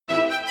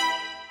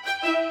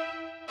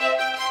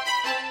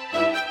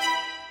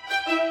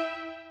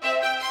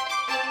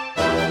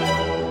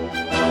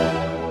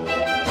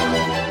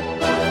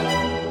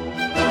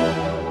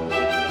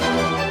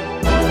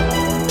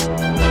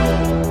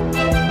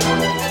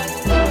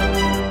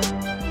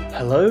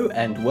Hello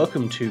and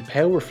welcome to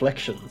Pale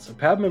Reflections, a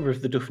proud member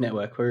of the Doof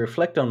Network where we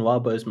reflect on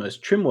Wildbow's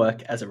most trim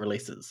work as it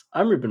releases.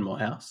 I'm Ruben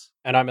Morehouse.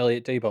 And I'm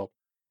Elliot Diebold.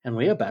 And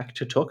we are back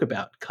to talk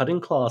about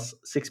Cutting Class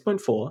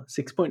 6.4,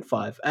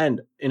 6.5, and,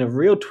 in a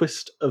real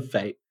twist of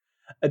fate,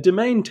 a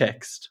domain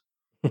text.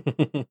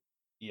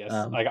 Yes,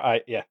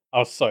 I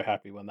was so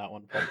happy when that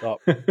one popped up.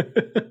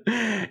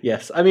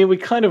 Yes, I mean, we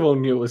kind of all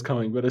knew it was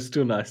coming, but it's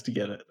still nice to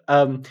get it.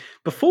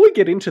 Before we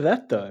get into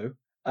that, though,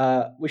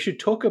 we should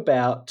talk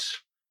about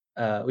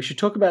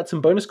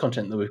some bonus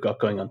content that we've got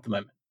going on at the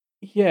moment.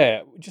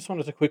 Yeah, just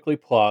wanted to quickly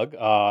plug,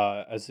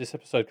 as this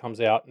episode comes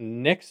out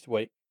next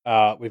week,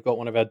 we've got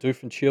one of our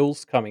Doof and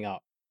Chills coming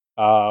up,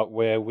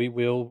 where we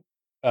will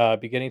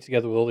be getting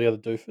together with all the other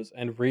doofers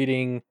and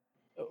reading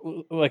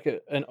like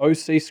an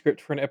OC script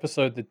for an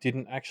episode that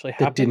didn't actually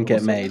happen. That didn't get or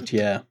something. made,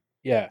 yeah.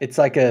 Yeah. It's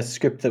like a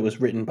script that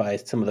was written by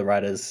some of the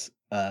writers,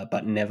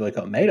 but never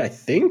got made, I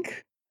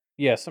think.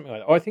 Yeah, something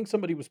like that. Oh, I think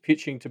somebody was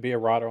pitching to be a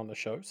writer on the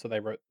show, so they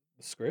wrote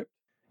the script.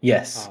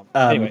 Yes.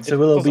 Anyway, so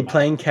we'll be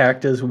playing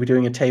characters. We'll be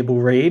doing a table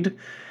read.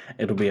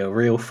 It'll be a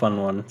real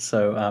fun one.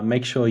 So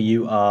make sure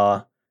you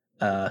are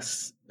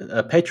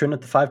a patron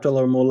at the $5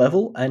 or more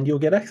level, and you'll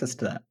get access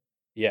to that.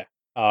 Yeah,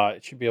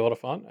 it should be a lot of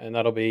fun, and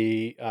that'll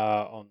be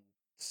on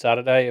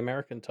Saturday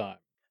American time.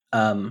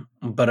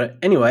 But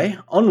anyway,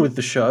 on with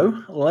the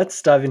show. Let's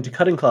dive into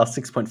Cutting Class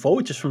 6.4,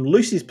 which is from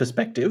Lucy's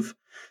perspective.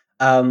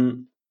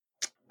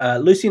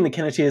 Lucy and the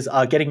Kenneteers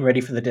are getting ready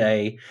for the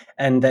day,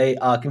 and they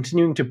are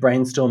continuing to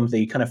brainstorm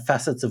the kind of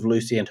facets of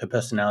Lucy and her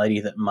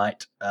personality that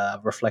might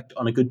reflect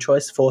on a good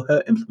choice for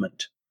her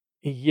implement.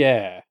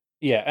 Yeah,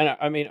 and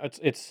I mean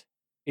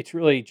it's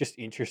really just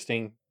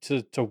interesting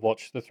to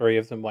watch the three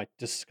of them like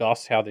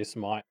discuss how this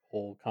might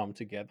all come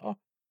together.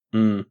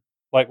 Mm.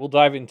 Like we'll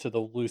dive into the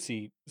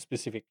Lucy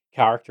specific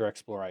character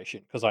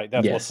exploration because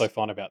that's what's so Yes.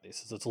 fun about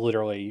this is it's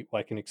literally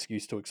like an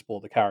excuse to explore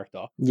the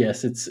character.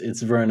 Yes, it's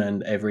Verona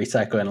and Avery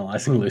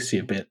psychoanalyzing Lucy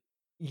a bit.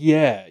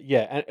 Yeah,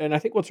 and I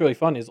think what's really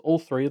fun is all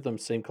three of them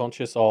seem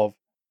conscious of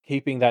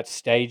keeping that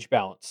stage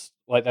balance.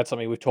 Like that's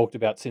something we've talked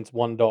about since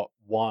 1.1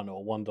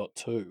 or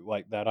 1.2.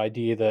 Like that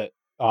idea that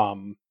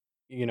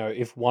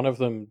if one of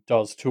them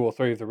does two or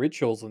three of the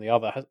rituals and the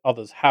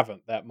others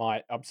haven't, that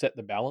might upset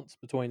the balance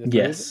between the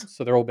three of them. Yes.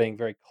 So they're all being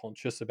very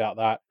conscious about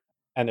that,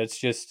 and it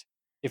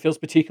feels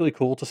particularly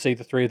cool to see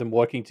the three of them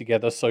working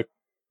together so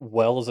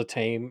well as a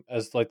team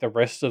as like the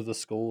rest of the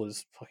school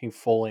is fucking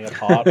falling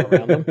apart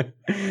around them.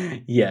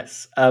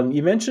 Yes.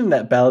 You mentioned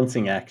that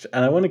balancing act,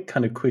 and I want to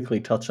kind of quickly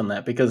touch on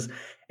that because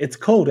it's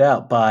called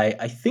out by,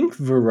 I think,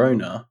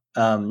 Verona.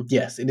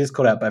 Yes, it is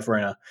called out by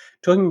Verona,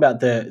 talking about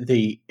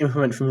the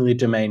implement familiar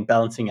domain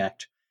balancing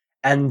act,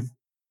 and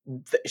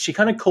she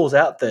kind of calls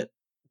out that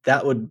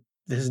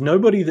there's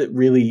nobody that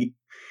really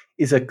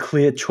is a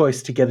clear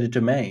choice to get a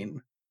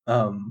domain.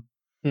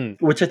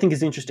 Which I think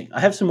is interesting. I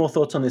have some more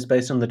thoughts on this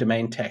based on the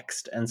domain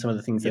text and some of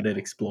the things that it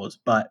explores.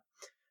 But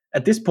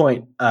at this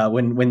point,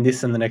 when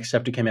this and the next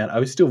chapter came out, I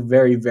was still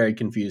very, very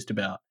confused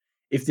about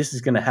if this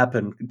is going to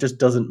happen. It just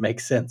doesn't make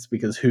sense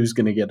because who's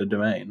going to get a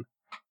domain?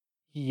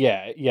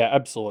 Yeah,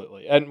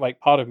 absolutely. And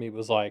like part of me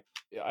was like,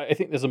 I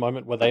think there's a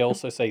moment where they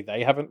also say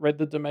they haven't read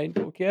the domain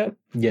book yet.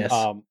 Yes.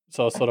 So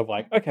I was sort of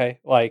like, okay,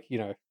 like,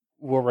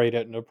 we'll read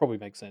it and it'll probably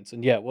make sense.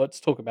 And yeah, let's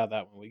talk about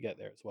that when we get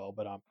there as well.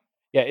 But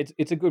yeah,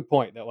 it's a good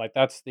point that like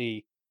that's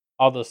the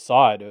other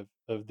side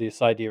of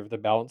this idea of the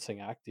balancing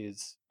act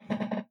is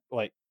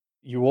like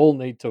you all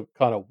need to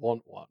kind of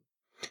want one.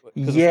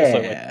 Because it's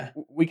also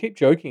like we keep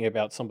joking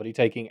about somebody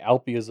taking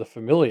Alpi as a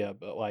familiar,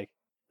 but like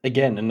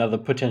again, another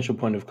potential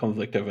point of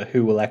conflict over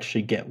who will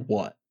actually get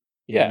what.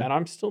 Yeah, and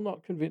I'm still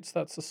not convinced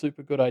that's a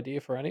super good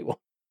idea for anyone.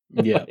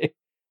 Yeah.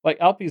 like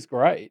Alpi's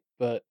great,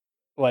 but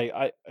like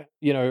I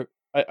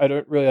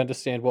don't really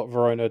understand what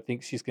Verona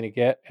thinks she's going to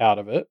get out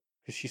of it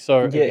because she's so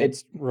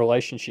against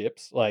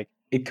relationships. Like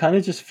it kind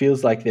of just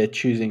feels like they're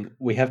choosing.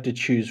 We have to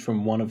choose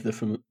from one of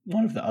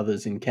the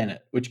others in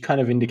Kennet, which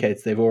kind of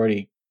indicates they've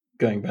already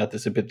going about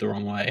this a bit the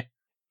wrong way.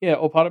 Yeah,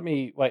 or part of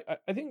me, like,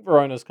 I think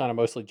Verona's kind of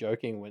mostly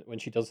joking when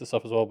she does this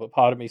stuff as well, but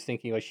part of me is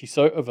thinking, like, she's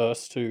so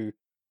averse to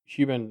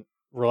human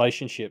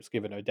relationships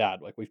given her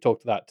dad. Like, we've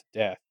talked that to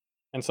death.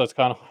 And so it's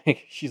kind of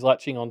like she's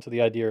latching onto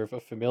the idea of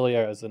a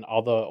familiar as an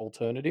other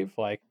alternative.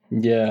 Like,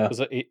 Yeah.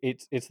 because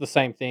it's the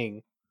same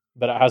thing,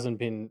 but it hasn't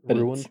been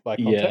ruined by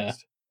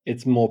context. Yeah,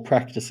 it's more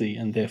practicey,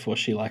 and therefore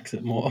she likes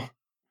it more.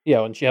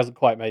 Yeah, and she hasn't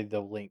quite made the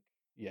link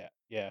yet.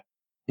 Yeah.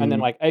 And then,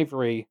 like,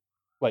 Avery,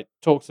 like,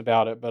 talks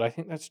about it, but I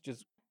think that's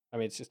just, I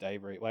mean, it's just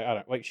Avery. Like, I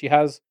don't, like, she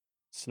has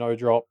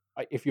Snowdrop.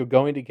 If you're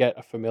going to get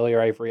a familiar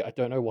Avery, I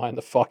don't know why in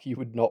the fuck you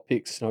would not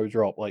pick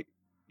Snowdrop. Like,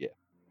 yeah.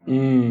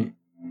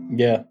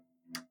 Yeah.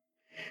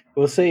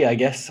 We'll see, I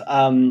guess.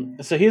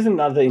 So here's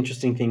another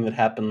interesting thing that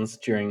happens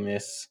during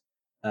this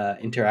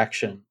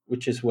interaction,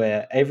 which is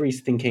where Avery's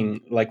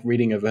thinking, like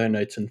reading over her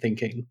notes and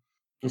thinking,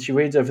 and she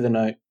reads over the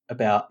note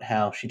about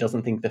how she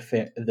doesn't think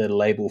the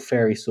label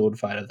fairy sword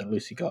fighter that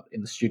Lucy got in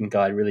the student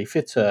guide really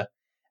fits her.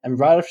 And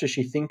right after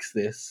she thinks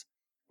this,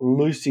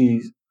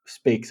 Lucy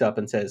speaks up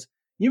and says,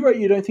 "You wrote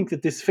you don't think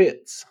that this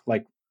fits."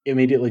 Like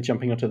immediately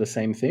jumping onto the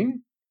same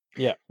thing,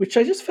 Yeah. which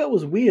I just felt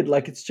was weird.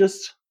 Like it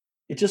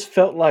just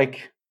felt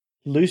like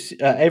Lucy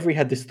Avery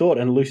had this thought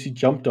and Lucy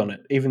jumped on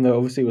it, even though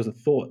obviously it was a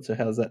thought. So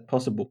how's that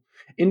possible?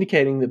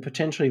 Indicating that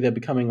potentially they're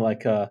becoming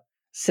like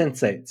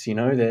sensates. You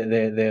know,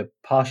 they're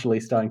partially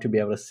starting to be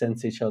able to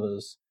sense each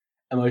other's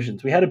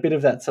emotions. We had a bit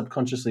of that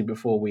subconsciously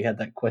before we had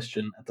that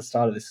question at the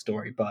start of this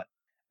story, but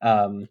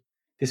um,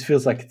 this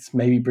feels like it's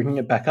maybe bringing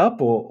it back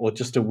up, or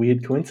just a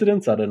weird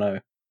coincidence. I don't know.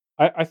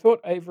 I thought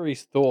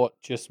Avery's thought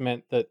just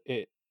meant that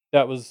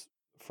that was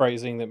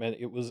phrasing that meant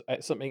it was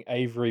something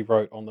Avery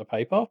wrote on the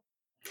paper.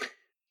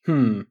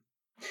 Hmm.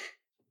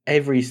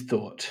 Avery's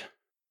thought.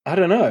 I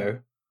don't know.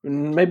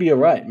 Maybe you're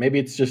right. Maybe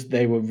it's just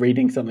they were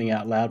reading something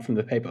out loud from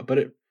the paper. But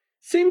it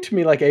seemed to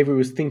me like Avery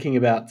was thinking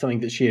about something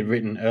that she had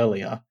written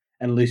earlier,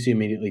 and Lucy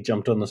immediately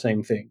jumped on the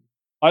same thing.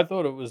 I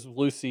thought it was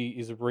Lucy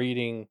is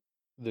reading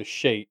the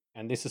sheet,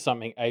 and this is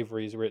something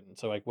Avery's written.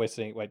 So like we're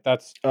seeing, wait,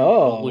 that's what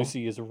Oh.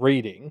 Lucy is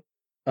reading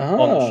on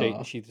the sheet, and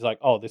Ah. she's like,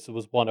 "Oh, this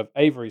was one of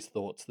Avery's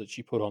thoughts that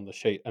she put on the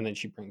sheet," and then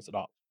she brings it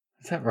up.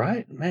 Is that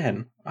right?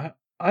 Man,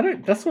 I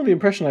don't. That's not the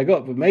impression I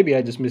got, but maybe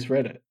I just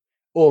misread it.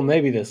 Or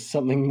maybe there's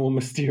something more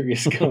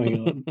mysterious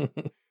going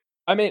on.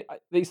 I mean,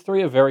 these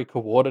three are very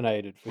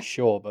coordinated for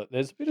sure, but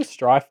there's a bit of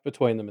strife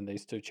between them in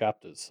these two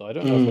chapters. So I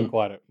don't know if we're Mm.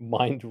 quite at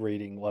mind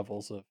reading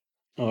levels of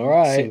All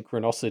right.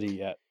 synchronicity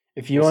yet.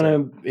 If We'll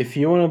see. if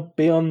you wanna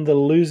be on the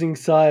losing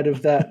side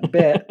of that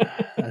bet,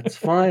 that's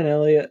fine,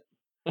 Elliot.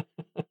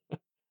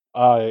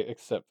 I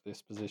accept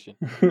this position.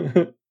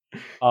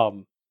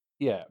 Um,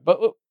 yeah, but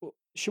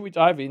should we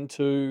dive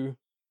into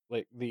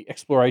like the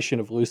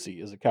exploration of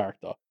Lucy as a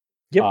character?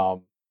 Yep.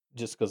 Um,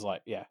 just because,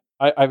 like, yeah,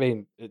 I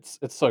mean, it's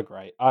so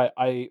great.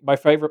 I my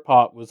favorite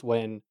part was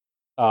when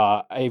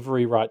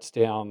Avery writes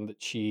down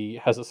that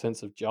she has a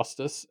sense of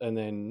justice, and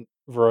then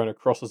Verona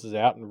crosses it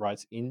out and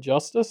writes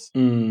injustice.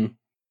 Mm.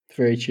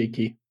 Very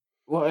cheeky.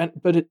 Well,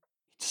 but it's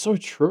so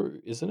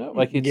true, isn't it?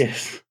 Like, it's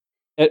Yes.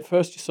 at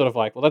first you're sort of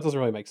like, well, that doesn't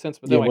really make sense,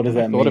 but then Yeah, what like does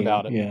when I that thought mean?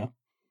 about it. Yeah.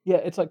 Yeah,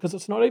 it's like because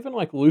it's not even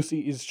like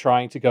Lucy is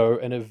trying to go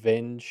and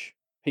avenge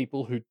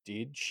people who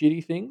did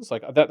shitty things.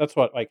 Like that's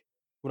what like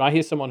when I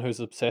hear someone who's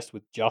obsessed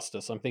with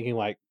justice, I'm thinking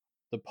like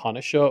the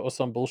Punisher or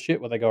some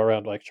bullshit where they go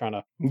around like trying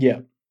to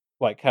Yeah.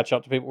 like catch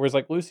up to people. Whereas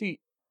like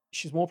Lucy,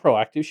 she's more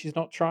proactive. She's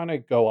not trying to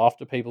go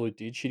after people who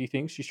did shitty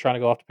things. She's trying to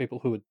go after people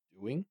who are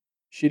doing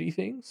shitty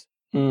things.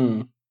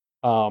 Mm.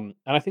 And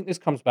I think this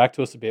comes back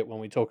to us a bit when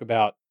we talk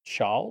about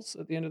Charles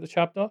at the end of the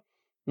chapter.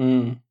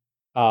 Mm.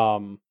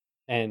 um,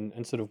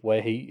 and sort of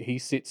where he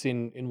sits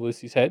in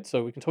Lucy's head.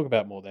 So we can talk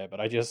about more there. But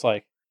I just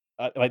like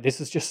this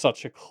is just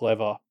such a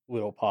clever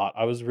little part.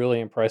 I was really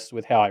impressed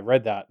with how I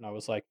read that, and I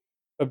was like,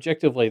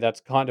 objectively, that's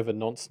kind of a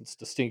nonsense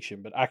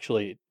distinction, but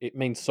actually, it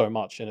means so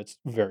much, and it's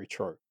very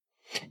true.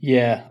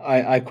 Yeah,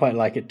 I quite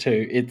like it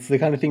too. It's the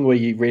kind of thing where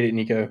you read it and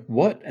you go,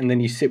 "What?" and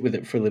then you sit with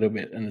it for a little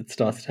bit and it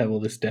starts to have all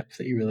this depth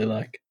that you really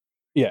like.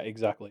 Yeah,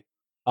 exactly.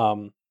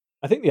 Um,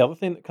 I think the other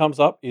thing that comes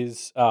up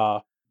is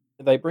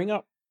they bring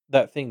up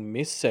that thing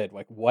Miss said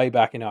like way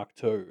back in Arc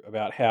 2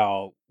 about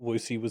how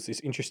Lucy was this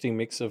interesting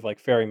mix of like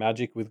fairy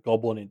magic with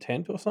goblin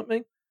intent or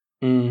something.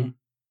 Mm.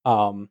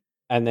 Um,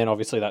 and then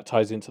obviously that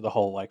ties into the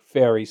whole like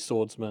fairy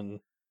swordsman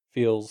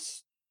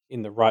feels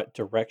in the right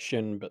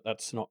direction, but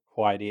that's not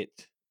quite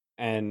it.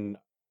 And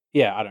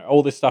yeah, I don't know.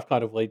 All this stuff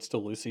kind of leads to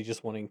Lucy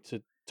just wanting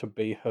to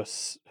be her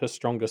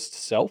strongest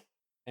self.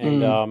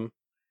 And Mm.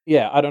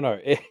 yeah, I don't know.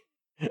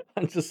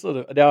 I'm just sort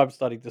of now I'm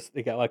starting to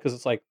think out like because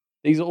it's like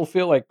these all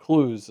feel like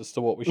clues as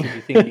to what we should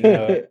be thinking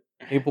her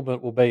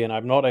implement will be, and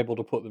I'm not able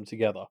to put them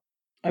together.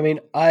 I mean,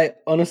 I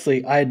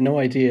honestly I had no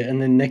idea,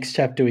 and then next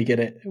chapter we get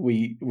it.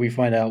 We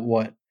find out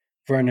what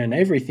Verona and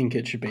Avery think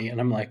it should be, and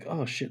I'm like,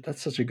 oh shit,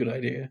 that's such a good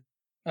idea.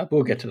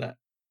 We'll get to that.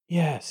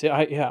 Yeah, see,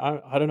 I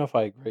don't know if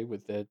I agree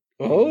with their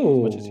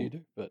thinking as much as you Oh,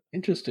 do, but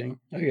interesting.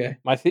 Okay.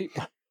 my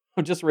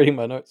I'm just reading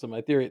my notes, and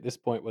my theory at this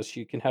point was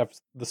she can have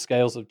the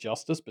scales of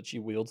justice, but she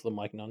wields them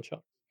like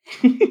nunchucks.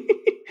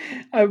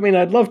 I mean,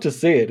 I'd love to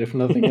see it if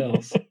nothing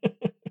else.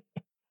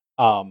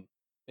 um,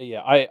 but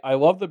yeah, I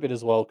love the bit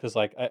as well because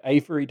like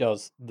Avery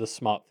does the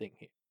smart thing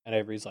here, and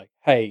Avery's like,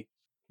 "Hey,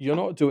 you're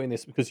not doing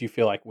this because you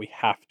feel like we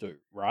have to,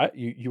 right?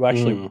 You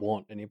actually Mm.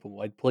 want an implement.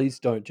 Like, please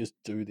don't just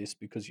do this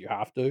because you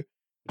have to."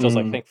 Which I was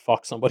like, Mm. "Thank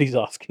fuck somebody's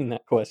asking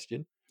that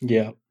question."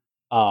 Yeah.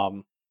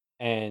 Um,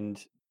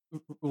 and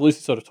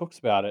Lucy sort of talks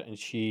about it, and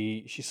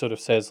she sort of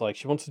says like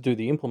she wants to do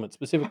the implement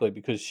specifically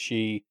because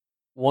she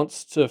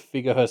wants to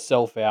figure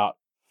herself out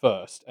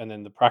first, and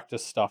then the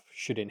practice stuff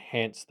should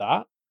enhance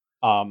that.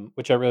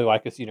 Which I really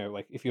like is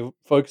like if you're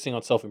focusing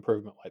on self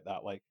improvement like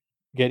that, like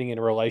getting in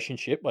a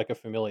relationship like a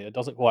familiar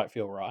doesn't quite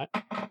feel right.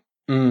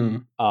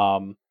 Mm.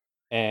 Um,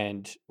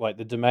 and like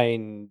the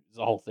domain is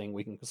a whole thing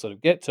we can sort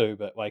of get to,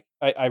 but like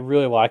I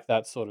really like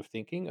that sort of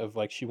thinking of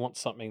like she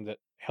wants something that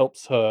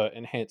helps her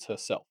enhance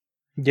herself.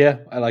 Yeah,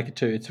 I like it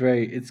too.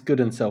 It's good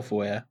and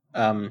self-aware.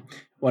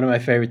 One of my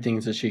favorite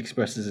things that she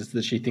expresses is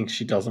that she thinks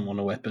she doesn't want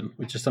a weapon,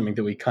 which is something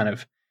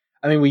that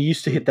I mean, we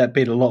used to hit that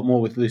bit a lot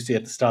more with Lucy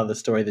at the start of the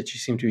story that she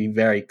seemed to be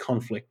very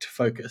conflict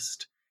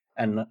focused.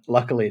 And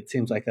luckily, it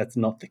seems like that's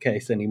not the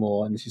case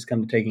anymore, and she's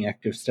kind of taking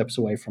active steps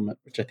away from it,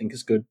 which I think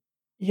is good.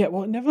 Yeah,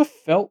 well, it never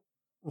felt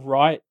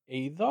right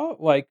either.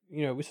 Like,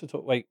 we should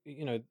talk like,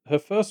 her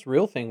first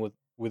real thing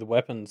with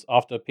weapons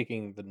after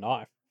picking the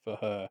knife for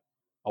her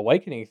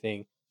awakening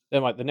thing,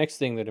 then like the next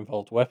thing that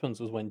involved weapons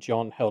was when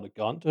John held a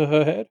gun to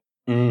her head.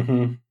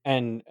 Hmm.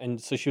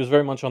 And so she was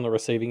very much on the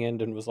receiving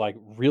end and was like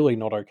really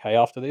not okay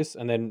after this.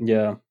 And then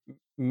Yeah,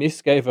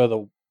 Miss gave her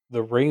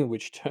the ring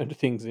which turned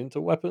things into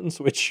weapons,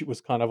 which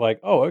was kind of like,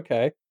 oh,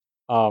 okay.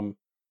 Um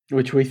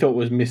which we thought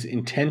was Miss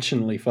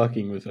intentionally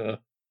fucking with her.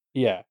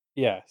 Yeah,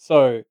 yeah.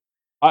 So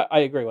I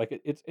agree.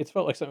 Like it's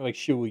felt like something like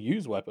she will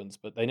use weapons,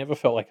 but they never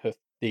felt like her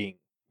thing.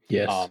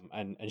 Yes.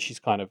 And she's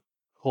kind of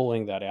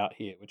calling that out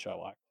here, which I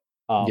like.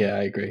 Um, Yeah,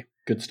 I agree.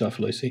 Good stuff,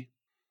 Lucy.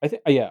 I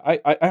think yeah,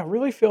 I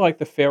really feel like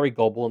the fairy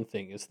goblin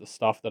thing is the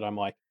stuff that I'm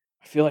like,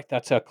 I feel like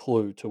that's our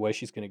clue to where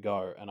she's gonna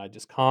go, and I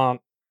just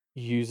can't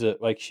use it.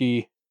 Like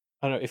I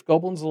don't know if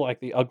goblins are like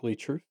the ugly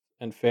truth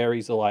and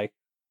fairies are like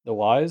the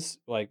wise.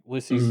 Like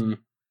Lucy's Mm,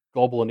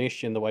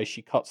 goblinish in the way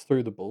she cuts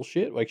through the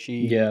bullshit. Like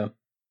yeah.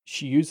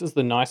 she uses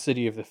the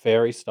nicety of the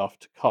fairy stuff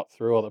to cut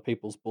through other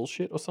people's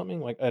bullshit or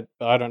something like but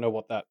I don't know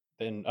what that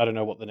then I don't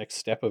know what the next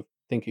step of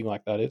thinking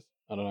like that is.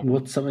 I don't know.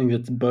 What's something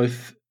that's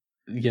both,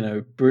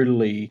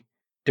 brutally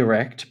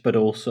direct, but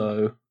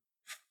also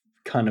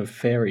kind of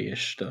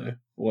fairyish, though?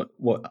 What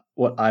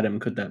item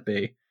could that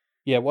be?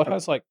 Yeah, what Uh,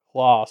 has like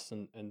class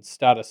and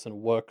status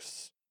and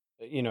works,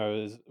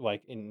 is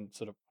like in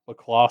sort of a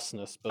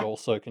classness, but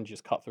also can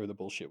just cut through the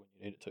bullshit when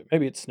you need it to.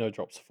 Maybe it's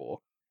Snowdrop's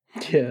fork.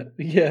 Yeah,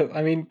 yeah.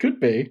 I mean, could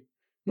be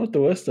not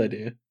the worst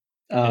idea.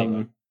 Anyway,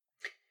 Um,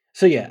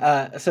 so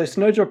yeah, so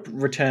Snowdrop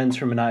returns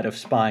from a night of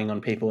spying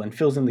on people and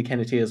fills in the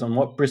Kenneteers on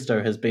what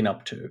Bristow has been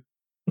up to.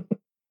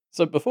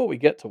 so before we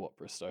get to what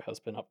Bristow has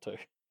been up to,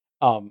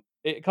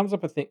 it comes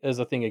up as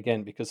a thing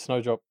again because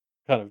Snowdrop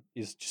kind of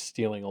is just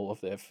stealing all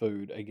of their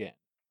food again.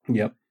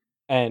 Yep,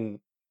 And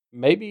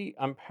maybe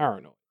I'm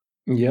paranoid,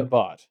 yep.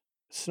 but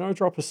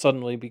Snowdrop has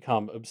suddenly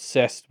become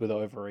obsessed with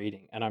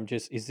overeating, and I'm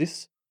just, is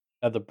this,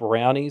 are the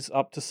brownies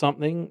up to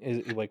something?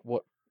 Is like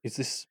what is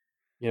this?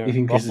 You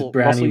think this is Rustle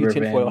brownie your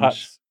tinfoil revenge?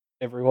 hats,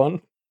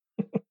 everyone.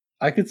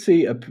 I could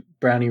see a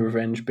brownie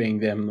revenge being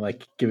them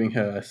like giving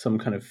her some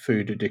kind of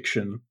food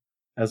addiction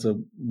as a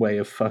way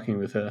of fucking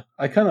with her.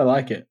 I kind of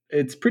like it.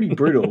 It's pretty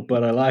brutal,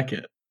 but I like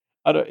it.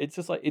 I don't. It's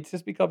just like it's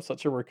just become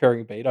such a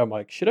recurring beat. I'm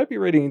like, should I be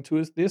reading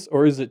into this,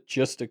 or is it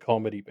just a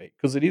comedy beat?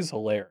 Because it is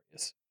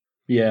hilarious.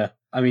 Yeah,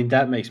 I mean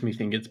that makes me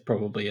think it's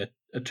probably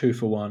a two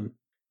for one.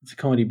 It's a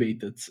comedy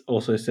beat that's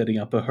also setting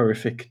up a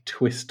horrific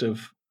twist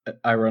of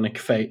ironic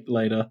fate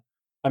later.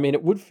 I mean,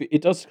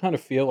 it does kind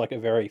of feel like a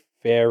very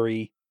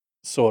fairy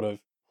sort of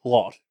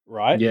plot,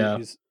 right? Yeah,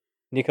 Because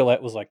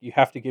Nicolette was like, "You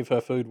have to give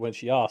her food when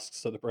she asks,"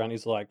 so the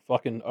brownie's like,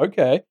 "Fucking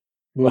okay,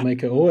 we'll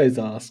make her always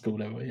ask or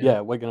whatever. Yeah,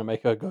 yeah, we're gonna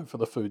make her go for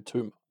the food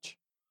too much."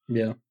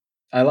 yeah,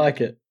 I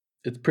like it.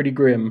 It's pretty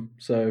grim,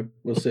 so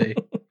we'll see.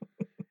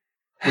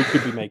 We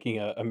could be making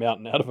a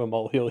mountain out of a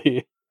molehill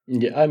here.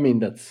 Yeah, I mean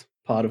that's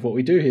part of what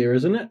we do here,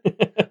 isn't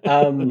it?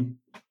 Um,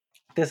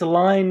 there's a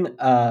line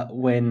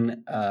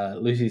when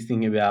Lucy's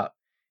thinking about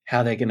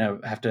how they're gonna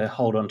have to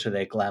hold on to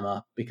their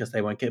glamour because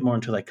they won't get more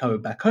until they go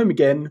back home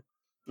again,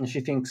 and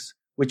she thinks,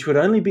 which would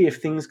only be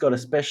if things got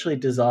especially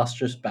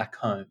disastrous back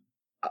home.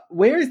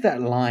 Where is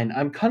that line?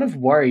 I'm kind of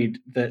worried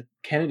that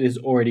Canada is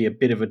already a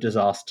bit of a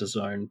disaster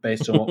zone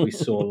based on what we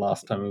saw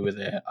last time we were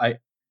there.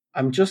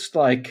 I'm just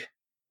like,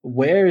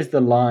 where is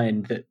the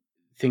line that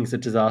things are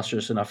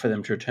disastrous enough for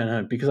them to return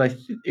home?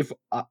 Because if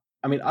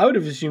I mean, I would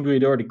have assumed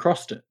we'd already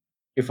crossed it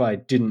if I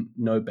didn't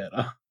know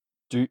better.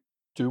 do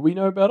do we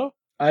know better?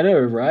 I know,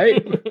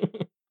 right?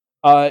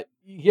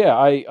 Yeah,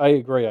 I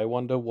agree. I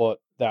wonder what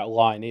that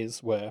line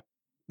is where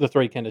the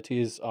three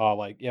Kenneteers are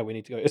like, yeah, we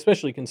need to go.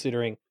 Especially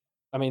considering,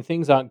 I mean,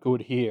 things aren't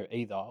good here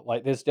either.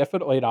 Like, there's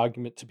definitely an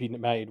argument to be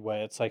made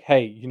where it's like,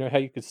 hey, you know how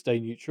you could stay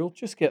neutral?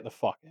 Just get the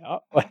fuck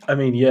out. Like, I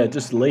mean, yeah,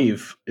 just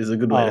leave is a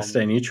good way to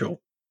stay um,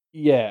 neutral.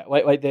 yeah,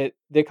 like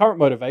their current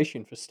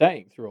motivation for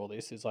staying through all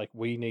this is like,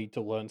 we need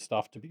to learn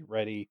stuff to be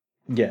ready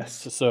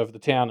Yes. to serve the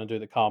town and do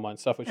the Carmine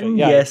stuff. Which, like, And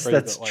yeah, I yes, agree,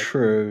 that's but like,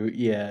 true.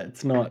 Yeah,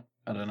 it's not,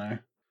 I don't know.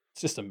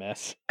 it's just a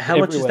mess. How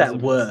much is Everywhere's a that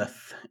mess.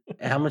 worth?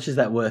 How much is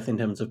that worth in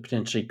terms of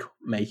potentially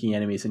making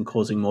enemies and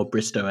causing more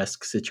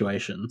Bristow-esque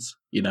situations?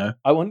 You know?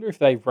 I wonder if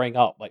they rang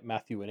up like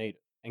Matthew and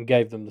Edith and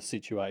gave them the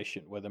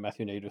situation whether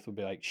Matthew and Edith would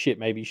be like, shit,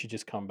 maybe you should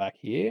just come back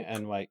here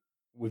and like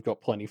we've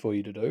got plenty for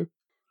you to do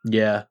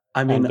Yeah.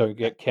 I and mean, don't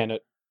get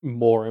Kennett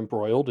more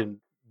embroiled in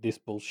this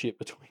bullshit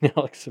between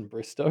Alex and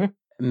Bristow.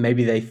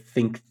 maybe they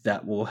think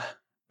that will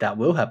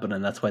happen,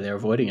 and that's why they're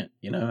avoiding it.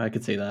 You know, I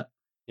could see that.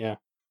 Yeah.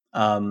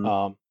 Um,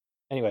 Um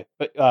anyway,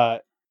 but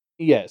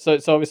yeah, so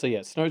obviously,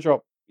 yeah,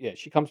 Snowdrop, yeah,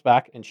 she comes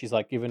back and she's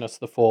like giving us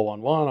the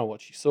 411 on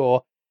what she saw.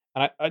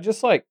 And I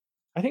just like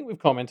I think we've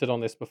commented on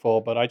this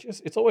before, but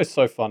it's always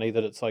so funny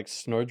that it's like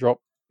Snowdrop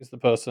is the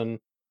person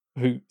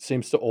who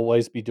seems to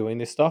always be doing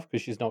this stuff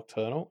because she's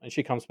nocturnal and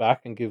she comes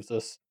back and gives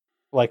us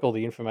like all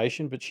the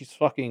information, but she's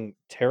fucking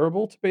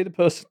terrible to be the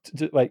person to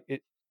do like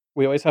it.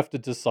 we always have to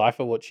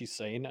decipher what she's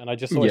seen, and I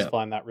just always Yeah.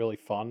 find that really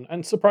fun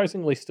and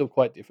surprisingly still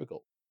quite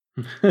difficult.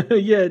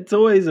 Yeah, it's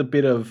always a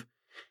bit of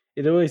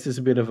it always is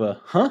a bit of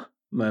a huh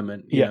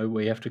moment, Yeah.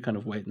 where you have to kind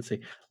of wait and see.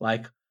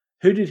 Like,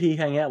 who did he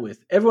hang out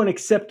with? Everyone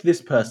except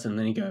this person.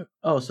 Then you go,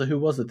 oh, so who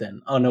was it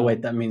then? Oh no, wait,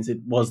 Um, that means it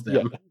was yeah.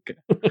 them.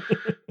 Okay.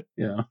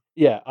 Yeah.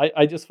 Yeah,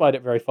 I just find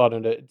it very fun,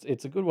 and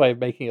it's a good way of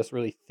making us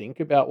really think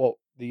about what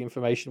the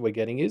information we're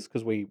getting is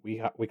because we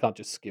can't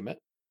just skim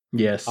it.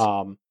 Yes.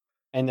 Um,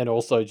 and then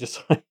also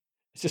just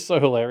it's just so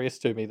hilarious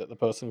to me that the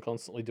person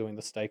constantly doing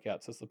the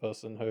stakeouts is the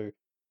person who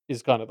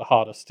is kind of the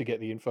hardest to get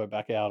the info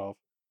back out of.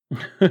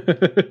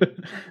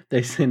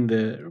 They send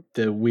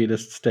the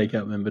weirdest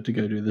stakeout member to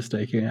go do the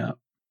staking out.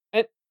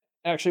 And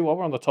actually, while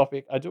we're on the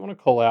topic, I do want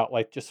to call out,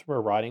 like, just from a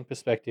writing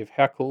perspective,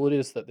 how cool it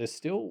is that there's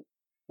still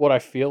what I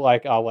feel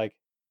like are like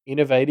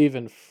innovative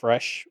and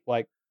fresh,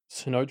 like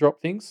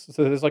snowdrop things.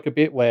 So there's like a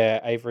bit where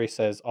Avery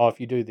says, "Oh, if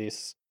you do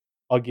this,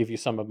 I'll give you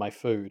some of my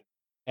food,"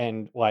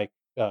 and like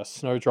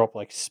Snowdrop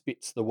like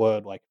spits the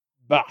word like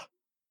 "bah,"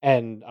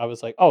 and I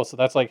was like, "Oh, so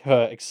that's like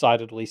her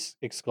excitedly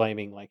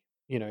exclaiming like,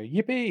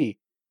 yippee."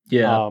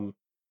 Yeah. Um,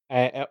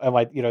 and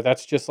like,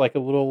 that's just like a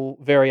little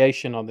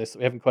variation on this.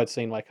 We haven't quite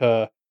seen like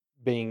her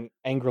being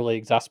angrily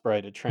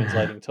exasperated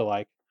translating to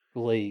like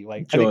glee.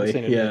 Like I think we've Joy.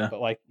 seen it a bit, Yeah. but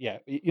like, yeah,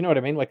 you know what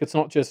I mean? Like it's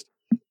not just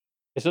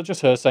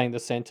her saying the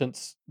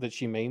sentence that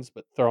she means,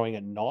 but throwing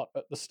a knot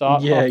at the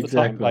start Yeah, half the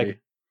time. Like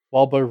exactly.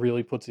 Walbo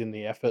really puts in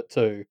the effort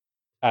to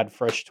add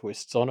fresh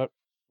twists on it,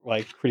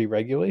 like pretty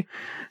regularly.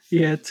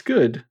 Yeah, it's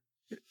good.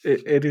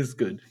 It is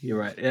good. You're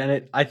right,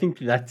 and I think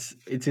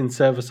it's in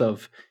service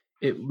of.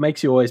 It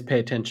makes you always pay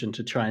attention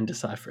to try and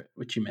decipher it,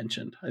 which you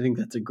mentioned. I think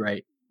that's a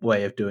great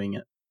way of doing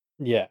it.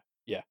 Yeah,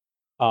 yeah.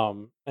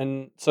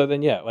 And so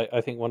then, yeah, like I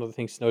think one of the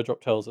things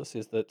Snowdrop tells us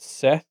is that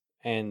Seth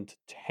and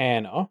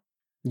Tanner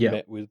Yeah.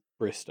 met with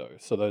Bristow.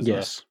 So those are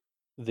Yes.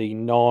 the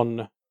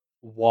non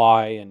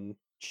Y and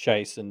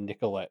Chase and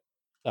Nicolette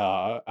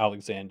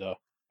Alexander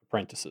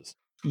apprentices.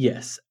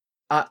 Yes.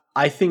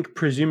 I think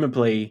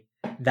presumably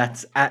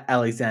that's at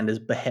Alexander's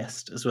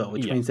behest as well,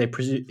 which Yeah. means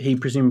he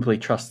presumably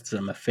trusts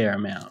them a fair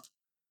amount.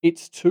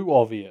 It's too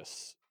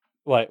obvious.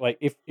 Like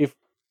if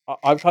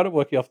I'm kind of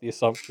working off the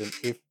assumption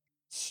if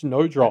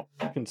Snowdrop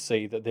can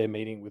see that they're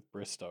meeting with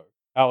Bristow,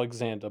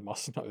 Alexander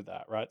must know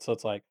that, right? So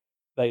it's like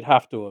they'd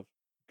have to have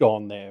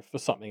gone there for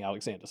something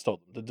Alexander's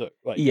told them to do.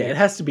 Like Yeah, it it's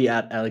has to be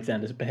at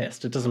Alexander's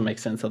behest. It doesn't make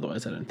sense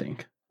otherwise, I don't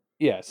think.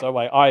 yeah, so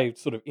like I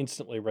sort of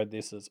instantly read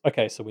this as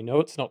okay, so we know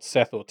it's not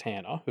Seth or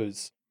Tanner,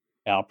 who's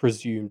our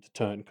presumed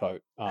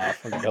turncoat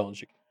from the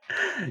Bellinger.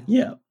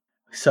 Yeah.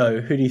 So,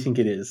 who do you think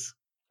it is?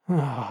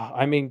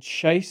 I mean,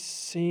 Chase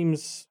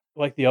seems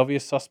like the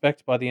obvious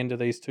suspect by the end of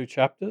these two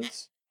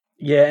chapters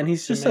Yeah, and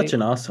he's to just such me.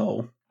 an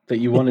asshole that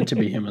you want it to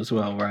be him as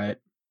well, right?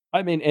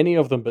 I mean, any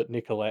of them but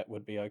Nicolette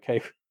would be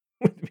okay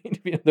with me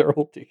to be they're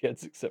all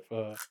dickheads except for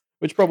her,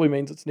 which probably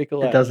means it's It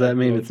Nicolette. does that But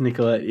mean it's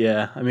Nicolette?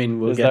 Yeah. I mean,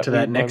 we'll there's get that to that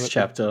weird next moment with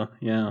chapter.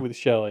 Yeah.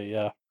 Shellie.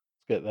 Yeah, let's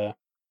get there.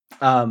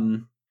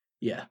 Um,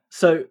 yeah.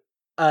 So,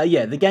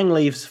 yeah, the gang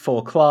leaves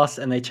for class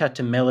and they chat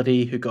to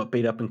Melody, who got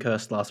beat up and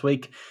cursed last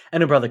week,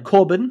 and her brother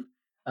Corbin.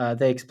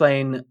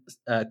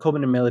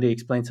 Corbin and Melody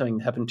explain something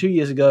that happened 2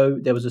 years ago.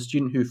 There was a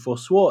student who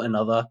forswore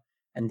another,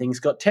 and things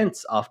got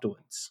tense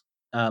afterwards.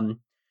 Um,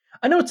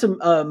 I know it's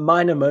a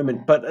minor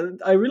moment, but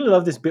I really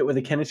love this bit where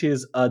the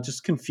Kennedys are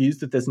just confused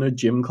that there's no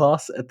gym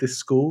class at this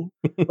school.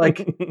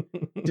 Like,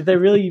 did they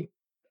really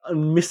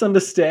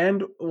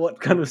misunderstand what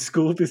kind of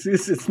school this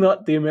is? It's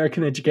not the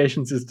American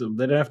education system.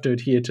 They don't have to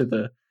adhere to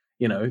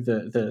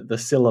the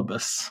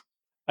syllabus.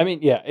 I mean,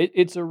 yeah,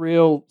 it's a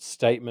real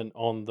statement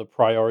on the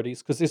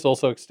priorities because this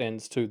also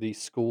extends to the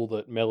school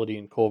that Melody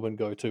and Corbin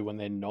go to when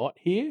they're not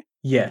here.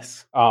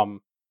 Yes.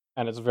 Um,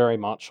 and it's very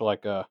much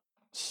like a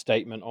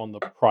statement on the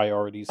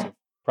priorities of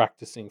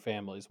practicing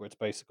families, where it's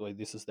basically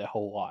this is their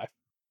whole life.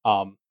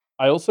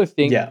 I also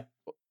think, Yeah.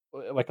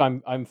 like,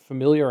 I'm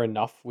familiar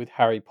enough with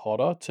Harry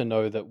Potter to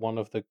know that one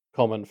of the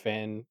common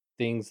fan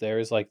things there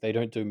is like they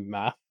don't do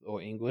math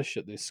or English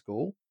at this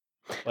school,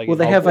 like Well, in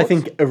they have, I Hogwarts.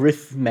 think,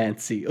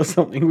 arithmancy or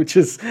something, which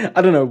is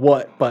I don't know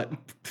what, but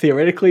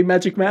theoretically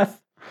magic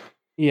math.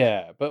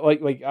 Yeah, but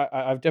like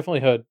I've definitely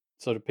heard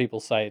sort of people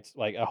say it's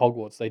like at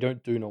Hogwarts they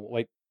don't do normal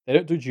like they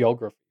don't do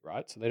geography,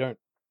 right? So they don't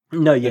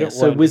No, they yeah. don't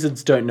So learn history.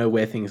 wizards don't know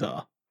where things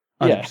are.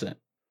 Yeah.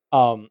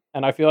 100%.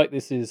 And I feel like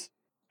this is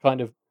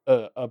kind of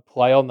a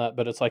play on that,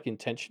 but it's like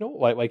intentional.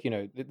 Like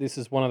this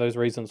is one of those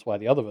reasons why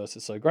the other verse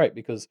is so great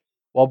because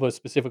Wilbur's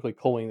specifically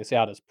calling this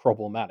out as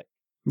problematic,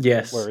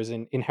 Yes. whereas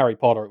in Harry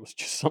Potter it was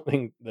just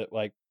something that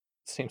like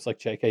seems like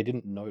J.K.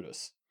 didn't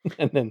notice,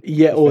 and then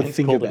Yeah, the or fans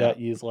think called it out about.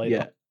 years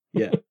later.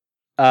 Yeah. Yeah.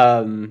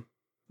 Um,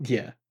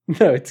 yeah.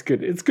 No, it's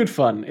good. It's good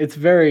fun. It's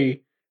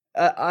very.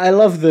 I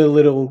love the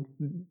little,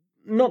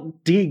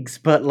 not digs,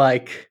 but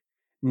like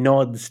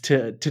nods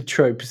to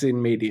tropes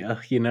in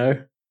media. You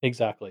know.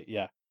 Exactly,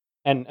 yeah.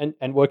 And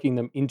working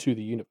them into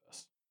the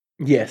universe.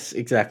 Yes,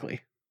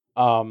 exactly.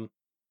 Um,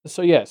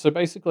 so yeah, so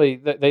basically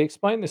they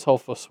explain this whole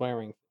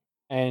forswearing,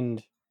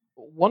 and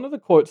one of the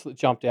quotes that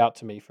jumped out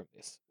to me from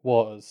this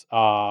was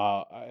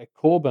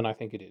Corbyn, I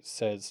think it is,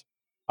 says,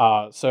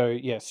 so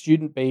yeah,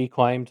 student B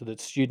claimed that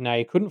student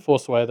A couldn't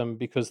forswear them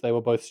because they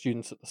were both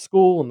students at the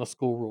school and the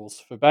school rules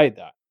forbade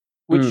that,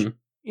 which,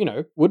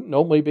 Mm, wouldn't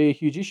normally be a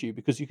huge issue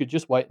because you could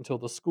just wait until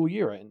the school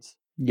year ends.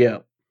 yeah,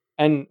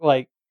 And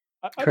like,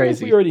 I don't know if we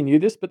crazy. already knew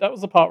this, but that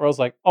was the part where I was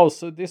like, oh,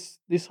 so this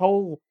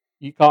whole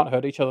you can't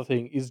hurt each other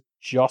thing is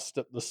just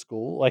at the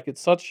school. Like,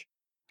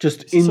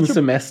 Just it's in such a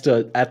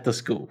semester at the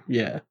school.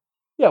 Yeah.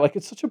 Yeah, like,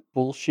 it's such a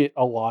bullshit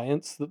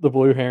alliance that the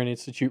Blue Heron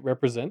Institute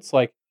represents,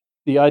 like,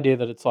 the idea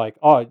that it's like,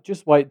 "Oh,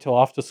 just wait till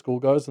after school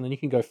goes, and then you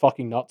can go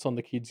fucking nuts on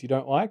the kids you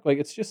don't like."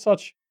 It's just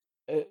such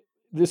uh,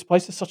 this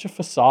place is such a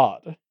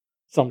facade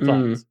Mm,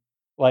 sometimes.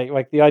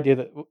 Like, the idea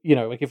that,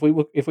 like,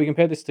 if we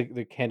compare this to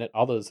the Kennet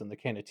others and the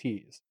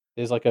Kenneteers,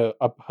 there's, like, a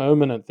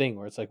permanent thing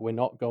where it's like, "We're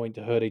not going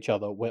to hurt each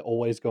other, we're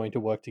always going to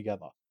work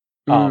together."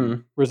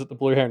 mm. Whereas at the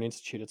Blue Heron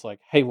Institute, it's like,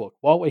 "Hey, look,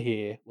 while we're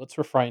here, let's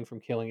refrain from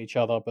killing each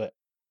other, but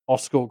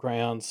off school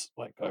grounds,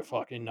 like, go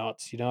fucking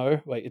nuts, you know?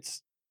 Like,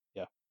 it's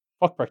yeah,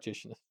 fuck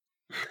practitioners.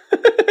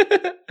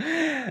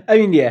 I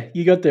mean, yeah,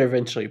 you got there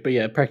eventually, but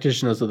yeah,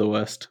 practitioners are the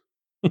worst.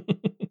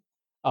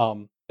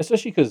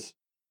 Especially because,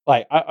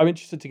 like, I'm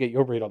interested to get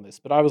your read on this,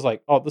 but I was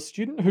like, oh, the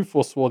student who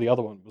forswore the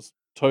other one was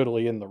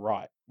totally in the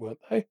right, weren't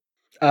they?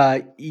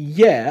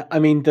 Yeah, I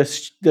mean,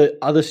 the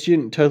other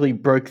student totally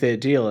broke their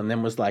deal and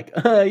then was like,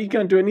 "You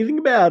can't do anything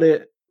about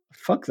it."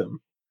 Fuck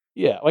them.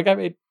 Yeah, like, I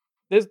mean,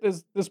 there's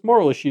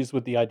moral issues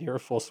with the idea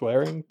of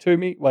forswearing to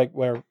me, like,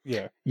 where,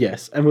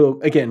 Yes, and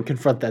we'll again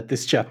confront that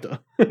this chapter.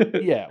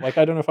 yeah, like,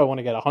 I don't know if I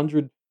wanna get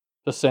 100%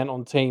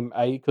 on team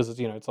A because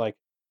it's like,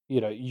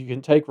 you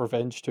can take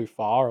revenge too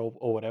far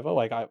or whatever,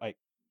 like,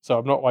 so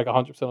I'm not, like,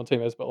 100% on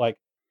team S, but, like,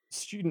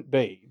 student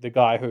B, the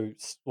guy who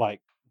like,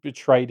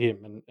 betrayed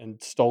him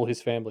and stole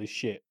his family's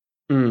shit,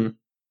 Mm.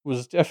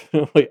 was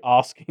definitely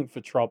asking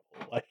for trouble,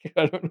 like,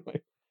 I don't know.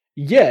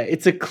 Yeah,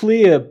 it's a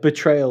clear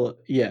betrayal.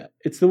 Yeah,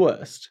 it's the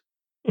worst.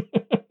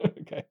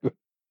 Okay.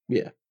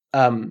 Yeah.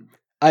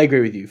 I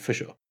agree with you for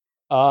sure.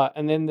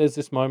 And then there's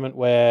this moment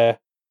where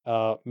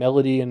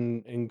Melody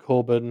and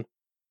Corbin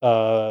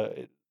uh,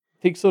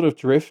 think sort of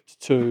drift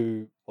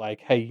to like,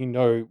 hey,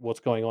 what's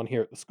going on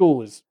here at the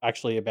school is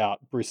actually about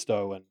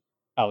Bristow and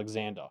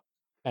Alexander,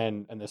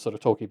 and they're sort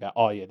of talking about,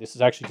 oh yeah, this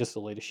is actually just a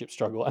leadership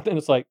struggle. And then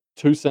it's like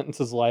 2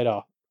 sentences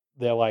later,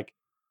 they're like,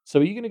 so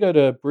are you going to go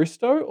to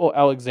Bristow or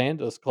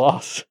Alexander's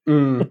class?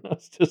 And Mm. I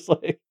was just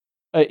like,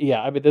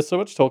 yeah, I mean, there's so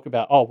much talk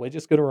about, oh, we're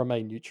just going to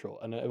remain neutral,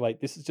 and like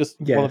this is just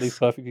one of these Yes.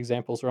 perfect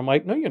examples where I'm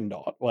like, no, you're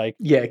not. Like,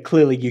 Yeah,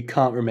 clearly you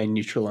can't remain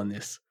neutral on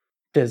this.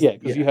 There's yeah,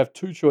 because you yeah. have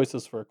two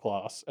choices for a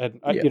class, and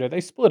Yeah.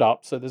 they split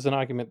up, so there's an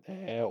argument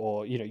there,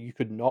 or you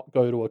could not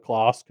go to a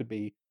class, could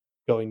be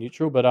going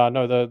neutral, but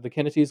no, the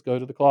Kennedys go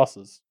to the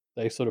classes.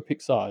 They sort of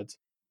pick sides.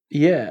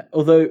 Yeah,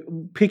 although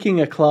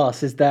picking a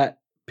class, is that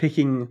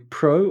picking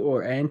pro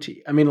or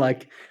anti? I mean,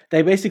 like,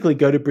 they basically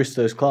go to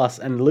Bristow's class,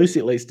 and Lucy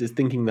at least is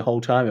thinking the whole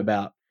time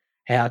about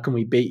how can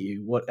we beat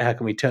you? How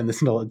can we turn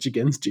this knowledge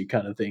against you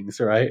kind of things,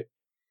 right?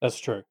 That's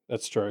true.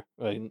 That's true.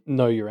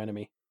 Know your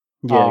enemy.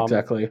 Yeah,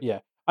 exactly. Yeah.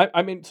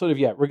 I mean, sort of,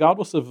 yeah.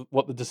 Regardless of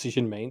what the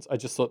decision means, I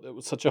just thought it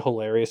was such a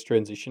hilarious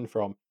transition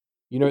from,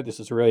 this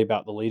is really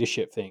about the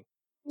leadership thing.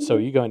 So are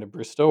you going to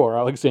Bristow or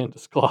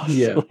Alexander's class?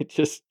 Yeah. Like,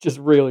 just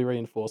really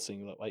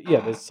reinforcing that, like, yeah,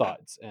 there's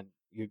sides, and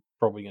you're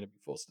probably going to be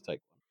forced to take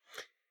one.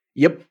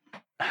 Yep.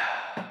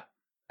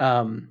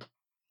 um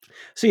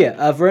so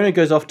yeah, Verona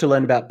goes off to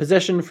learn about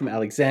possession from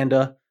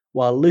Alexander,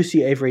 while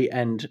Lucy, Avery,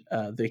 and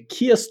the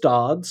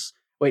Kierstards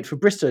wait for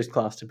Bristow's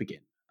class to begin.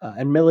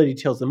 And Melody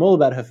tells them all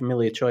about her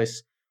familiar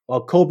choice,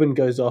 while Corbin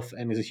goes off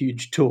and is a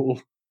huge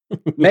tool. Yeah,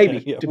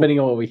 Maybe, yeah. depending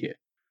on what we hear.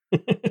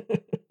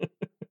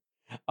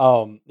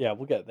 Yeah,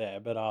 we'll get there.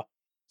 But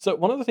so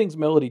one of the things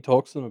Melody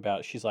talks to them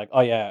about, she's like,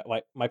 "Oh yeah,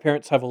 like my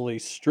parents have all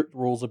these strict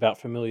rules about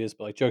familiars,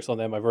 but like jokes on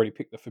them, I've already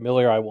picked the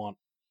familiar I want."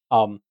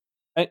 Um,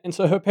 and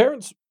so her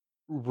parents'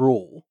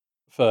 rule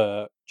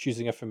for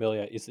choosing a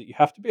familiar is that you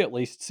have to be at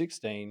least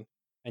 16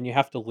 and you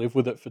have to live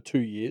with it for 2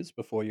 years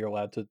before you're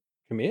allowed to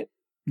commit.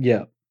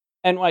 Yeah.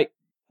 And like,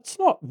 it's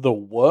not the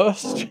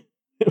worst.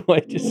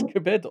 Like, just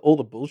compared to all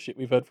the bullshit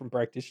we've heard from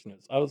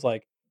practitioners, I was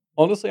like,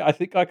 honestly, I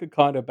think I could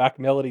kind of back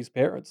Melody's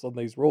parents on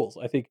these rules.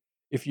 I think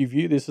if you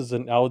view this as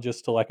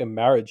analogous to like a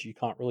marriage you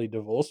can't really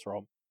divorce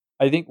from,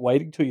 I think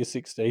waiting till you're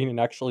 16 and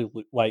actually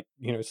like,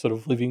 sort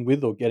of living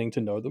with or getting to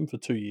know them for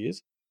 2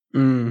 years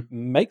Mm,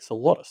 makes a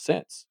lot of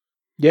sense.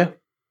 yeah.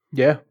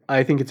 Yeah.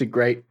 I think it's a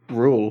great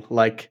rule.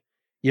 Like,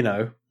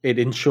 it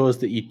ensures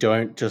that you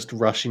don't just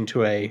rush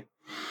into a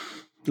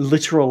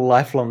literal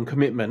lifelong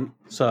commitment.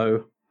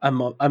 So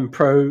I'm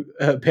pro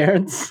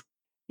parents.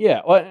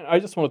 Yeah, well, and I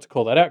just wanted to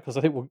call that out because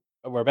I think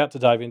we're about to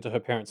dive into her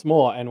parents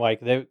more, and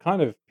like they're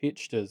kind of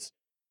pitched as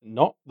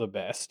not the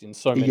best in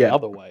so many Yeah.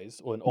 other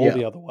ways, or in all Yeah.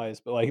 the other ways.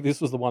 But like this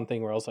was the one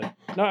thing where I was like,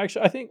 no,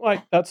 actually, I think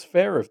like that's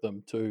fair of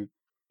them to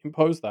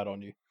impose that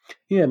on you.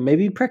 Yeah.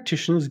 Maybe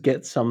practitioners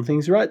get some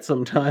things right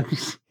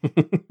sometimes.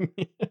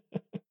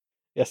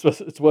 Yes,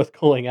 it's worth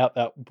calling out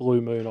that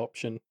blue moon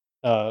option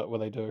where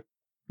they do.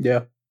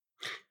 Yeah.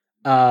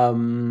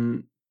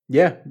 Um,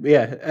 yeah,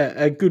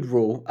 a good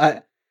rule.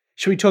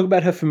 Should we talk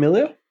about her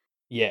familiar?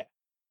 Yeah.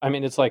 I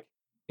mean, it's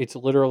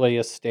literally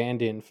a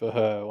stand-in for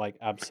her, like,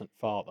 absent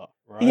father,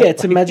 Yeah, right?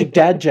 it's a magic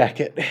dad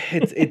jacket.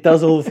 It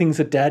does all the things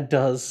that dad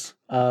does,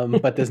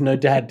 but there's no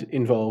dad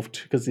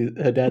involved because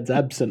her dad's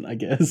absent, I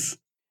guess.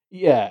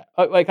 Yeah,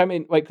 I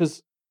mean, like,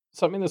 because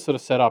something that's sort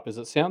of set up is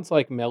it sounds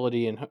like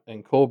Melody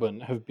and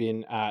Corbin have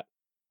been at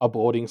a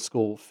boarding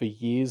school for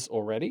years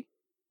already,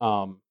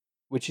 um,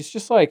 which is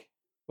just like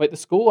the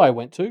school I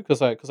went to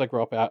because I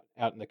grew up out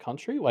in the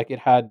country. Like it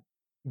had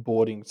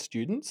boarding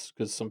students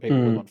because some people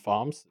live Mm, on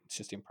farms. It's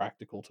just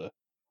impractical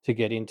to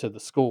get into the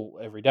school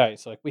every day.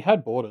 So like we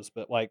had boarders,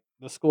 but like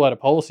the school had a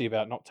policy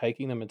about not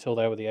taking them until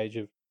they were the age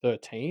of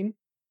 13.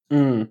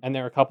 mm, And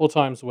there are a couple of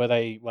times where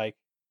they, like,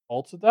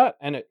 altered that,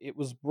 and it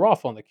was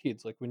rough on the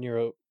kids, like, when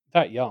you're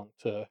that young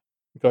to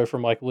go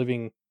from, like,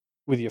 living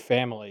with your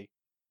family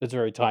that's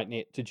very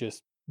tight-knit to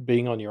just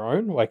being on your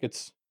own, like,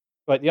 it's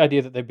like, the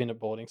idea that they've been at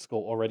boarding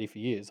school already for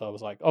years, I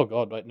was like, "Oh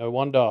god," like, no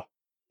wonder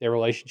their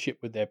relationship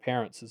with their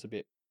parents is a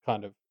bit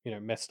kind of,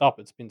 messed up,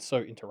 it's been so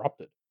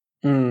interrupted.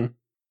 mm,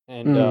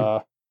 And,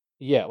 mm,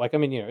 yeah, like, I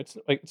mean, it's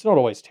like, it's not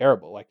always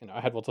terrible, like,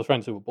 I had lots of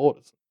friends who were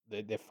boarders.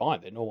 They're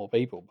fine, they're normal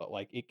people, but,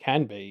 like, it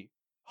can be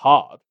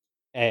hard,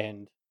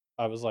 and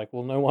I was like,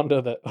 "Well, no wonder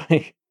that,"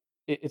 like,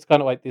 it's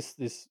kinda like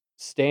this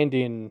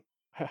stand-in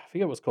I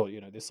forget what's called,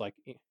 this, like,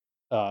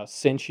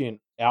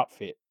 sentient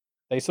outfit.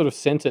 They sort of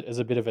sent it as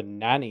a bit of a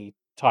nanny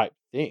type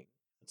thing.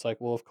 It's like,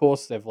 well, of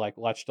course, they've, like,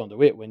 latched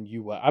onto it when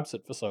you were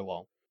absent for so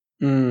long.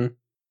 mm,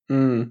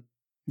 mm.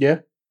 Yeah.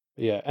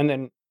 Yeah, and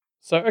then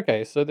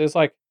okay, so there's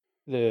like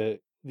the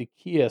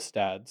Kia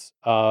stads.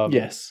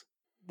 Yes.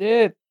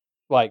 Their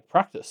like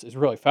practice is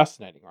really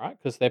fascinating, right?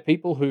 Because they're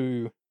people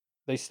who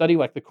they study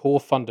like the core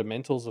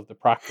fundamentals of the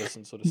practice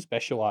and sort of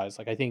specialize.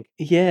 Like I think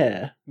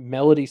Yeah.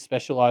 Melody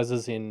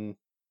specializes in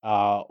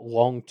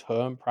long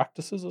term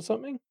practices or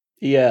something.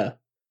 Yeah.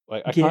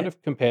 Like, I kind Yeah.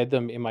 of compared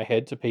them in my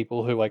head to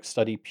people who, like,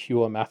 study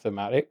pure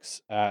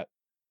mathematics at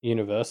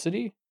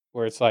university,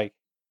 where it's like,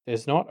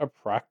 there's not a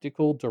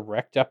practical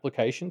direct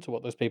application to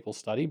what those people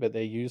study, but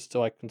they're used to,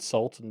 like,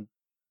 consult and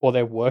or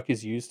their work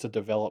is used to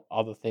develop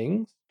other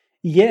things.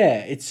 Yeah,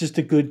 it's just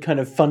a good kind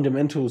of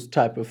fundamentals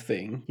type of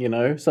thing,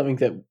 something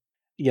that,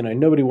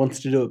 nobody wants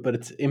to do it, but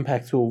its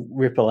impacts will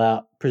ripple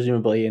out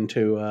presumably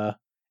into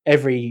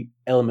every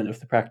element of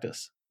the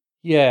practice.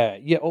 Yeah,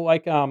 yeah, or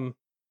like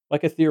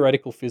a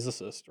theoretical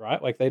physicist,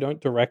 right? Like they don't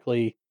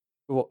directly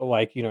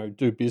like,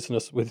 do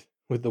business with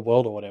the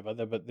world or whatever,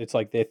 but it's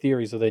like their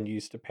theories are then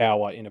used to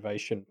power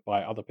innovation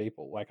by other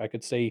people. Like I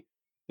could see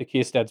the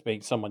Kierstads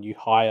being someone you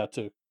hire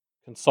to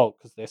consult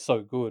because they're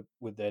so good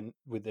with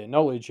their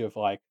knowledge of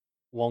like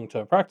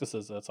long-term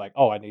practices. That it's like,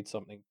 oh, I need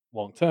something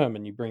long term,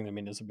 and you bring them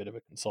in as a bit of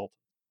a consultant.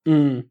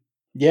 Mm.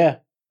 Yeah.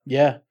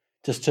 Yeah.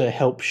 Just to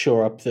help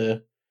shore up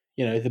the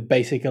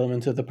basic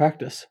elements of the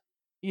practice.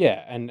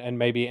 Yeah, and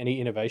maybe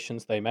any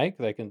innovations they make,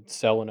 they can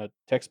sell in a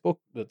textbook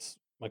that's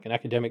like an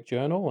academic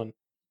journal and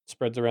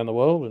spreads around the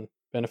world and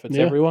benefits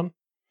Yeah. everyone.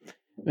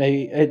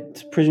 Maybe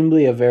it's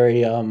presumably a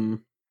very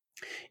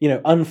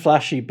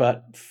unflashy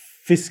but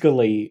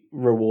fiscally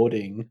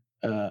rewarding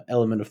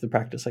element of the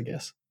practice, I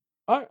guess.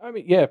 I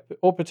mean, yeah,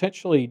 or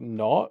potentially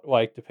not,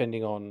 like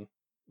depending on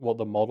what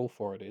the model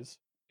for it is.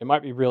 It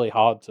might be really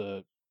hard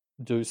to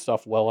do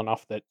stuff well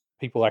enough that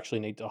people actually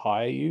need to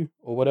hire you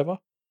or whatever.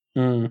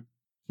 Mm.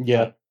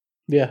 Yeah. But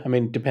Yeah. I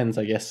mean, it depends,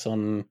 I guess,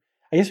 I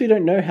guess we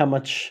don't know how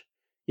much,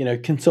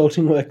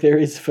 consulting work there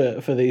is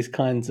for these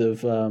kinds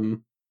of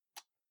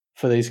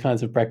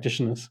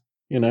practitioners,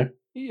 you know?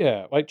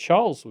 yeah, like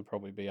Charles would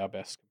probably be our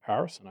best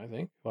comparison, I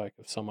think, like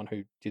of someone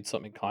who did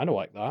something kind of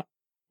like that.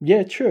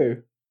 Yeah,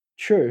 true.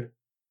 True.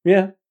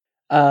 Yeah.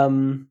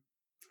 Um,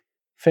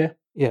 fair.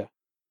 Yeah.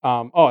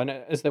 Oh, and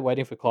as they're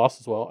waiting for class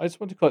as well, I just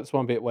want to quote this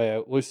one bit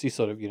where Lucy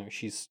sort of,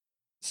 she's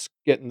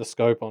getting the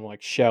scope on like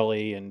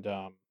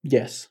Shellie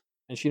Yes.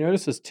 and she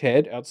notices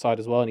Ted outside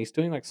as well, and he's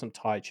doing like some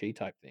Tai Chi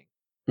type thing.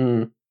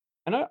 Mm.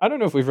 And I don't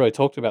know if we've really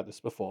talked about this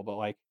before, but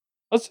like,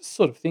 I was just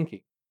sort of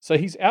thinking. So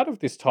he's out of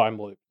this time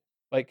loop.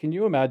 Like, can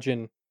you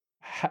imagine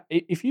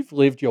if you've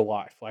lived your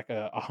life like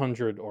a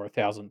hundred or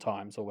 1,000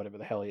 times or whatever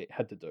the hell he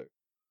had to do?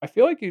 I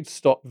feel like you'd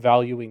stop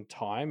valuing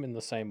time in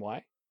the same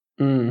way.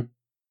 Mm.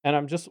 And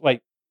I'm just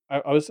like,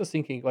 I was just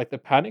thinking, like, the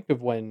panic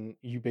of when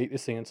you beat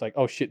this thing, and it's like,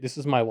 oh shit, this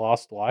is my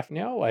last life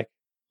now.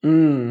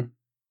 Mm.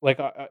 Like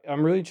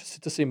I'm really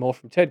interested to see more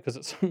from Ted because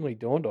it suddenly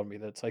dawned on me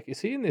that it's like, is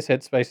he in this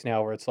headspace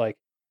now where it's like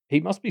he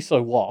must be so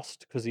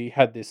lost because he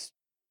had this,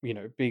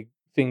 big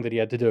thing that he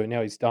had to do, and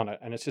now he's done it,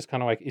 and it's just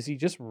kind of like, is he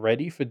just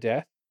ready for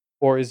death,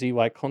 or is he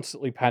like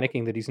constantly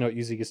panicking that he's not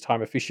using his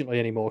time efficiently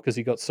anymore because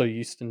he got so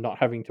used to not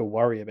having to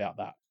worry about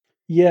that?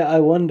 Yeah, I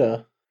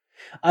wonder.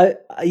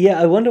 Yeah,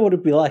 I wonder what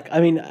it'd be like. I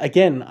mean,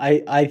 again,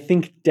 I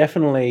think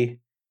definitely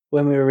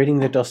when we were reading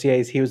the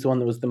dossiers, he was the one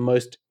that was the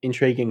most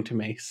intriguing to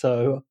me.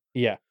 So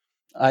Yeah.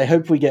 I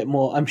hope we get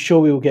more. I'm sure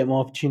we will get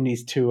more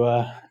opportunities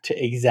to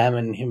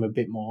examine him a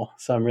bit more.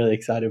 So I'm really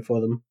excited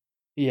for them.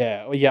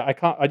 Yeah, well, yeah,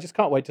 I just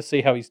can't wait to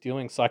see how he's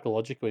dealing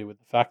psychologically with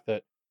the fact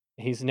that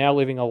he's now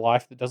living a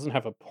life that doesn't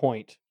have a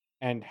point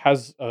and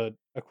has a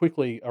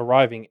quickly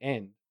arriving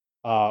end,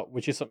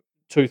 which is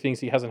two things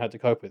he hasn't had to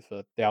cope with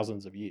for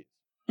thousands of years.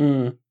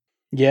 Mm,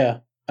 yeah.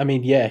 I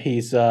mean, yeah,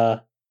 he's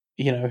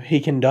he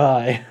can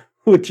die,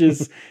 which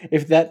is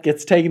if that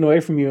gets taken away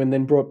from you and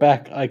then brought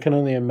back, I can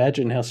only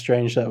imagine how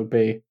strange that would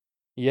be.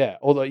 Yeah,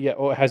 although yeah,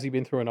 or has he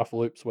been through enough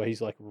loops where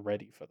he's like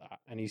ready for that,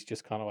 and he's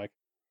just kind of like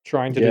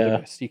trying to do the Yeah.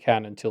 best he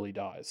can until he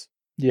dies,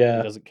 and he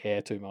Yeah. doesn't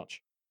care too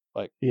much.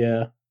 Like,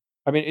 Yeah.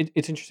 I mean,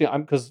 it's interesting.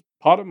 I'm because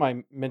part of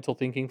my mental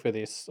thinking for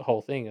this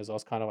whole thing is I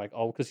was kind of like,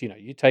 oh, because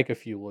you take a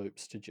few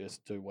loops to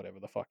just do whatever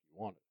the fuck you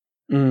want.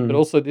 But Mm.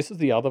 also, this is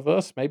the other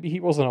verse. Maybe he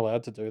wasn't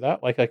allowed to do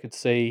that. Like, I could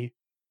see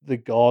the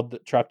god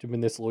that trapped him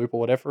in this loop or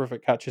whatever. If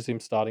it catches him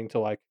starting to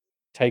like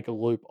take a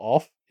loop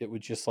off, it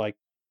would just like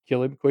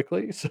kill him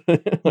quickly. So,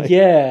 like,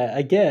 Yeah,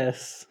 I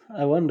guess.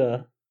 I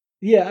wonder.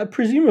 Yeah,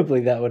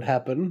 presumably that would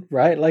happen,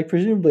 right? Like,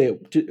 presumably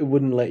it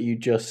wouldn't let you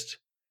just,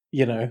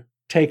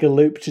 take a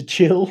loop to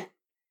chill.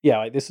 yeah,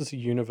 like this is a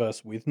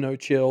universe with no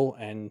chill,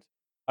 and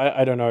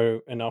I don't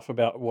know enough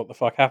about what the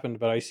fuck happened,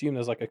 but I assume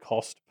there's like a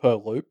cost per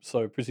loop.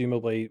 So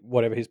presumably,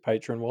 whatever his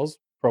patron was,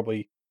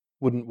 probably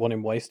wouldn't want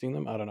him wasting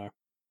them. I don't know.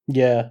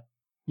 Yeah.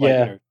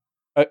 Like,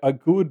 Yeah. a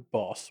good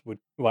boss would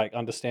like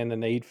understand the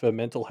need for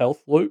mental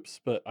health loops,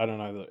 but I don't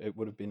know that it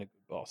would have been a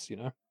good boss.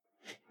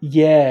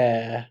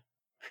 Yeah.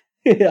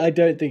 I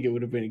don't think it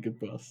would have been a good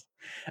boss.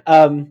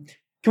 Um,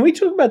 can we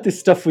talk about this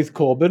stuff with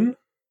Corbin?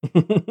 I,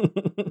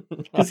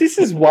 Because this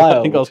is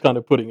I think I was wild. kind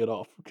of putting it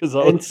off because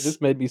And this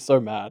made me so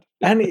mad.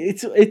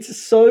 it's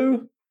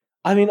so,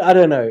 I mean, I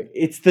don't know.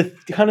 It's the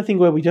kind of thing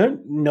where we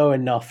don't know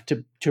enough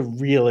to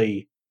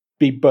really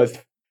be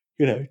both,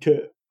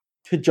 to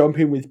jump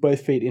in with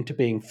both feet into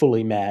being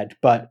fully mad,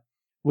 but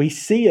we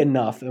see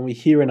enough and we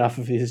hear enough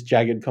of his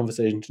jagged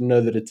conversation to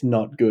know that it's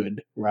not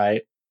good,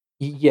 right?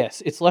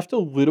 Yes, it's left a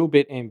little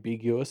bit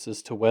ambiguous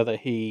as to whether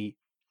he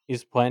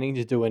is planning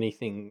to do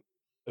anything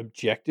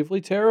objectively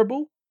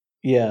terrible,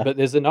 Yeah. but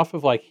there's enough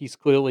of like he's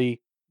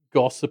clearly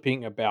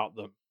gossiping about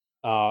them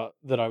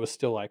that I was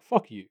still like,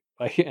 fuck you.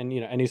 Like, and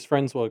and his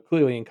friends were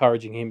clearly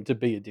encouraging him to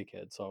be a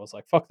dickhead. So I was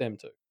like, fuck them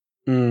too.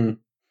 Mm.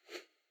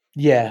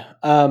 Yeah.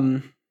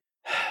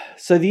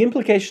 So the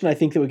implication I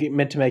think that we're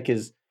meant to make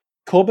is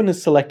Corbin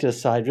has selected a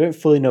side. We don't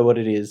fully know what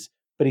it is,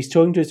 but he's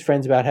talking to his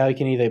friends about how he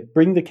can either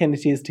bring the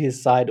Kennedys to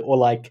his side or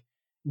like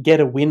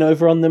get a win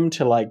over on them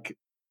to like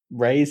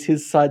raise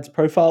his side's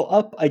profile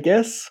up, I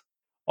guess.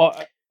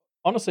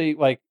 Honestly,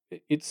 like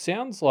it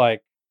sounds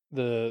like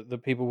the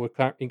people were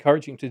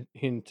encouraging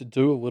him to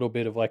do a little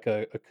bit of like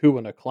a coup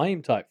and a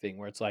claim type thing,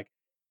 where it's like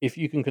if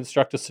you can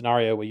construct a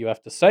scenario where you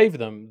have to save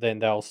them, then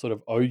they'll sort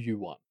of owe you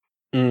one.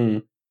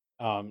 Mm,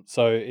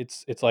 So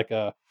it's like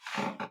a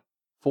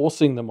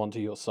forcing them onto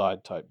your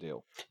side type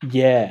deal.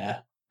 yeah.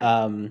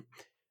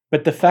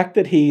 But the fact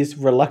that he's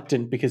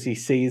reluctant because he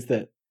sees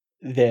that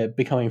they're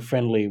becoming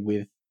friendly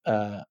with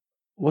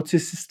what's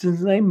his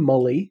sister's name?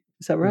 Molly.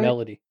 Is that right?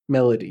 Melody.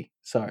 Melody.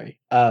 Sorry.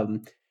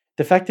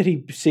 The fact that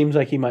he seems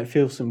like he might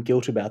feel some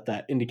guilt about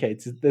that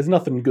indicates that there's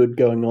nothing good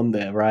going on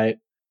there, right?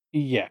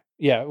 Yeah,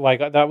 yeah, like,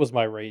 that was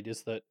my read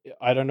is that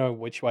I don't know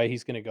which way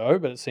he's gonna go,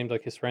 but it seemed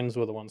like his friends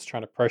were the ones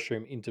trying to pressure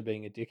him into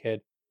being a dickhead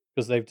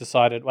because 'cause they've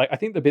decided like, I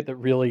think the bit that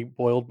really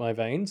boiled my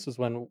veins was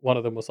when one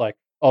of them was like,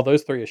 "Oh,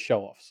 those 3 are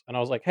show-offs," and I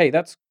was like, "Hey,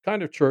 that's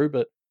kind of true,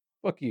 but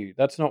fuck you,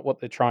 that's not what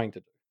they're trying to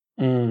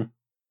do." Mm,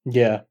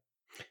 yeah.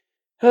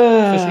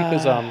 Especially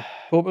because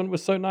Corbin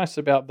was so nice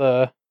about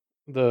the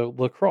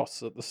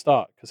lacrosse at the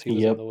start because he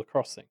was in Yep. the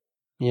lacrosse thing.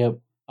 Yep.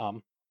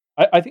 Um,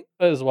 I think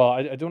as well.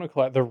 I do want to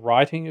call out the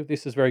writing of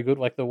this is very good.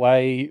 Like the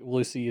way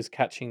Lucy is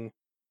catching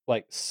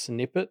like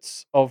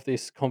snippets of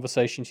this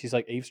conversation she's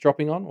like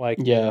eavesdropping on. Like,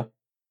 Yeah.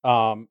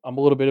 I'm a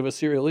little bit of a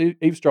serial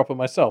eavesdropper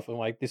myself, and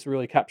like this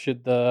really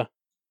captured the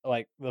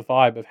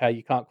vibe of how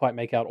you can't quite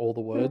make out all the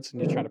words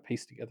and you're trying to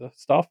piece together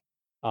stuff.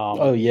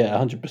 Oh yeah,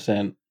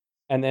 100%.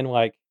 And then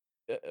like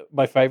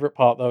my favorite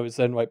part though is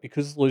then like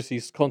because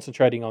Lucy's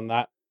concentrating on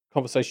that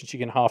conversation she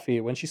can half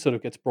hear when she sort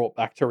of gets brought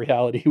back to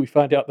reality, we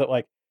find out that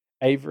like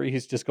Avery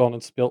has just gone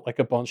and spilt like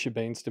a bunch of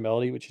beans to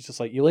Melody, which is just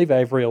like you leave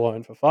Avery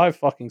alone for 5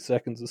 fucking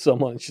seconds with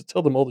someone and she'll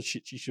tell them all the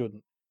shit she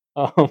shouldn't.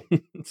 Um,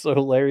 so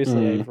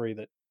hilariously Mm, Avery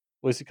that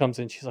Lucy comes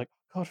in, she's like,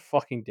 God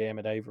fucking damn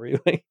it, Avery.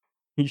 Like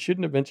you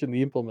shouldn't have mentioned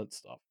the implement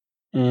stuff.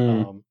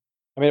 mm. Um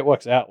I mean it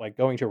works out, like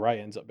going to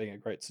Ray ends up being a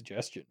great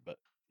suggestion, but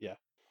yeah.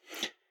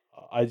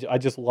 I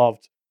just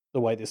loved the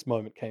way this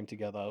moment came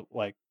together,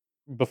 like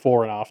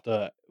before and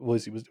after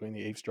Lucy was doing the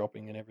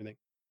eavesdropping and everything.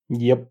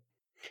 Yep.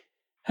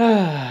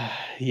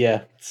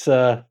 Yeah,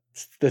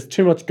 there's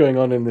too much going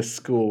on in this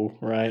school,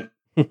 right?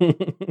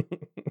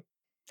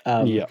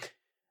 Um, Yeah.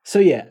 so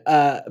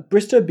yeah,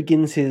 Bristow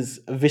begins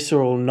his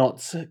visceral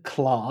knots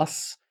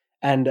class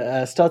and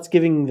starts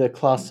giving the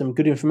class some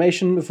good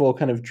information before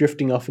kind of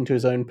drifting off into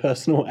his own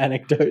personal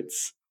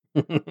anecdotes.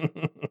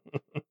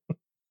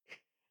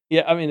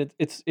 Yeah, I mean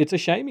it's a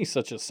shame he's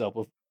such a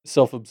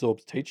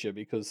self-absorbed teacher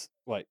because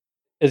like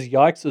as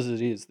yikes as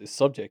it is, this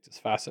subject is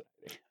fascinating.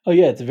 Oh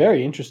yeah, it's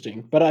very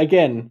interesting. But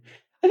again,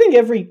 I think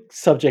every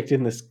subject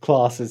in this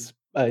class is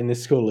in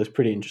this school is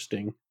pretty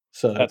interesting.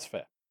 So That's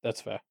fair.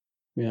 That's fair.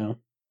 yeah.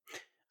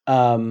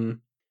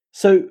 Um,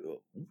 so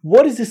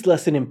what is this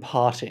lesson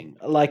imparting?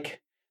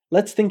 Like,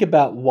 let's think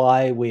about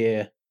what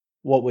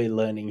we're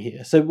learning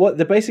here. So what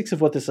the basics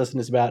of what this lesson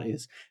is about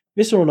is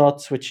visceral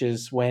knots, which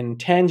is when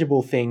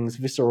tangible things,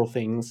 visceral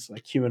things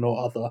like human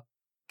or other,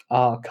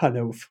 are kind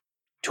of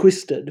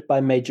twisted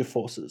by major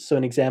forces. So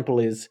an example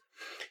is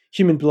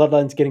human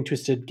bloodlines getting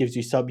twisted gives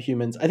you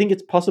subhumans. I think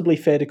it's possibly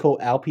fair to call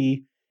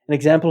Alpi an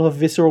example of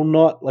visceral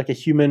knot, like a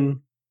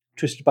human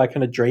twisted by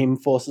kind of dream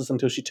forces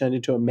until she turned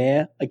into a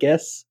mare, I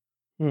guess.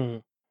 Hmm.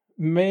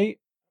 May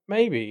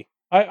maybe.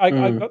 I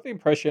Mm, got the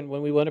impression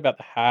when we learned about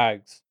the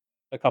hags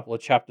a couple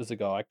of chapters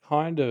ago, I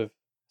kind of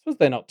suppose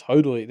they're not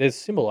totally there's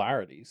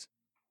similarities.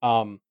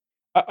 Um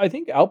I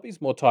think Alpi's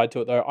more tied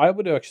to it though. I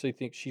would actually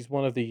think she's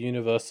one of the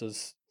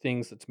universe's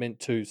things that's meant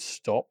to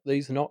stop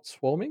these knots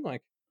forming.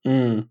 Like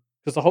mm,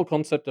 because the whole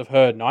concept of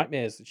her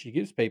nightmares that she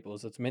gives people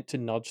is it's meant to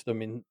nudge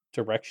them in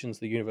directions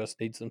the universe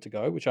needs them to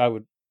go, which I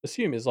would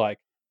assume is like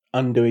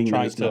undoing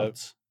trying those to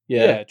knots.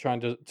 Yeah.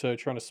 trying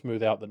to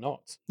smooth out the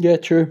knots. Yeah,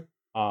 true.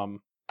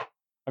 Um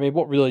I mean,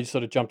 what really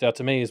sort of jumped out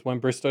to me is when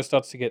Bristow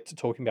starts to get to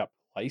talking about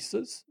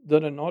places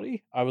that are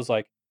naughty. I was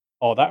like,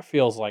 "Oh, that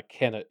feels like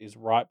Kennet is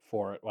ripe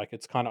for it. Like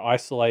it's kind of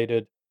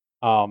isolated.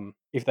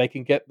 If they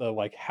can get the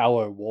like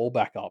Hallow wall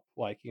back up,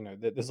 like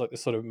there's like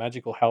this sort of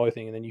magical Hallow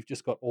thing, and then you've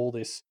just got all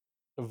this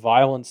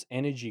violence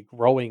energy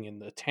growing in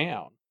the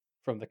town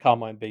from the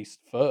Carmine Beast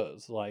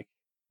furs. Like,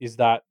 is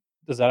that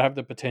does that have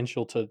the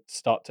potential to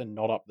start to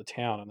knot up the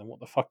town? And then what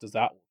the fuck does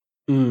that?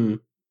 Mm,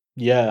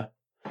 yeah.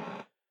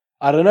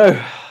 I don't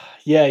know.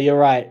 Yeah, you're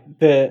right.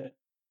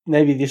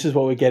 Maybe this is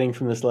what we're getting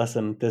from this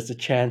lesson. There's a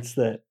chance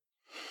that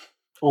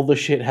all the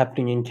shit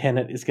happening in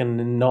Kennet is going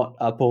to knot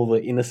up all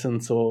the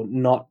innocence or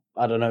not,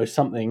 I don't know,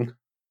 something.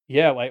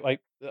 Yeah, like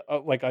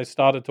I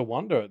started to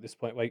wonder at this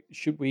point, like,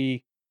 should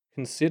we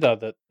consider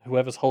that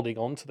whoever's holding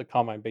on to the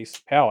Carmine Beast's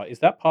power, is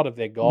that part of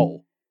their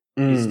goal?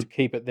 Is to Mm,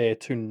 keep it there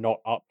to knot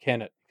up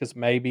Kennet? Because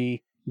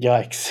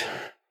yikes.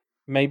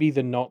 maybe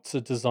the knots are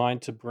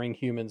designed to bring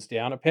humans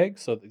down a peg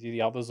so that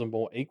the others are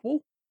more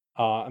equal.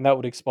 And that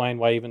would explain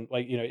why even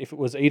like, if it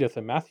was Edith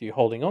and Matthew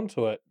holding on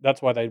to it,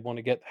 that's why they'd want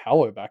to get the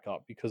Hallow back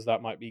up because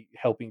that might be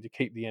helping to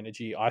keep the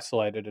energy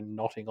isolated and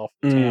knotting off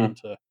the town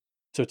Mm,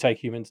 to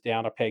take humans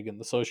down a peg in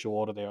the social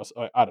order there.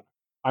 I don't know.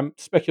 I'm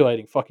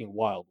speculating fucking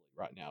wildly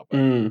right now, but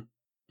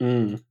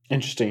mm,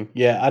 interesting.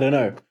 Yeah, I don't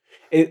know.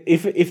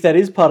 If that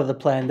is part of the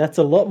plan, that's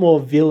a lot more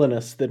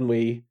villainous than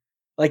we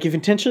like. If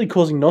intentionally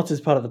causing knots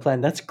is part of the plan,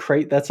 that's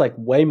great. That's like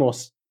way more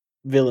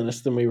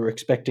villainous than we were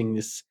expecting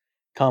this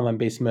Carmine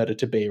Beast murder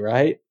to be,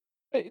 right?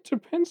 it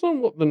depends on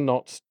what the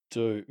knots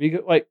do.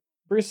 Because like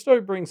Bristow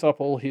brings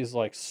up all his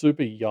like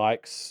super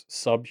yikes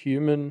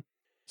subhuman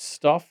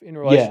stuff in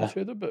relation Yeah.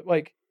 to them, but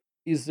like,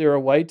 is there a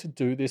way to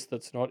do this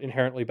that's not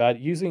inherently bad?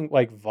 Using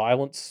like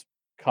violence,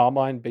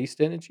 Carmine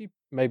Beast energy,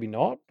 maybe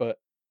not, but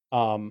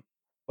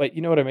like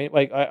you know what I mean?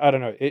 Like I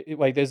don't know.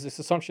 Like there's this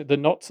assumption the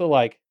knots are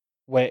like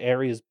where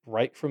areas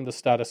break from the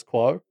status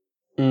quo,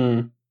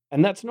 Mm,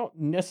 and that's not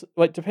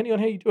like, depending on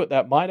how you do it,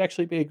 that might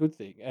actually be a good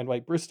thing, and,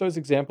 like, Bristow's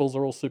examples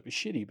are all super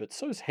shitty, but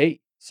so's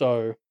he.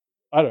 So,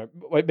 I don't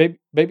know, like,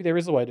 maybe there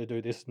is a way to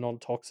do this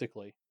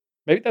non-toxically.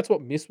 Maybe that's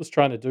what Miss was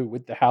trying to do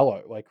with the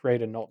Hallow, like,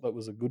 create a knot that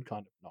was a good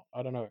kind of knot.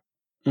 I don't know.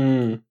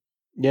 mm.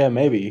 Yeah,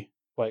 maybe.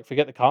 Like,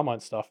 forget the Carmine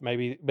stuff.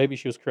 Maybe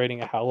she was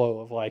creating a Hallow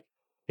of, like,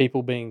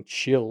 people being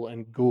chill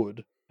and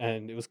good,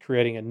 and it was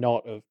creating a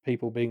knot of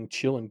people being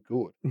chill and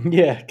good.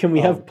 Yeah, can we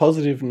have Um,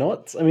 positive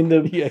knots? I mean, the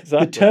yeah, the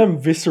exactly. term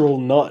visceral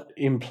knot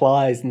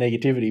implies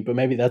negativity, but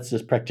maybe that's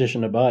just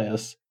practitioner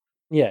bias.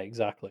 Yeah,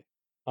 exactly.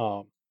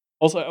 Um,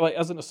 Also, like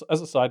as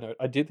a side note,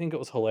 I did think it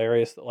was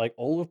hilarious that like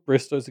all of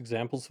Bristow's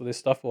examples for this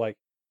stuff were like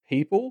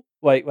people,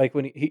 like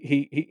when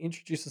he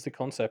introduces the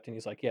concept and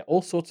he's like, yeah,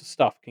 all sorts of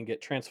stuff can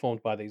get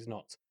transformed by these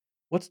knots.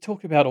 Let's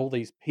talk about all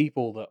these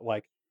people that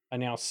like are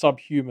now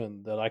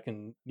subhuman that I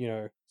can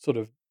sort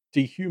of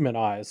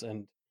dehumanize,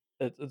 and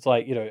it's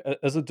like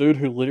as a dude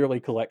who literally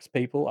collects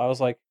people, I was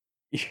like,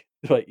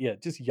 like yeah,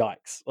 just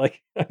yikes.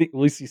 Like I think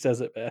Lucy says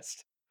it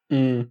best.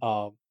 Mm,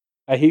 Um,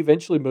 he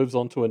eventually moves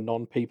on to a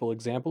non-people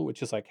example,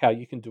 which is like how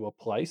you can do a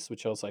place.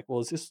 Which I was like, well,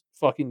 is this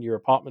fucking your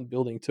apartment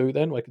building too?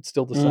 Then like it's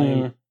still the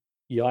same. mm,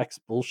 Yikes,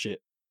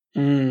 bullshit.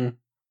 mm.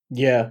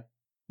 Yeah,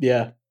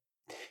 yeah,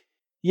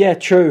 yeah.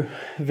 True.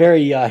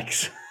 Very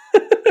yikes.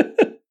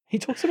 He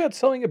talks about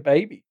selling a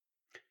baby.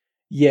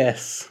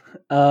 Yes.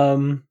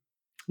 Um.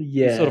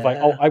 He's sort of like,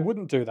 oh, Yeah. I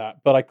wouldn't do that,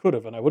 but I could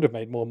have, and I would have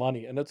made more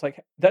money. And it's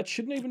like that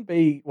shouldn't even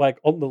be like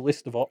on the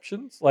list of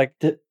options. Like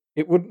The,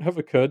 it wouldn't have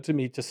occurred to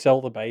me to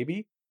sell the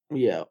baby.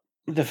 yeah.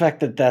 The fact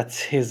that that's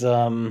his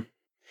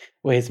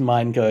where his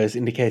mind goes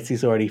indicates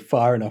he's already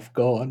far enough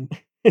gone.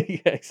 Yeah,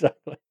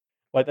 exactly.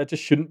 Like that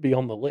just shouldn't be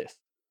on the list.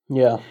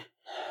 Yeah.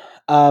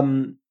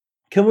 Um.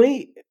 Can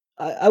we?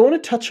 I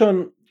want to touch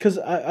on, because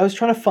I was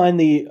trying to find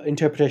the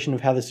interpretation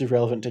of how this is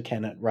relevant to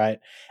canon, right?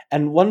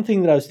 And one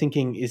thing that I was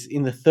thinking is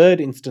in the third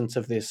instance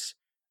of this,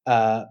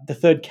 the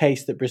third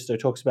case that Bristow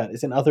talks about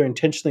is another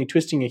intentionally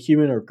twisting a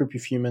human or a group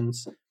of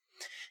humans.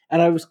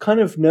 And I was kind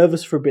of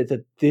nervous for a bit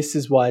that this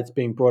is why it's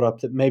being brought up,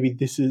 that maybe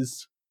this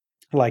is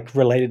like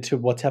related to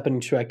what's happening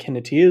to our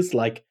Kenneteers,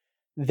 like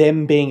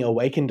them being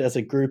awakened as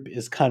a group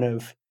is kind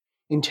of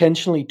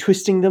intentionally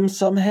twisting them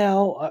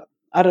somehow.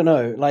 I don't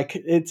know. Like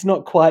it's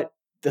not quite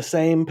the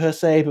same per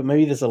se, but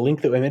maybe there's a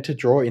link that we're meant to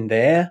draw in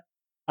there.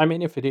 I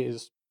mean, if it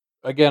is,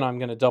 again, I'm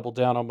going to double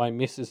down on my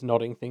missus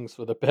nodding things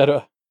for the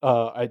better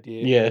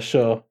idea Yeah,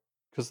 sure.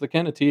 because the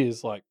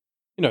Kenneteers, like,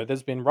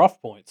 there's been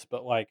rough points,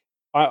 but like,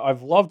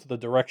 I've loved the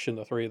direction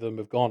the three of them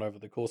have gone over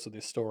the course of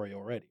this story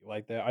already.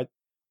 Like,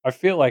 I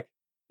feel like,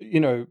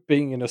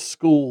 being in a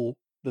school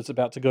that's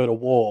about to go to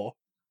war,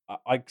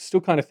 I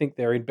still kind of think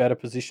they're in better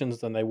positions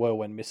than they were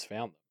when Miss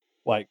found them.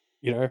 Like,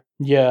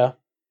 Yeah,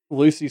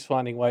 Lucy's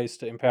finding ways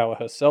to empower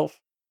herself.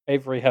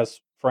 Avery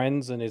has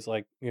friends and is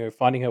like,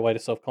 finding her way to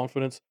self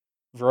confidence.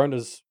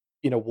 Verona's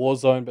in a war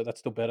zone, but that's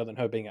still better than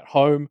her being at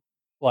home.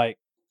 Like,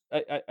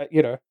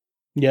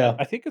 yeah.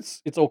 I think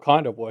it's all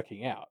kind of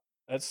working out.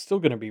 It's still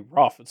going to be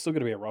rough. It's still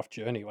going to be a rough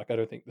journey. Like, I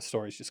don't think the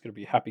story's just going to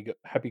be happy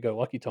go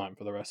lucky time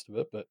for the rest of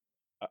it. But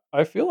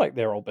I feel like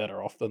they're all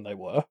better off than they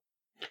were.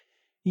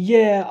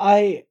 Yeah,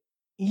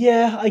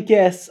 I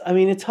guess. I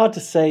mean, it's hard to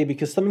say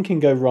because something can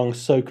go wrong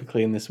so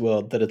quickly in this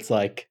world that it's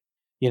like,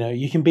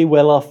 you can be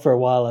well off for a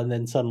while and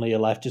then suddenly your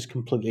life just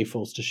completely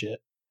falls to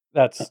shit.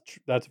 That's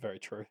very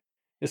true.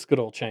 This could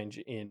all change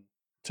in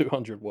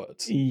 200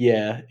 words.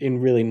 Yeah, in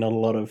really not a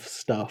lot of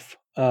stuff.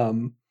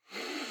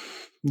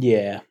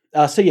 Yeah.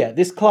 So yeah,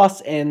 this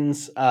class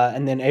ends,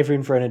 and then Avery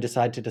and Verona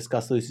decide to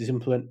discuss Lucy's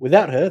implement.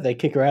 Without her, they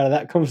kick her out of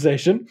that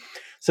conversation.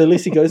 So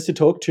Lucy goes to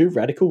talk to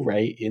Radical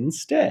Ray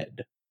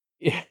instead.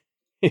 Yeah,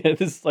 yeah.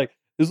 This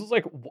was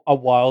like a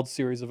wild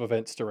series of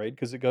events to read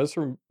because it goes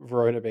from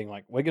Verona being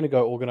like, "We're going to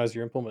go organize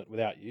your implement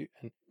without you,"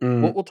 and we'll,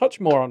 Mm, we'll touch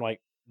more on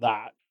like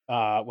that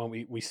when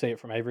we see it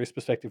from Avery's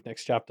perspective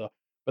next chapter.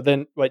 But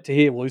then, wait to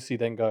hear Lucy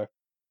then go,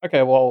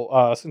 "Okay,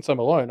 well, since I'm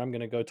alone, I'm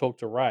going to go talk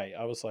to Ray."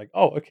 I was like,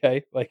 "Oh,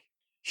 okay." Like,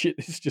 shit,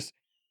 this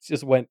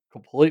just went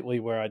completely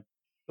where I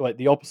like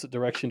the opposite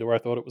direction to where I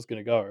thought it was going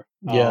to go.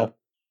 yeah.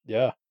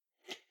 Yeah,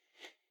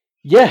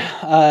 Yeah,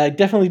 I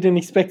definitely didn't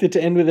expect it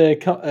to end with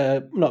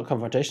a not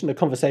confrontation, a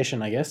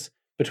conversation, I guess,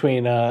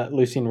 between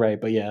Lucy and Ray.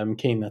 But yeah, I'm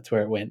keen that's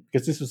where it went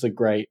because this was a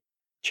great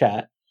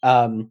chat.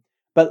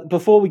 But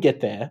before we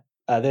get there,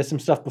 there's some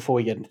stuff before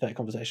we get into that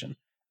conversation.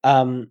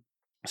 Um,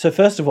 so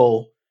first of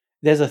all,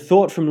 there's a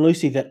thought from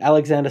Lucy that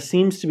Alexander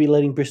seems to be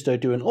letting Bristow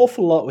do an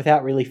awful lot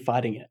without really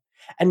fighting it.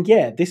 And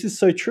yeah, this is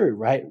so true,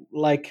 right?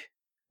 Like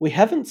we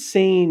haven't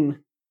seen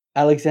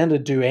Alexander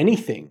do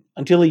anything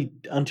until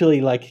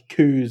he like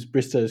coups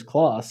Bristow's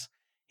class.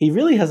 He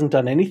really hasn't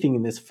done anything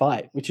in this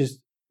fight, which is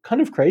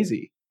kind of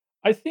crazy.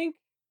 I think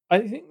I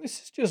think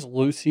this is just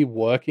Lucy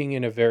working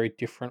in a very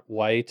different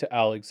way to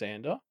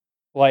Alexander.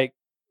 Like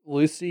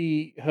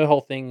Lucy, her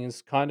whole thing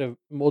is kind of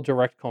more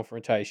direct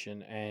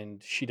confrontation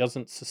and she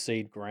doesn't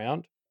secede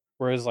ground.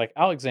 Whereas like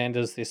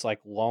Alexander's this like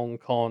long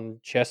con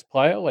chess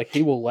player, like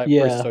he will let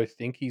Yeah, Bristow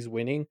think he's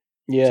winning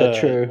yeah, to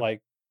true.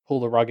 like pull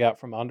the rug out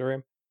from under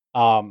him.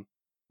 Um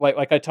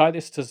like I tie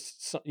this to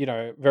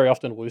very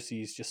often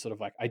Lucy's just sort of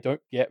like I don't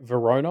get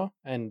Verona,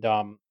 and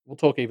we'll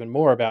talk even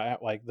more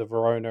about like the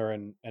Verona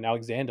and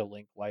Alexander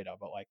link later.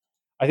 But like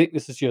I think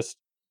this is just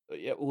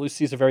yeah,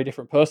 Lucy's a very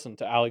different person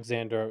to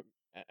Alexander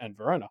and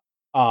Verona,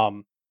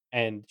 um,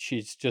 and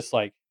she's just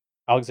like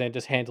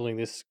Alexander's handling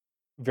this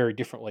very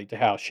differently to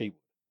how she.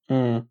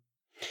 Mm.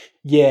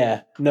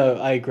 Yeah, no,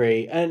 I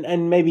agree,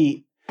 and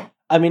maybe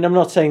I mean I'm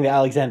not saying that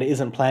Alexander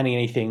isn't planning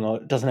anything or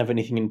doesn't have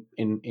anything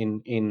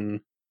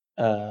in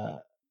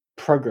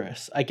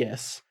progress, I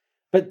guess,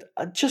 but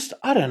just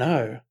I don't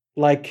know,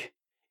 like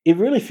it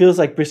really feels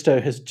like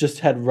Bristow has just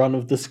had run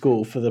of the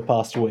school for the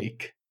past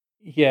week.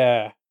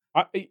 Yeah,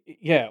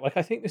 yeah. Like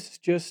I think this is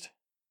just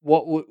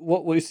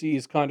what Lucy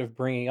is kind of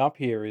bringing up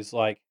here is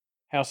like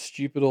how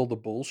stupid all the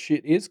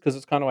bullshit is because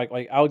it's kind of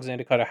like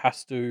Alexander kind of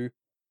has to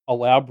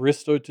allow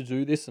Bristow to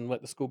do this and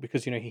let the school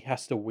because he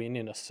has to win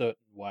in a certain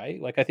way.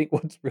 Like I think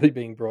what's really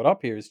being brought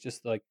up here is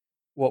just like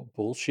what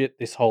bullshit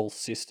this whole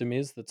system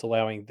is that's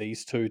allowing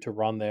these two to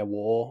run their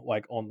war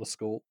like on the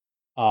school.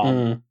 Um,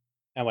 Mm,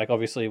 and like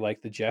obviously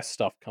like the Jess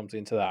stuff comes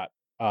into that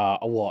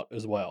a lot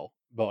as well.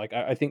 But like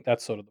I think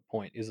that's sort of the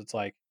point is it's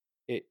like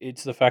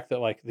it's the fact that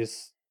like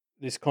this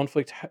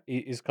conflict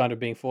is kind of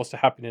being forced to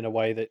happen in a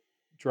way that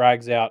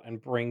drags out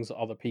and brings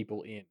other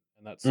people in,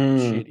 and that's mm,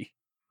 shitty.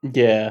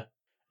 yeah,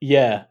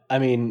 yeah. I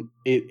mean,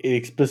 it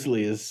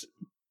explicitly is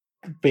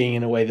being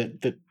in a way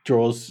that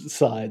draws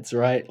sides,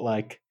 right?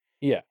 Like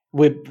Yeah,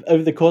 we're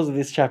over the course of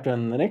this chapter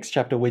and the next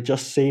chapter, we're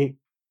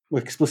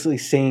explicitly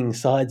seeing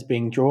sides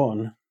being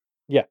drawn.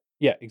 yeah,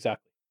 yeah,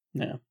 exactly.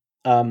 Yeah.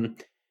 Um.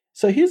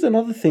 So here's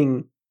another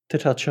thing to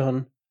touch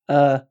on.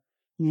 Uh,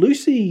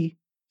 Lucy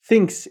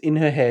thinks in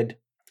her head.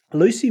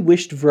 Lucy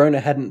wished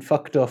Verona hadn't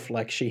fucked off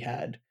like she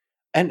had.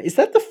 And is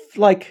that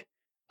like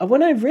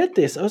when I read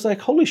this, I was like,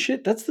 holy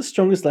shit, that's the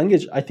strongest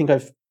language I think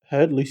I've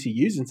heard Lucy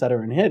use inside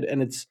her own head,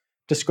 and it's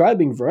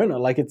describing Verona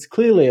like it's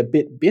clearly a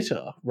bit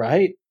bitter,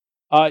 right?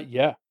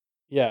 Yeah,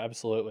 yeah,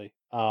 absolutely.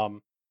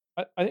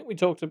 I think we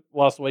talked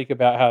last week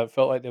about how it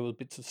felt like there was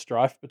bits of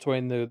strife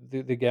between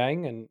the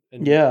gang, and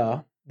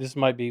Yeah. this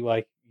might be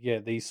like, yeah,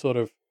 these sort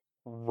of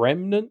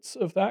remnants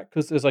of that,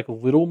 because there's like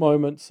little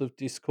moments of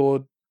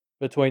discord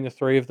between the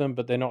three of them,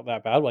 but they're not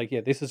that bad. Like,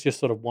 yeah, this is just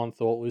sort of one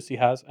thought Lucy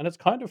has, and it's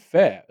kind of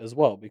fair as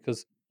well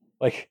because,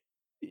 like,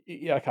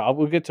 yeah, okay,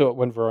 we'll get to it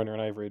when Verona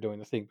and Avery are doing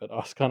the thing, but I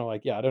was kind of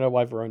like, yeah, I don't know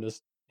why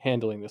Verona's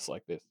handling this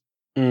like this.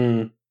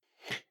 Mm,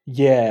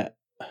 yeah.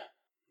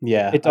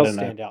 Yeah. It I does don't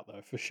know. stand out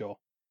though, for sure.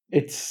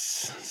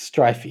 It's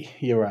strifey.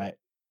 You're right.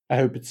 I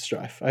hope it's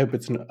strife. I hope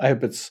it's not, I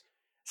hope it's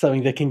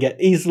something that can get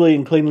easily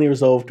and cleanly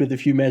resolved with a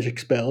few magic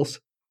spells.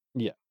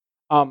 Yeah.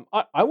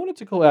 I wanted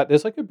to call out.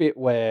 There's like a bit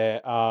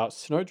where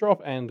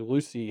Snowdrop and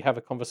Lucy have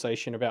a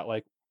conversation about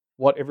like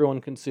what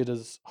everyone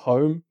considers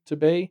home to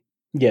be.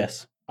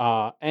 Yes.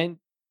 And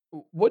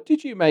what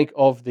did you make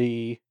of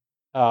the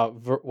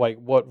like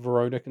what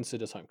Verona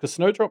considers home? Because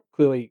Snowdrop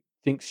clearly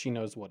thinks she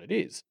knows what it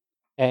is,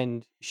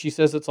 and she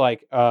says it's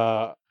like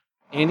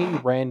any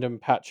random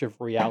patch of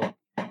reality.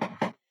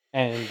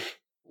 And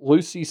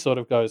Lucy sort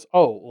of goes,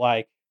 "Oh,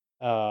 like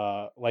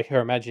her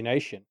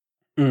imagination."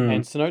 Mm,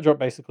 And Snowdrop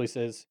basically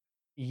says,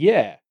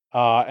 "Yeah,"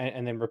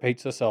 and then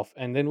repeats herself.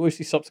 And then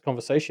Lucy stops the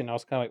conversation. I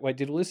was kind of like, "Wait,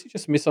 did Lucy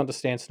just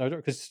misunderstand Snowdrop?"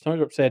 Because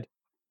Snowdrop said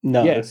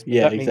no. yes, but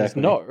Yeah. that means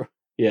Exactly. no.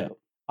 Yeah.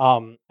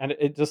 And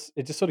it just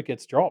sort of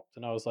gets dropped.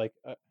 And I was like,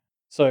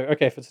 so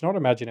okay, if it's not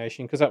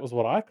imagination, because that was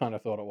what I kind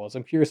of thought it was.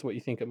 I'm curious what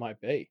you think it might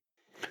be.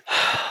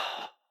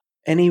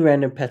 Any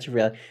random patch of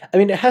reality. I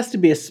mean, it has to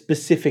be a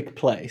specific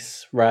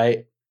place,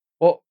 right?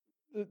 Well,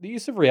 the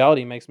use of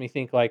reality makes me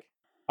think like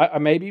I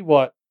maybe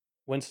what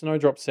when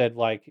Snowdrop said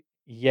like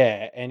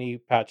yeah, any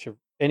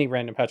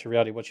random patch of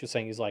reality, what you're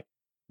saying is like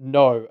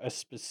no, a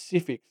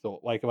specific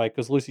thought, like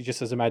because Lucy just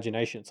says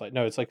imagination. It's like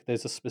no, it's like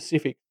there's a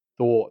specific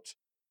thought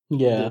that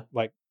Yeah.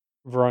 like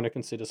Verona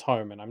considers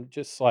home, and I'm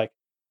just like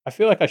I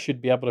feel like I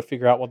should be able to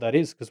figure out what that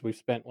is because we've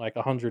spent like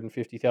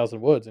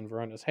 150,000 words in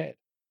Verona's head.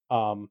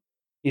 Um,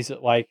 is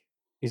it like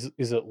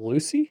is it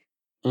Lucy?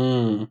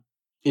 Mm.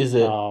 Is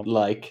it Um,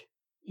 like,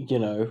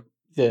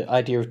 the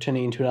idea of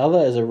turning into another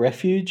as a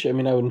refuge? I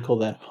mean, I wouldn't call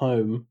that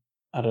home.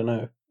 I don't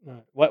know.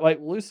 No, like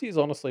Lucy is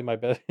honestly my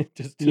best.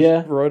 Just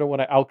Yeah. Verona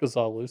want to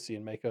Alcazar Lucy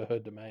and make her her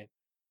domain.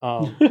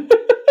 Um,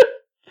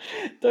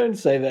 Don't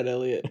say that,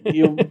 Elliot.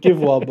 You'll give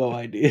Wildbow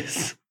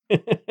ideas.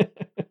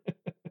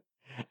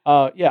 yeah,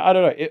 I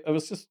don't know. It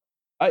was just,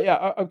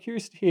 yeah, I'm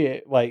curious to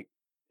hear like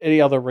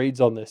any other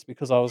reads on this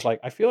because I was like,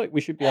 I feel like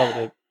we should be able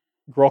to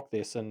grok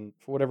this, and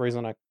for whatever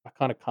reason, I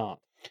kind of can't.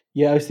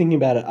 Yeah, I was thinking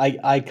about it.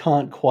 I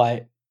can't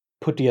quite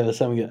put together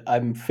something that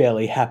I'm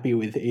fairly happy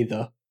with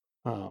either.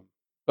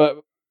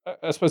 But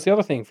I suppose the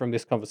other thing from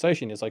this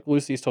conversation is like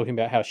Lucy's talking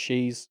about how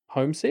she's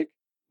homesick.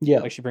 Yeah.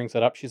 Like, she brings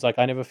that up. She's like,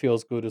 "I never feel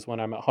as good as when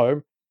I'm at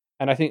home."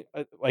 And I think,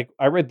 like,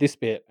 I read this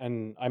bit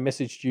and I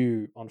messaged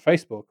you on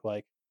Facebook,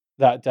 like,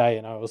 that day,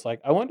 and I was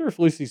like, "I wonder if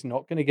Lucy's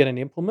not gonna get an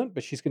implement,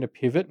 but she's gonna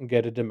pivot and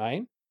get a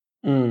domain."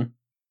 Mm.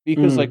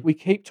 Because, like, Mm. we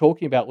keep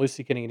talking about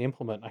Lucy getting an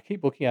implement, and I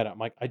keep looking at it, I'm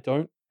like,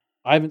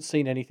 I haven't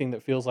seen anything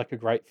that feels like a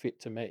great fit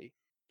to me.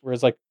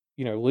 Whereas, like,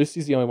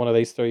 Lucy's the only one of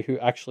these 3 who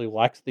actually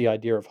likes the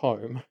idea of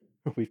home.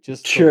 We've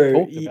just sort of True.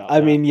 talked about I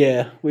that. mean,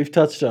 yeah, we've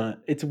touched on it.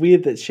 It's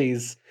weird that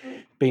she's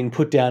been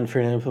put down for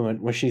an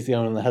implement where she's the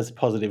only one that has a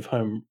positive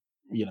home.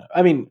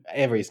 I mean,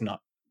 Avery's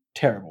not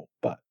terrible,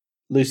 but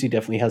Lucy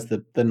definitely has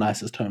the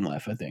nicest home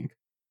life, I think.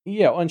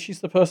 Yeah, and she's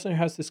the person who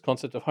has this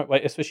concept of home,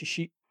 like, especially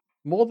she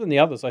more than the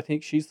others, I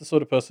think she's the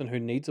sort of person who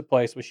needs a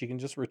place where she can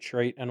just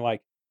retreat and,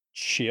 like,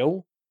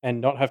 chill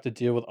and not have to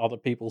deal with other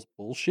people's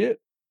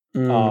bullshit.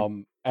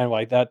 Mm. And,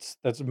 like, that's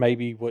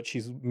maybe what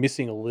she's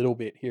missing a little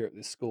bit here at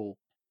this school.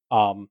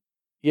 Um,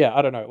 yeah,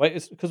 I don't know, like,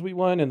 it's because we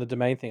learn in the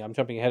domain thing, I'm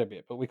jumping ahead a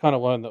bit, but we kinda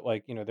learn that,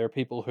 like, there are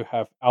people who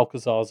have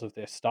Alcazars of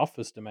their stuff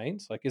as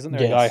domains, like, isn't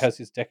there a guy who Yes. has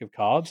his deck of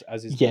cards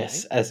as his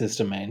Yes, domain? as his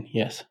domain.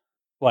 Yes.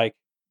 Like,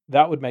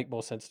 that would make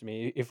more sense to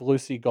me if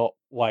Lucy got,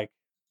 like,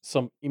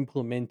 some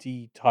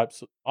implementy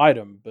types of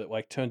item, but,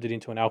 like, turned it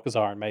into an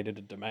Alcazar and made it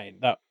a domain.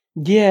 That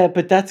Yeah,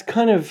 but that's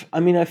kind of, I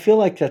mean, I feel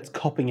like that's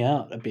copping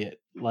out a bit.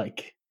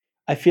 Like,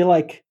 I feel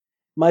like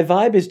my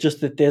vibe is just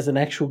that there's an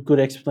actual good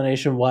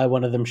explanation why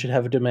one of them should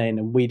have a domain,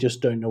 and we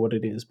just don't know what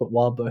it is, but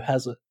Wildbow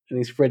has it, and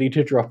he's ready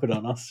to drop it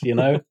on us, you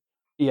know?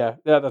 yeah,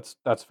 that's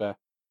fair.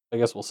 I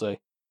guess we'll see.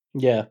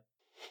 Yeah.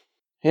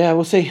 Yeah,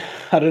 we'll see.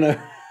 I don't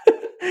know.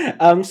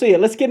 So yeah,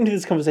 let's get into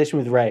this conversation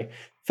with Ray.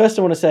 First,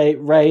 I want to say,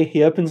 Ray,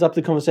 he opens up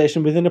the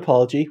conversation with an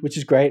apology, which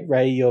is great.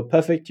 Ray, you're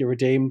perfect. You're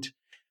redeemed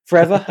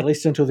forever, at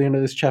least until the end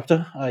of this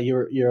chapter.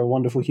 You're a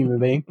wonderful human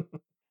being.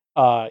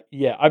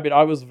 Yeah, I mean,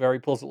 I was very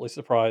pleasantly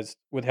surprised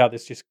with how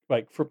this just,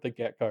 like, from the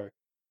get-go,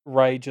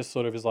 Ray just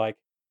sort of is like,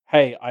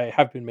 "Hey, I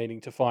have been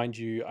meaning to find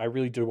you. I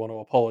really do want to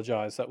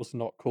apologize. That was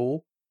not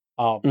cool."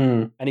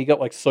 Mm. And he got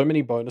like so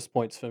many bonus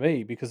points for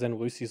me because then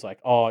Lucy's like,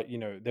 oh,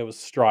 there was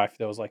strife,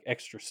 there was like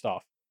extra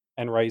stuff,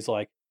 and Ray's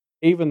like,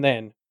 even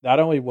then, that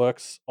only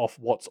works off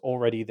what's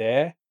already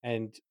there,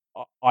 and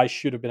I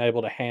should have been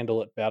able to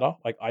handle it better.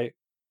 Like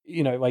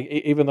like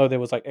even though there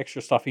was like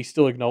extra stuff, he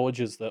still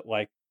acknowledges that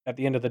like at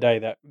the end of the day,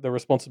 that the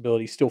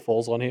responsibility still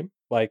falls on him.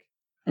 Like,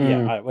 yeah,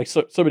 Mm. like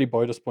so many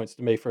bonus points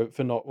to me for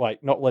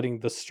not letting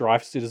the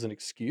strife sit as an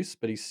excuse,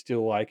 but he's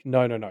still like,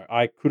 no, no, no,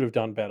 I could have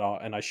done better,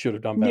 and I should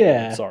have done better, and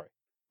I'm Yeah. sorry.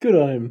 Good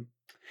on him.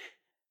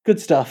 Good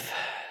stuff.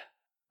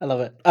 I love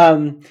it.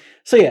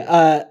 So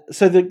yeah,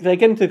 so they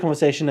get into the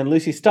conversation, and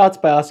Lucy starts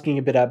by asking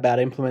a bit about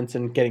implements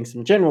and getting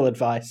some general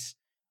advice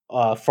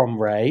from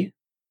Ray.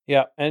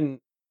 Yeah, and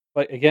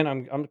like again,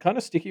 I'm kind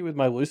of sticky with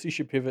my Lucy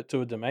should pivot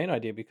to a domain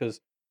idea because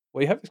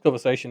we have this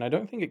conversation. I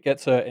don't think it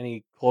gets her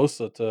any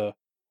closer to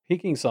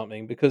picking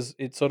something because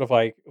it's sort of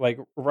like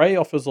Ray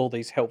offers all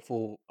these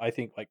helpful, I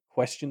think, like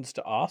questions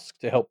to ask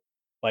to help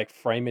like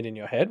frame it in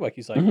your head. Like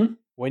he's like, Hmm.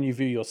 when you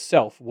view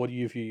yourself, what do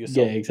you view Yeah,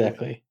 yourself doing?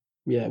 exactly.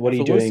 Yeah, what And are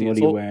you for doing? Lucy, What it's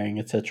are you all wearing,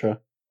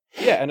 etc.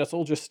 yeah, and it's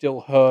all just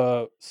still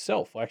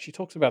herself. Like she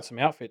talks about some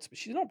outfits, but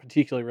she's not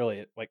particularly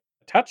really like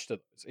attached to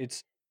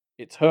those.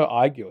 It's her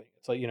arguing.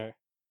 It's like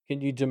can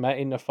you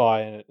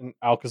domainify an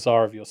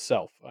Alcazar of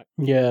yourself?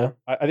 Yeah,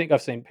 I think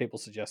I've seen people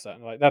suggest that,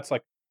 and like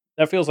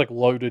that feels like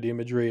loaded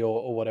imagery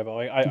or whatever.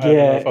 Like, I don't know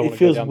yeah. if I It want to go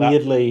feels down that.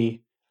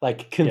 weirdly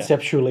like Yeah.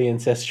 conceptually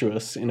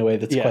incestuous in a way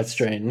that's quite Yes.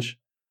 strange.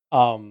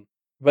 Um,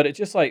 but it's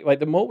just like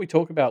the more we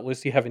talk about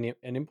Lucy having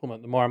an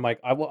implement, the more I'm like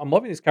I'm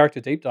loving this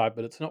character deep dive,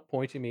 but it's not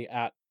pointing me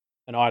at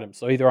an item.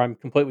 So either I'm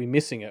completely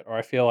missing it, or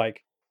I feel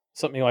like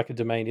something like a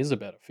domain is a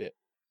better fit.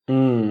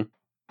 Mm.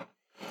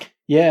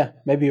 Yeah,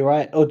 maybe you're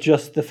right. Or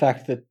just the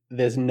fact that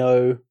there's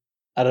no,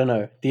 I don't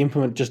know, the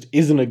implement just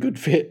isn't a good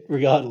fit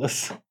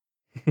regardless.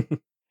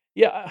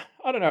 Yeah,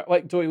 I don't know.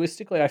 Like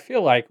dualistically, I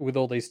feel like with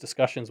all these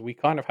discussions, we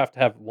kind of have to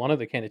have one of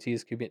the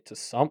Kenneteers commit to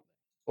something.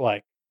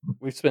 Like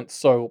we've spent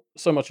so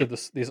much of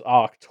this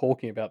arc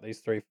talking about these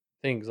three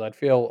things. I'd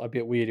feel a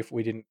bit weird if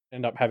we didn't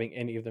end up having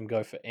any of them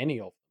go for any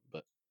of them.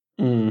 But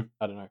Mm.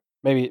 I don't know.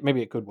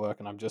 Maybe it could work,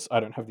 and I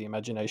don't have the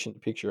imagination to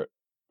picture it.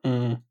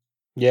 Mm.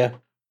 Yeah.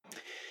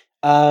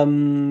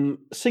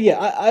 So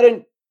yeah, I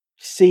don't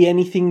see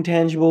anything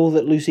tangible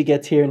that Lucy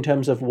gets here in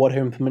terms of what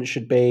her implement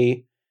should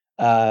be.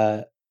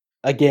 Uh,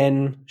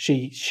 Again,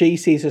 she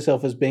sees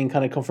herself as being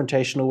kind of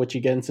confrontational, which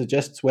again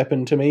suggests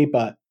weapon to me.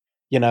 But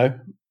you know,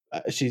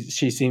 she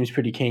seems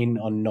pretty keen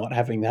on not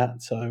having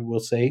that. So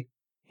we'll see.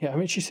 Yeah, I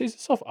mean, she sees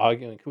herself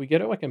arguing. Can we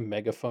get her like a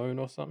megaphone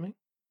or something?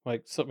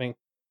 Like something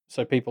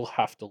so people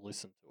have to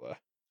listen to her.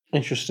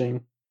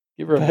 Interesting,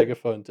 Give her a but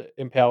megaphone to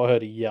empower her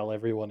to yell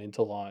everyone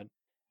into line.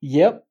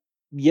 yep,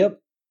 yep.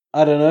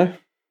 I don't know.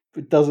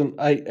 It doesn't.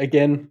 I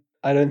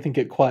don't think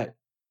it quite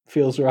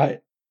feels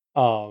right.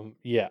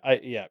 Yeah,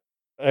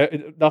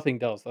 nothing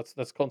does.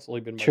 That's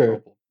constantly been my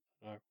True. problem.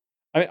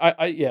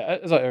 No. Yeah,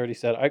 as I already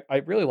said, I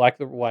really like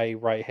the way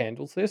Ray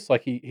handles this.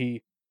 Like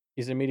he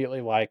is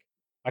immediately like,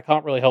 I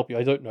can't really help you.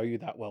 I don't know you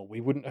that well. We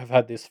wouldn't have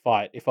had this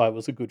fight if I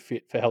was a good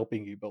fit for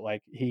helping you. But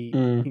like he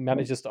Mm.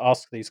 manages to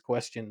ask these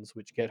questions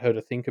which get her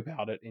to think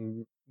about it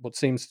in what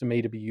seems to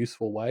me to be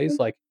useful ways.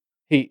 Like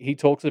he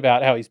talks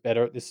about how he's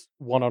better at this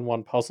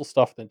one-on-one puzzle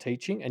stuff than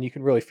teaching, and you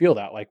can really feel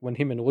that. Like when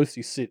him and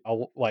Lucy sit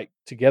like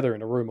together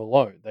in a room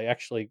alone, they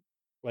actually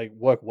like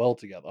work well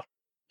together.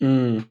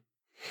 Mm.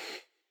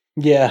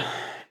 Yeah.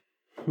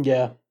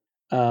 Yeah.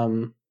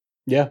 Um,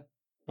 yeah.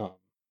 Um,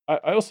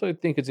 I also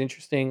think it's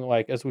interesting,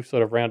 like as we've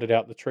sort of rounded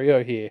out the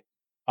trio here.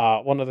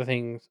 One of the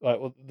things,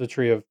 the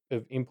trio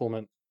of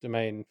implement,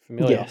 domain,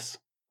 familiar. Yes.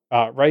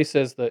 Ray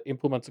says that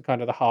implements are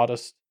kind of the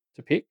hardest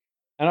to pick,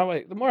 and I'm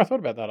like, the more I thought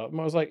about that, I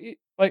was like,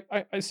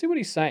 I see what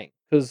he's saying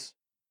because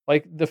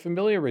like the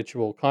familiar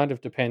ritual kind of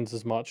depends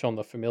as much on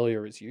the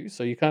familiar as you,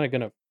 so you're kind of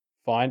gonna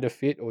find a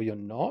fit or you're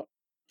not.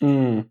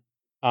 Mm.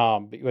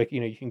 But like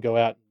you can go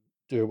out and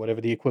do whatever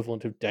the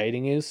equivalent of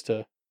dating is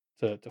to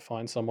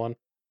find someone.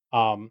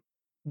 Um,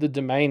 the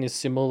domain is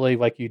similarly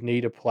like you'd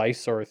need a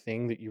place or a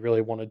thing that you really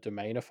want to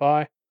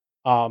domainify.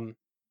 Um,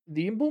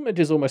 the implement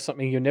is almost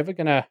something you're never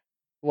gonna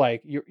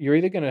like. You're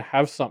either gonna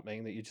have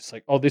something that you're just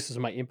like, oh, this is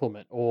my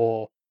implement,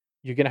 or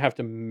you're gonna have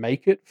to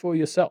make it for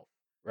yourself,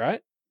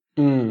 right?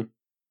 Mm.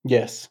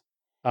 Yes.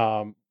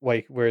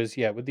 Like whereas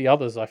yeah, with the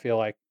others, I feel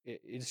like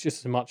it's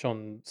just as much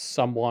on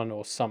someone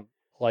or some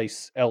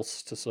place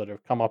else to sort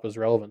of come up as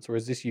relevance.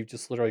 Whereas this, you've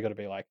just literally got to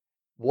be like,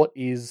 what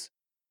is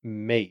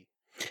me?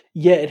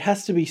 Yeah, it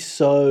has to be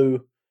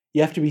so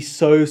you have to be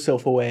so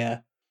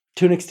self-aware.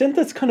 To an extent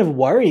that's kind of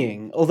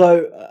worrying.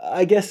 Although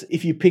I guess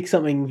if you pick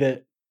something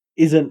that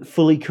isn't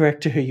fully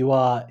correct to who you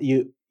are,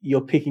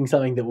 you're picking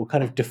something that will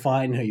kind of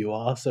define who you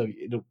are, so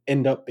it'll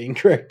end up being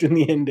correct in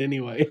the end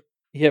anyway.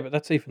 Yeah, but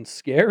that's even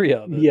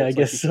scarier that Yeah, I it's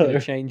like guess it's going to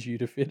so. change you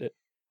to fit it.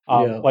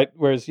 Yeah. Like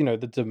whereas the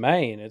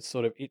domain, it's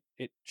sort of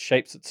it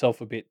shapes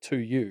itself a bit to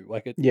you.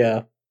 Like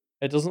Yeah.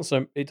 it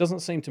doesn't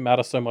seem to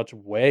matter so much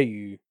where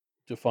you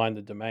define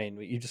the domain.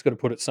 You just got to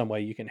put it somewhere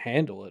you can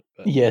handle it.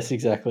 But Yes,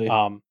 exactly.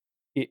 Um,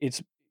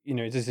 it's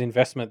this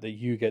investment that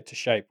you get to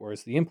shape,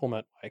 whereas the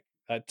implement, like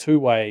that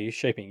two-way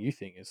shaping you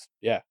thing is,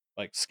 yeah,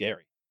 like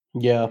scary.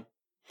 Yeah.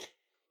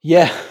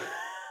 Yeah.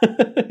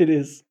 It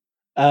is.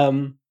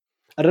 Um,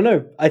 I don't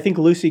know. I think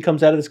Lucy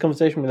comes out of this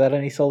conversation without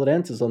any solid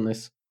answers on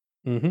this.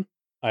 Hmm.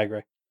 I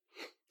agree.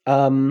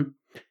 Um,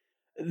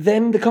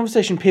 then the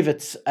conversation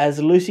pivots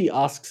as Lucy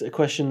asks a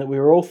question that we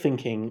were all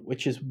thinking,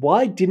 which is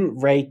why didn't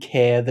Ray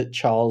care that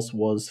Charles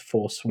was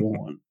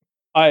forsworn?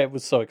 I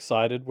was so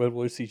excited when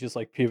Lucy just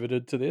like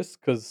pivoted to this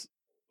because,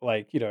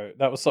 like,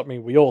 that was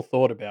something we all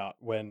thought about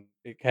when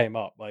it came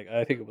up. Like,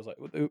 I think it was like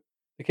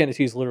the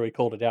Kennedy's literally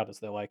called it out as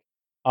they're like,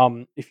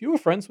 if you were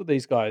friends with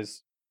these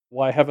guys,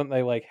 why haven't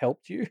they like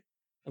helped you?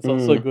 And so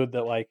it's so Mm, good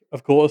that, like,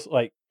 of course,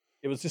 like,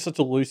 it was just such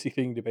a Lucy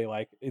thing to be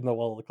like in the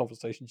while of the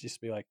conversation, just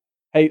to be like,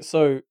 hey,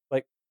 so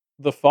like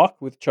the fuck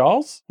with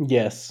Charles?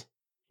 yes.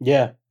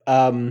 Yeah.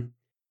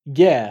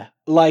 Yeah.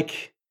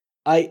 Like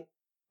I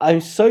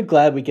I'm so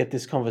glad we get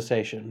this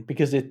conversation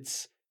because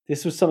this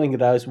was something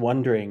that I was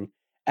wondering,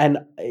 and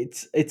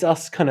it's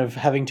us kind of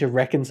having to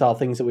reconcile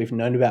things that we've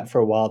known about for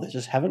a while that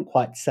just haven't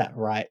quite sat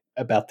right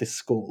about this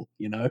school,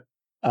 you know?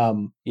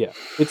 Um Yeah.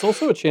 It's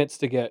also a chance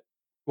to get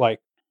like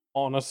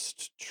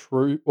honest,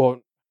 true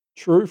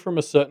from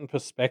a certain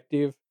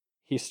perspective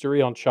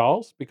history on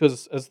Charles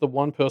because as the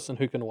one person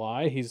who can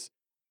lie, his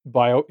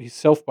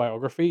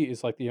self-biography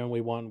is like the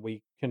only one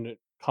we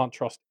can't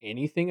trust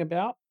anything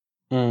about.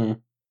 mm,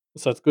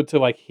 So it's good to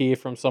like hear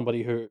from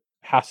somebody who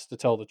has to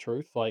tell the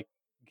truth, like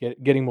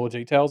getting more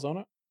details on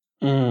it.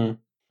 mm,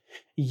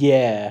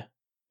 yeah.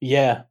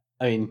 Yeah.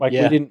 I mean, Like we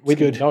yeah, didn't it's we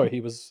didn't good. know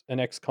he was an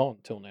ex-con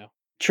till now.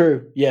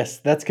 True. Yes,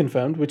 that's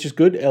confirmed, which is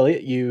good,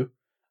 Elliot.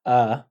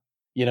 Uh,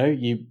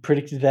 you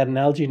predicted that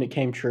analogy and it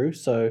came true.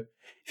 So,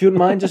 if you wouldn't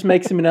mind, just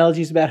make some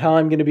analogies about how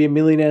I'm going to be a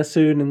millionaire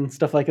soon and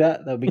stuff like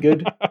that. That would be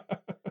good.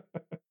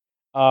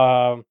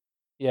 Um,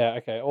 yeah,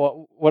 okay.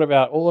 Well, what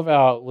about all of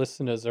our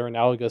listeners are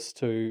analogous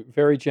to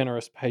very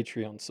generous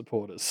Patreon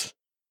supporters.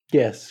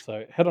 Yes,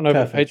 So head on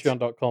over to perfect.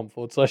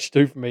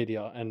 patreon.com/doof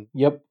media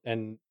Yep,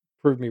 and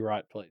prove me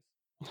right, please.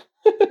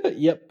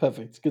 yep,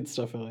 perfect. Good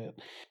stuff, Elliot.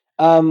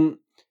 Um,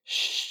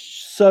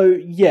 so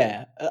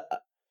yeah,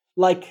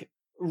 like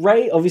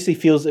Ray obviously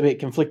feels a bit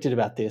conflicted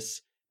about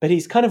this, but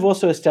he's kind of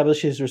also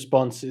established his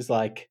response is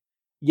like,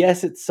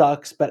 yes, it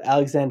sucks, but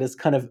Alexander's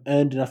kind of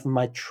earned enough of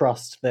my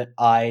trust that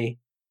I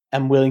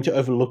am willing to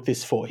overlook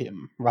this for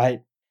him,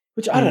 right?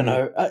 Which I don't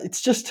Mm. know.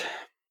 It's just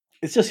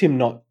him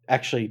not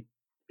actually.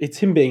 It's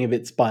him being a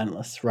bit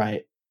spineless,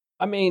 right?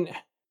 I mean,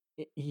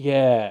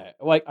 yeah,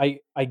 like I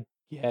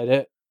get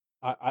it.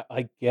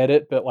 I get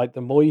it, but like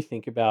the more you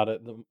think about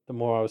it, the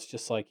more I was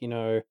just like,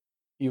 you're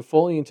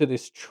falling into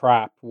this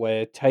trap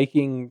where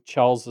taking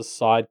Charles's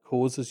side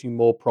causes you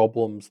more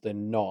problems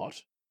than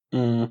not.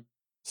 Mm,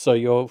 So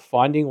you're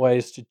finding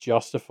ways to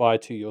justify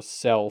to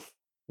yourself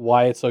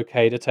why it's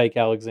okay to take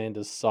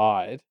Alexander's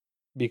side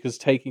because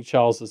taking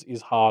Charles's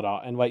is harder.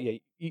 And like, yeah,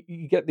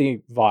 you get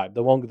the vibe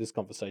the longer this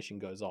conversation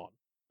goes on.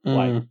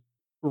 Like, mm,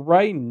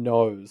 Ray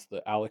knows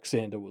that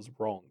Alexander was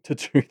wrong to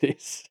do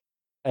this.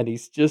 And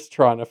he's just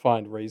trying to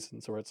find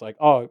reasons where it's like,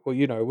 oh,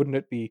 well, wouldn't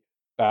it be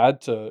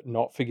bad to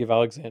not forgive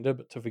Alexander,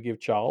 but to forgive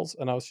Charles?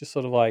 And I was just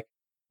sort of like,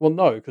 well,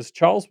 no, because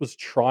Charles was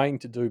trying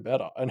to do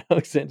better, and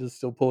Alexander's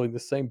still pulling the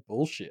same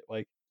bullshit.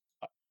 Like,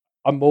 I-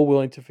 I'm more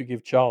willing to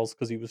forgive Charles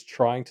because he was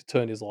trying to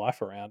turn his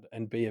life around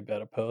and be a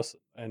better person,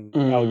 and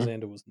mm,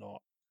 Alexander was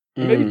not.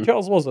 And maybe mm.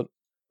 Charles wasn't.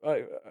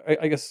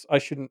 I guess I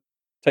shouldn't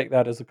take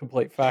that as a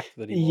complete fact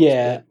that he was,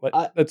 Yeah, but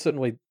like, that's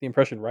certainly the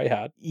impression Ray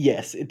had.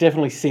 yes, it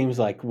definitely seems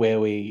like where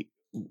we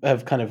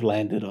have kind of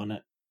landed on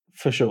it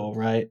for sure,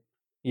 right?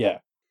 Yeah,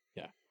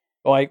 yeah.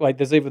 Like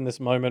there's even this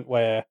moment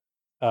where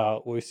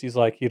Lucy's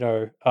like,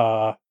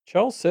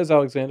 Charles says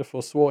Alexander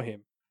forswore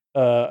him.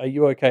 Are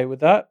you okay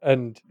with that?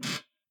 And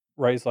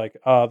Ray's like,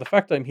 the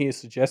fact I'm here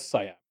suggests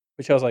I am.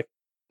 Which I was like,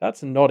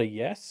 that's not a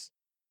yes.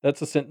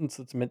 That's a sentence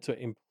that's meant to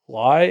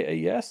imply a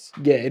yes,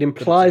 Yeah, it but it's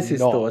implies his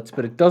not. thoughts,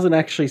 but it doesn't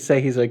actually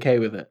say he's okay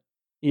with it.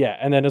 Yeah,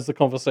 and then as the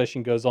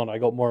conversation goes on, I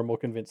got more and more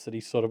convinced that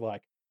he's sort of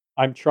like,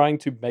 I'm trying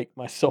to make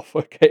myself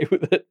okay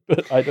with it,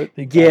 but I don't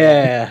think I am.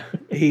 Yeah,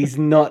 he's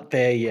not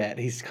there yet.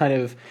 He's kind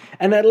of,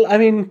 and I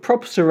mean,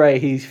 props to Ray.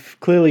 He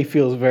clearly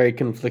feels very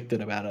conflicted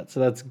about it,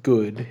 so that's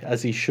good,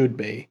 as he should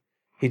be.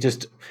 He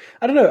just,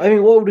 I don't know. I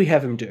mean, what would we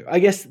have him do? I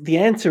guess the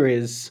answer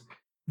is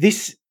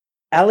this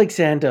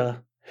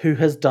Alexander who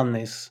has done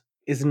this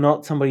is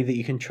not somebody that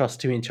you can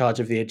trust to be in charge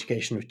of the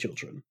education of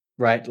children,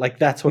 right? Like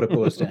that's what it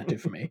boils down to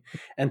for me.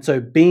 And so,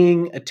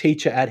 being a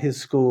teacher at his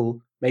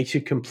school makes you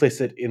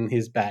complicit in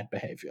his bad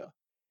behavior.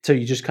 So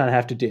you just kind of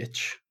have to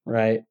ditch,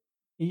 right?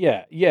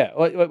 Yeah, yeah,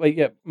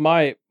 yeah.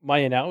 My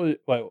analogy,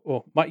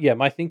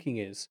 my thinking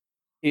is,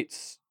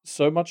 it's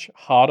so much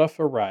harder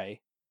for Ray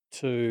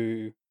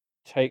to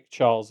take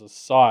Charles's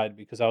side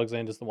because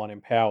Alexander's the one in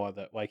power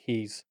that like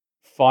he's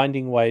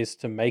finding ways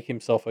to make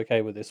himself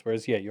okay with this.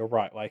 Whereas, yeah, you're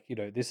right. Like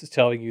this is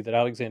telling you that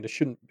Alexander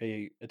shouldn't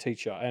be a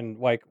teacher, and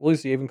like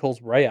Lucy even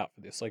calls Ray out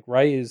for this. Like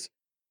Ray is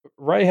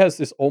Ray has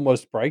this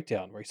almost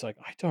breakdown where he's like,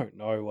 I don't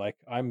know, like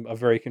I'm a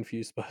very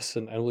confused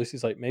person, and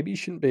Lucy's like, maybe you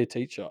shouldn't be a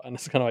teacher, and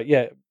it's kind of like,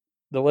 yeah,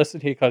 the lesson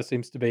here kind of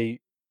seems to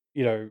be,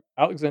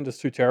 Alexander's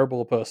too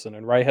terrible a person,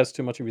 and Ray has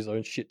too much of his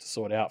own shit to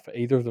sort out for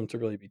either of them to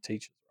really be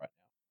teachers right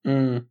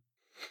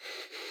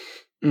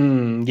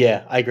Mm.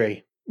 Yeah, I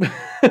agree.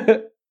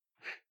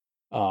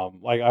 now.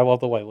 Like I love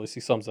the way Lucy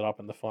sums it up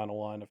in the final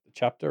line of the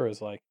chapter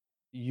is like,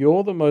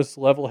 you're the most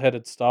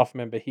level-headed staff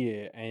member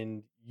here,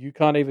 and you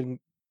can't even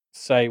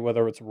say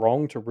whether it's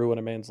wrong to ruin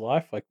a man's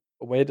life. Like,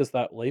 where does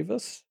that leave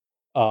us?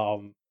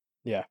 Um,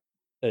 yeah,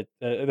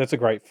 that's a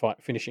great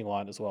finishing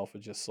line as well for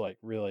just like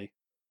really,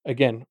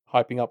 again,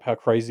 hyping up how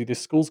crazy this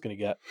school's going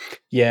to get.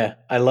 Yeah,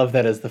 I love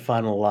that as the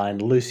final line.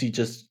 Lucy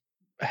just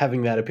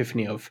having that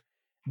epiphany of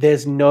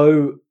there's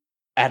no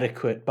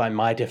adequate, by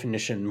my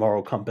definition,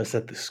 moral compass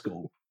at this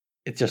school.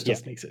 It just Yeah.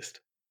 doesn't exist.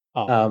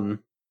 Um,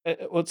 Um,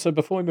 well, so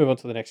before we move on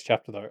to the next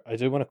chapter, though, I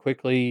do want to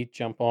quickly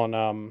jump on.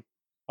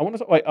 I want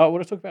to wait. I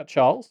want to talk about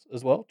Charles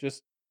as well.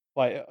 Just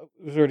like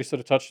we've already sort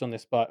of touched on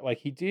this, but like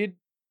he did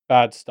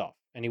bad stuff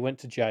and he went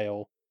to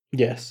jail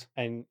yes.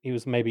 and he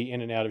was maybe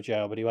in and out of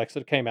jail, but he like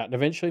sort of came out and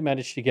eventually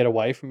managed to get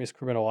away from his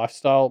criminal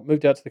lifestyle,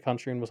 moved out to the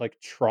country and was like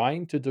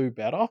trying to do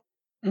better.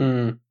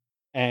 Mm,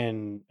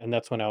 And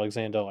that's when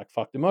Alexander like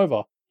fucked him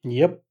over.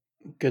 yep.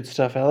 Good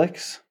stuff,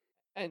 Alex.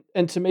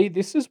 And to me,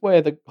 this is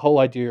where the whole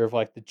idea of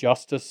like the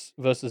justice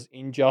versus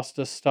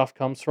injustice stuff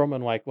comes from,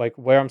 and like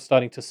where I'm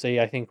starting to see,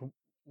 I think,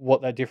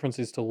 what that difference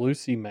is to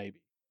Lucy. Maybe,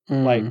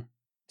 like Mm,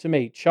 to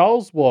me,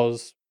 Charles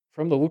was,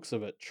 from the looks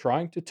of it,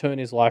 trying to turn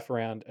his life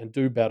around and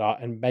do better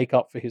and make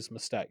up for his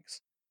mistakes,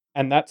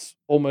 and that's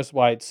almost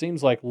why it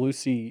seems like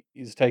Lucy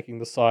is taking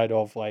the side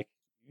of like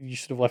you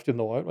should have left him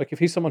alone. Like if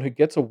he's someone who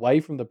gets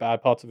away from the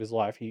bad parts of his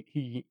life,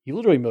 he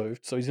literally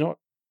moved, so he's not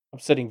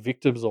upsetting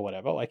victims or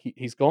whatever. Like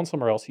he's gone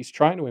somewhere else. He's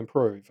trying to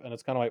improve, and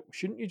it's kind of like,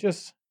 shouldn't you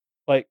just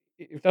like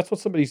if that's what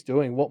somebody's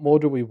doing, what more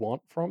do we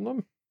want from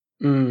them?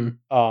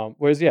 mm,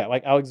 Whereas yeah,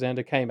 like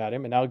Alexander came at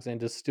him, and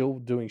Alexander's still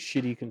doing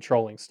shitty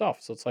controlling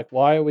stuff. So it's like,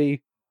 why are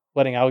we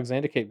letting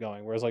Alexander keep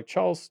going? Whereas like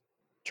Charles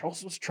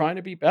was trying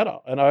to be better,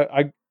 and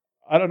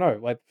I don't know.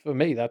 Like for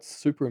me, that's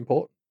super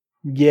important.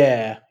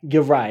 yeah,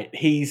 you're right.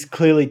 He's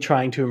clearly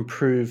trying to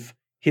improve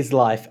his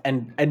life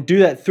and do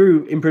that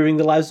through improving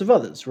the lives of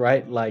others,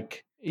 right?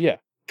 Like Yeah,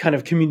 kind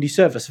of community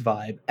service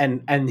vibe,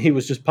 and he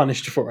was just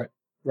punished for it,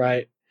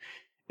 right?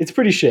 It's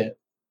pretty shit.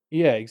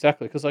 yeah,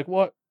 exactly. Because like,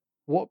 what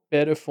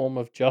better form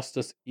of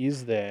justice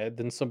is there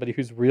than somebody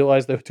who's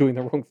realized they were doing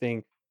the wrong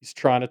thing, is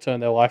trying to turn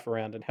their life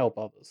around and help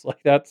others? Like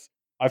that's,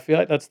 I feel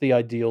like that's the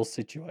ideal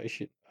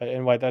situation.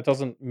 And like that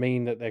doesn't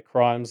mean that their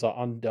crimes are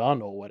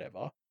undone or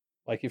whatever.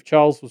 Like if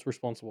Charles was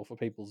responsible for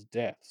people's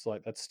deaths,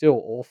 like that's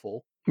still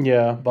awful.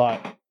 Yeah.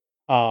 But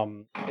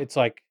it's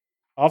like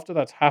after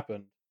that's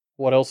happened,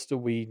 what else do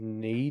we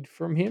need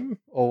from him?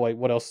 Or like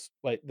what else?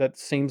 Like that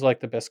seems like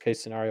the best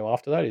case scenario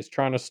after that is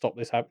trying to stop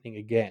this happening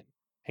again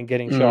and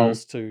getting Mm,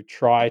 Charles to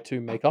try to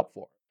make up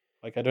for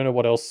it. Like I don't know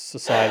what else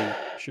society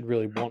should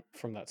really want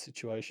from that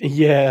situation.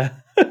 yeah.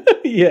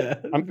 Yeah,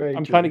 I'm very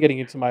I'm kind of true. getting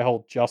into my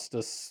whole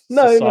justice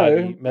No,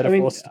 society no. I metaphor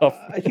mean, stuff,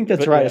 I think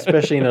that's but right, yeah.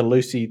 especially in a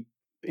Lucy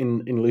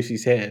in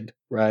Lucy's head,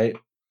 right?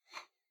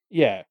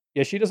 Yeah.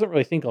 Yeah, she doesn't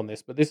really think on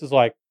this, but this is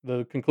like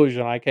the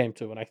conclusion I came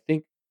to, and I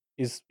think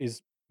is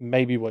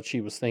maybe what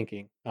she was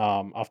thinking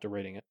after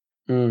reading it.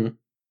 Mm,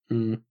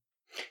 mm.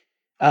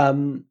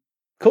 Um,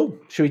 cool.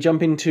 Should we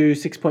jump into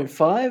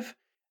 6.5?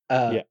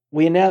 Yeah.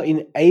 We are now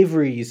in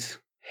Avery's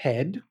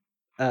head,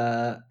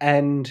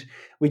 and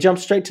we jump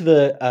straight to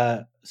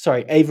the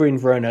Avery and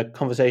Verona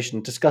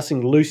conversation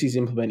discussing Lucy's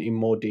implement in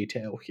more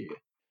detail here.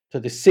 So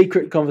the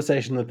secret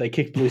conversation that they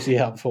kicked Lucy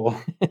out for.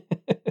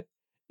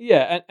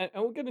 Yeah, and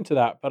we'll get into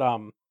that, but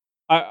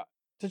I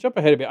to jump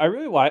ahead a bit, I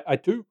really like I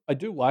do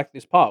like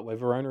this part where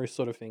Verona is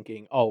sort of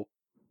thinking, "Oh,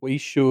 we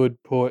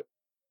should put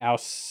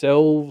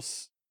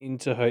ourselves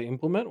into her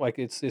implement." Like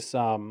it's this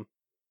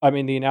I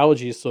mean the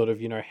analogy is sort of,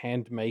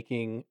 hand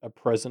making a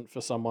present for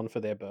someone for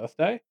their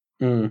birthday.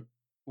 Mm,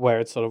 Where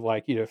it's sort of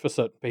like, for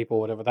certain people,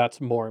 whatever, that's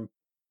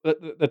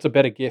that's a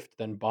better gift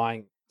than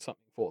buying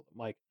something for them.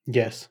 Like,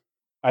 yes.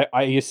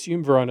 I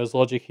assume Verona's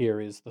logic here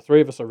is the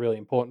three of us are really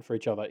important for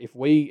each other. If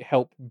we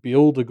help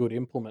build a good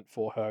implement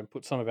for her and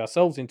put some of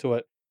ourselves into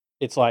it,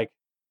 it's like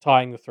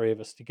tying the three of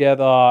us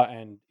together,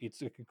 and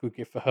it's a good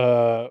gift for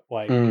her.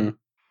 Like, Mm,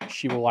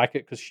 she will like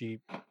it because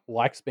she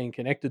likes being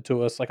connected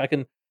to us. Like I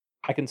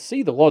can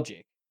see the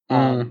logic.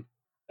 mm,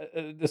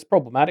 There's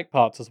problematic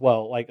parts as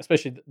well. Like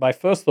especially my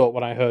first thought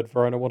when I heard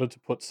Verona wanted to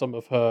put some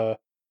of her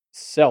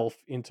self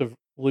into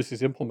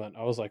Lucy's implement,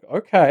 I was like,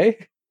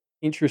 okay,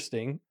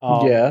 interesting.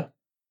 yeah.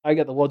 I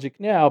get the logic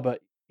now,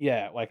 but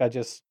yeah, like I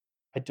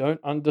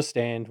don't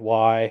understand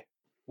why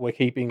we're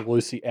keeping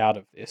Lucy out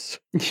of this.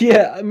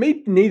 Yeah,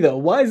 me neither.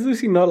 Why is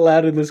Lucy not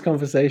allowed in this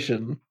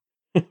conversation?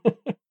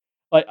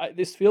 Like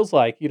this feels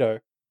like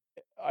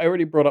I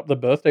already brought up the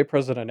birthday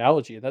present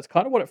analogy, and that's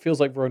kind of what it feels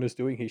like Verona's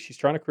doing here. She's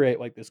trying to create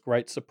like this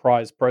great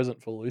surprise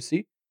present for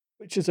Lucy,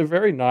 which is a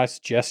very nice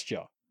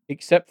gesture,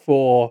 except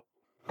for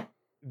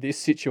this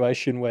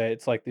situation where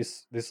it's like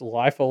this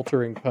life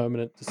altering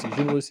permanent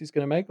decision Lucy's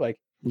going to make. Like,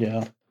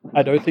 Yeah.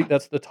 I don't think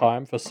that's the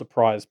time for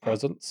surprise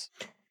presents.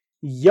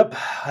 Yep,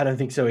 I don't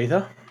think so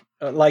either.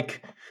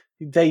 Like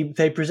they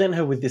present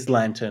her with this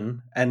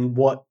lantern, and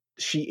what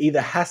she either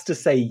has to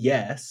say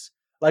yes.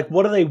 Like,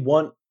 what do they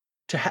want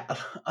to?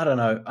 I don't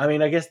know. I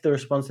mean, I guess the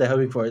response they're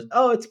hoping for is,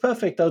 "Oh, it's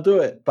perfect. I'll do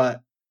it."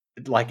 But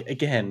like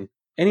again,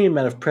 any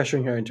amount of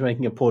pressuring her into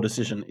making a poor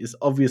decision is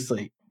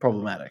obviously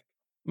problematic.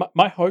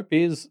 My hope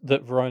is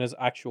that Verona's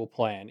actual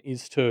plan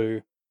is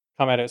to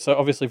come at it. So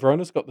obviously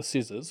Verona's got the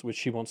scissors, which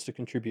she wants to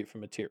contribute for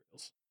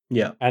materials.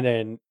 Yeah. And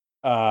then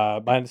my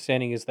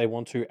understanding is they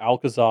want to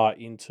Alcazar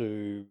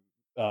into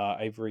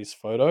Avery's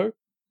photo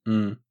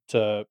Mm.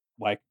 to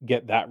like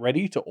get that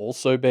ready to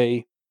also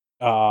be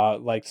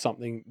like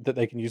something that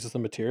they can use as the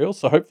material.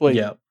 So hopefully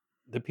Yeah.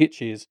 the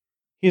pitch is,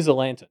 here's a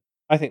lantern.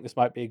 I think this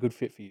might be a good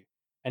fit for you.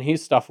 And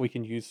here's stuff we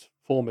can use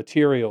for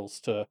materials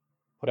to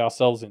put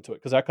ourselves into it.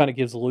 Because that kind of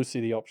gives Lucy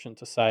the option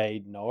to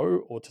say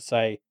no, or to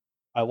say,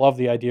 I love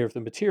the idea of the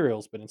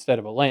materials, but instead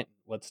of a lantern,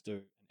 let's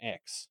do an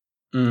X.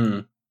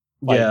 Mm.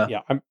 Like, Yeah.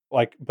 yeah, I'm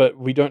like, but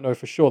we don't know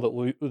for sure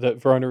that that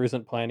Verona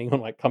isn't planning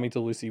on like coming to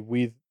Lucy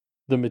with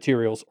the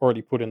materials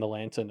already put in the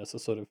lantern as a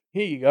sort of,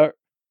 here you go,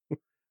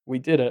 we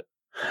did it.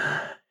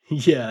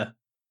 Yeah.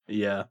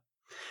 Yeah.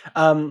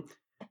 Um,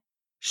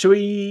 should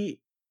we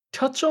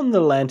touch on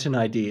the lantern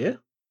idea?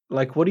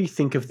 Like, what do you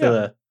think of Yeah,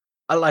 the?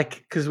 I like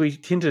because we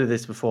hinted at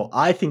this before.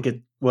 I think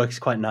it works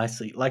quite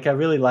nicely. Like, I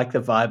really like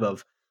the vibe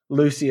of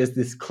Lucy as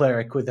this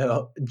cleric with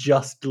her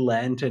just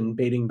lantern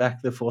beating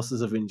back the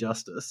forces of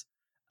injustice.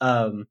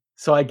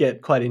 So I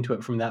get quite into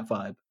it from that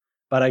vibe.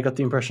 But I got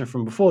the impression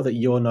from before that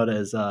you're not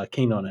as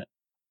keen on it.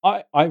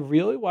 I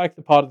really like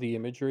the part of the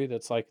imagery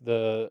that's like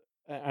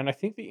and I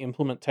think the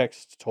implement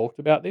text talked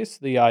about this,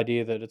 the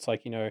idea that it's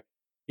like,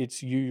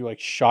 it's you like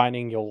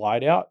shining your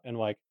light out, and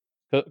like,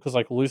 because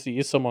like Lucy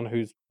is someone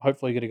who's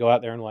hopefully going to go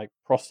out there and like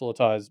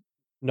proselytize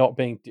not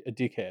being a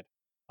dickhead.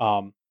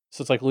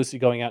 So it's like Lucy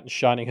going out and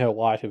shining her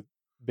light of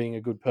being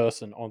a good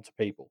person onto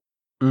people.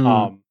 Mm,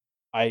 Um,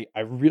 I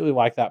really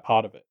like that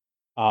part of it.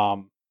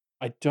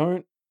 I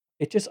don't.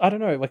 It just, I don't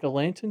know. Like, a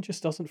lantern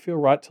just doesn't feel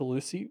right to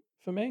Lucy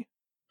for me.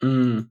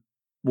 mm.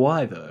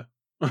 Why though?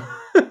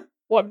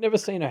 Well, I've never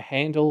seen her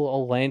handle a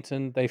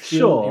lantern. They feel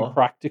Sure,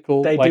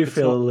 impractical. they do Like, it's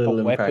feel a not a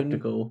little weapon.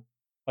 impractical.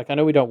 Like, I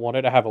know we don't want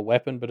her to have a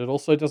weapon, but it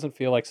also doesn't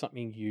feel like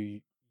something you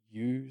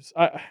use.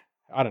 I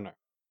don't know.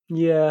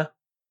 Yeah.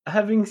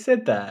 Having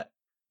said that,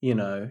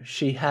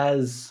 she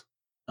has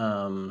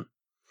um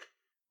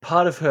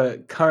part of her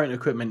current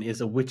equipment is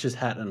a witch's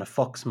hat and a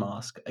fox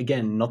mask.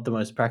 Again, not the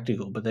most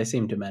practical, but they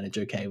seem to manage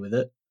okay with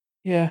it.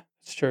 Yeah,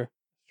 it's true.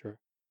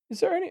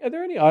 It's true. Are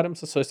there any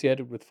items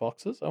associated with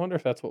foxes? I wonder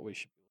if that's what we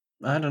should.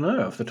 I don't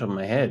know off the top of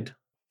my head.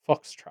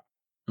 Fox trap.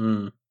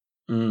 Mm.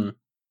 Mm.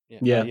 Yeah,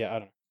 Yeah. yeah, I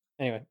don't know.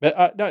 Anyway,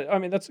 but no, I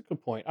mean that's a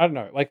good point. I don't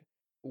know, like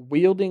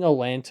wielding a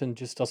lantern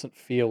just doesn't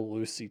feel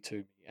Lucy to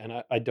me,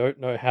 and I don't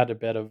know how to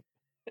better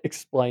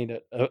explain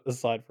it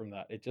aside from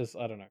that. It just,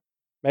 I don't know.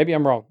 Maybe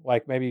I'm wrong.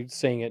 Like maybe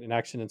seeing it in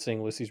action and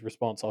seeing Lucy's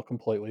response, I'll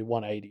completely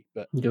 180.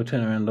 But You'll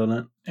turn around on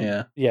it.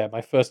 Yeah. yeah,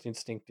 my first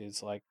instinct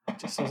is like it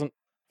just doesn't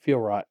feel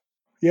right.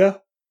 Yeah,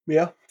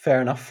 yeah,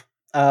 fair enough.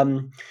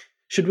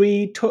 Should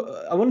we talk?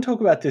 I want to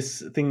talk about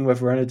this thing where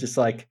Verona just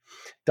like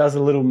does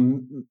a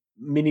little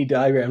mini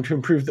diagram to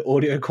improve the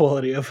audio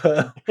quality of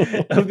her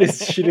of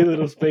this shitty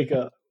little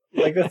speaker.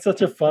 Like that's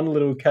such a fun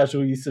little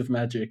casual use of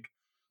magic.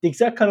 The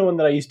exact kind of one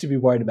that I used to be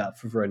worried about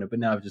for Verona, but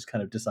now I've just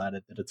kind of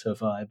decided that it's her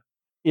vibe.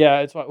 Yeah,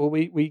 it's like, well,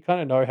 we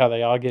kind of know how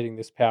they are getting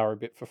this power a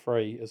bit for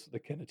free as the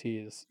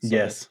Kenneteers. So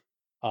Yes.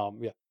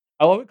 yeah,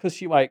 I love it because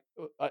she like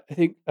I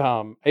think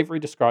Avery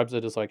describes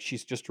it as like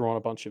she's just drawn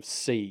a bunch of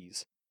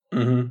C's,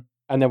 Mm-hmm.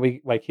 and then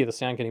we like hear the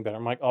sound getting better.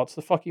 I'm like, oh, it's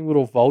the fucking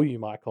little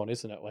volume icon,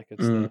 isn't it? Like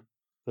it's Mm.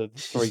 the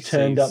three She's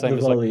turned C's, up the same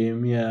as like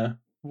volume. Yeah.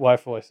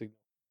 Wi-Fi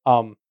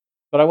signal.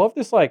 But I love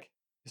this like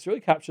this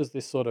really captures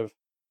this sort of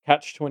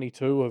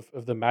catch-22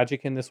 of the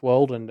magic in this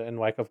world and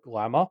like of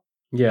glamour,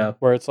 Yeah.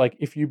 where it's like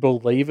if you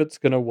believe it's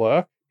gonna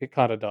work, it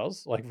kind of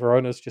does. Like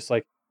Verona's just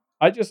like,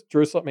 I just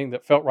drew something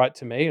that felt right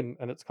to me, and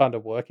it's kind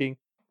of working.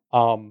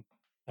 Um,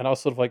 and I was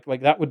sort of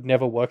like that would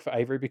never work for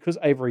Avery because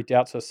Avery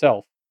doubts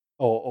herself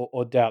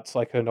or doubts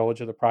like her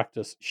knowledge of the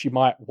practice. She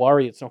might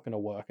worry it's not going to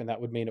work, and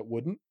that would mean it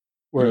wouldn't.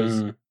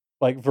 Whereas Mm.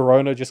 like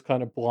Verona just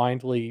kind of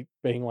blindly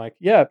being like,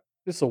 yeah,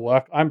 this will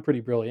work. I'm pretty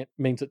brilliant,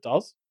 means it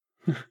does.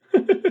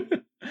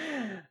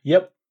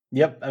 Yep.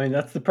 Yep. I mean,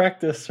 that's the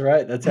practice,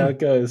 right? That's how it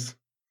goes.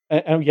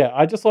 And yeah,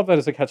 I just love that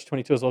as a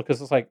catch-22 as well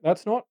because it's like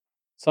that's not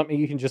something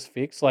you can just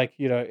fix. Like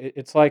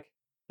it's like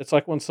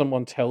when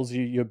someone tells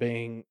you you're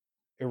being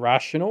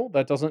irrational,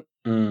 that doesn't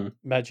Mm,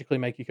 magically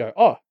make you go,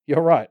 "Oh,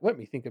 you're right. Let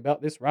me think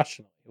about this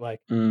rationally."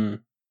 mm.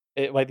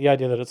 Like the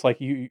idea that it's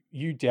like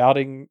you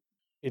doubting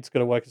it's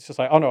gonna work. It's just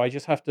like, oh no, I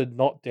just have to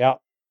not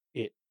doubt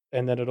it,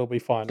 and then it'll be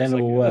fine. Then It's like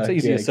it'll that's work. Yeah,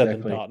 easier said than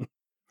exactly.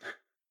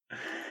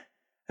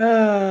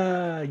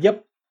 done.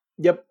 Yep.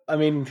 Yep. I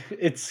mean,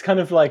 it's kind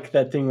of like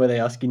that thing where they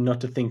ask you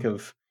not to think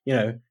of,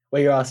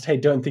 where you're asked, "Hey,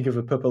 don't think of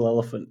a purple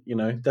elephant." You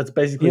know, that's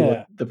basically what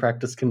Yeah. the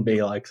practice can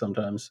be like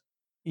sometimes.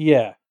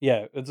 Yeah,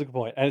 yeah, that's a good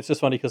point, and it's just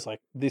funny because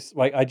like,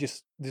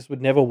 this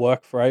would never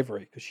work for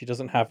Avery because she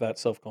doesn't have that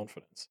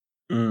self-confidence.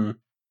 Mm,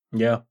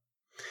 yeah.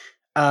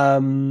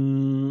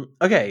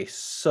 Okay,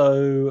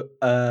 so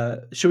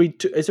should we?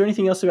 Is there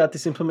anything else about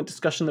this implement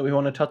discussion that we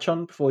want to touch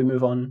on before we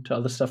move on to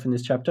other stuff in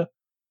this chapter?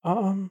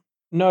 Um,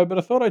 no, but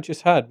a thought I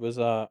just had was,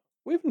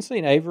 we haven't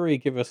seen Avery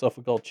give herself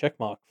a gold check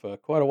mark for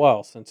quite a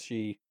while since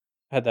she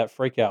had that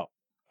freak out,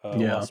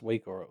 Yeah. last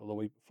week or the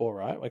week before,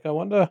 right? Like, I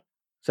wonder.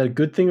 Is that a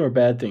good thing or a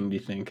bad thing? Do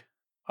you think?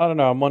 I don't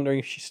know. I'm wondering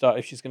if she's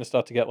going to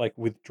start to get like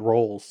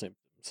withdrawal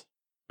symptoms,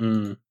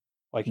 Mm,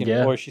 like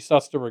yeah. or if she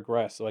starts to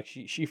regress. Like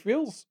she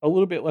feels a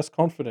little bit less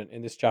confident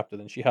in this chapter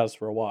than she has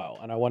for a while,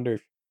 and I wonder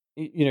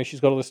if she's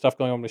got all this stuff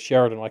going on with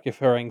Sheridan. Like if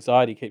her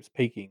anxiety keeps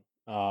peaking,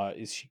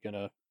 is she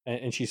gonna?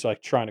 And she's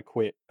like trying to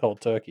quit cold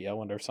turkey. I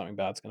wonder if something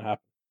bad's gonna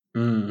happen.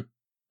 Mm,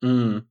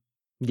 mm,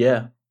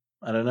 yeah.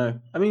 I don't know.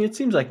 I mean, it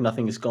seems like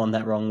nothing has gone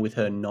that wrong with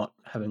her not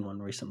having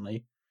one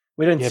recently.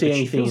 We don't Yeah, see but she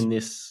anything feels in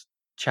this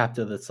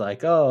chapter that's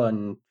like, oh,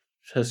 and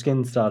her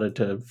skin started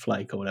to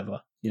flake or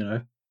whatever. You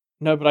know.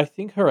 no, but I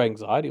think her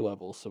anxiety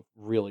levels have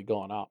really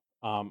gone up.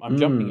 I'm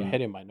jumping Mm.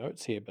 ahead in my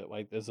notes here, but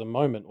like, there's a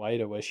moment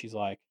later where she's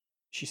like,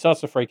 she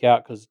starts to freak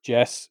out because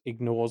Jess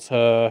ignores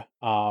her.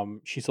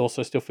 She's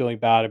also still feeling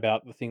bad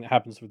about the thing that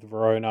happens with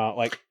Verona.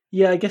 Like,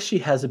 Yeah, I guess she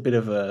has a bit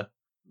of a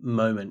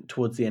moment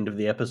towards the end of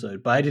the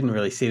episode, but I didn't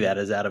really see that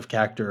as out of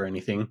character or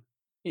anything.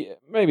 yeah,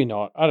 maybe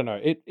not. I don't know.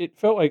 It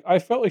felt like I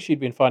felt like she'd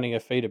been finding her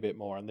feet a bit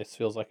more, and this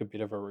feels like a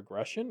bit of a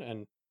regression.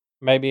 And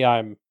maybe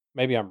I'm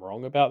maybe I'm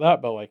wrong about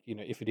that, but like,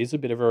 if it is a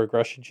bit of a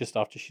regression just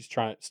after she's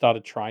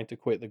started trying to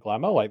quit the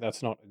glamour, like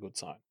that's not a good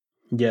sign.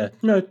 Yeah,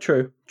 no,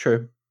 true,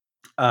 true.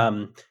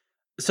 Um,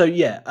 so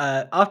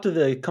yeah, after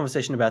the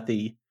conversation about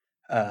the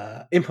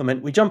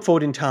implement, we jump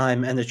forward in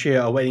time, and the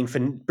trio are waiting for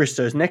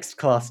Bristow's next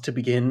class to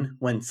begin.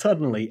 When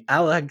suddenly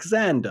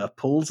Alexander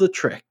pulls a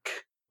trick.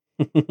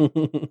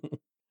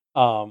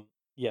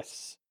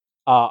 Yes.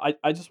 I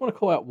just want to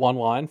call out one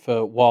line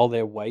for while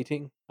they're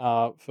waiting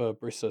for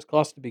Bristow's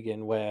class to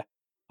begin, where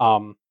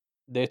um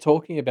they're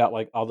talking about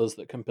like others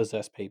that can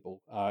possess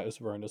people. As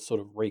Verona's sort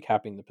of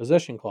recapping the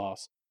possession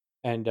class,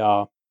 and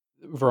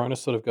Verona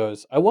sort of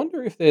goes, "I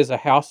wonder if there's a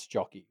house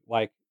jockey,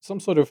 like some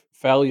sort of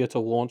failure to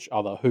launch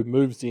other who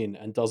moves in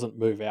and doesn't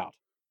move out."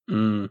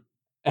 Mm.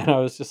 And I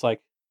was just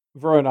like,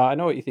 Verona, I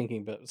know what you're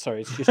thinking, but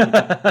sorry, it's just your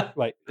dad.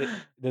 Like,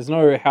 there's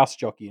no house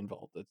jockey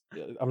involved.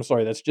 I'm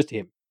sorry, that's just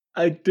him.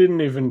 I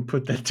didn't even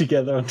put that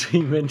together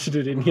until you mentioned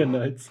it in your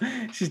notes.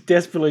 She's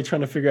desperately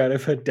trying to figure out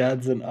if her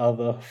dad's an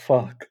other.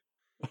 Fuck.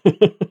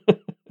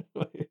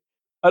 Like,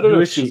 I don't know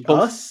Who if is she was she?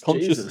 Us?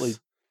 consciously Jesus.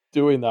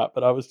 doing that,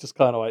 but I was just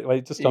kind of like,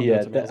 it just jumped out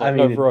Yeah, to me. I was I like,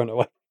 no, mean, Verona,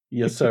 wait.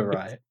 you're so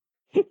right.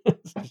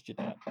 It's just your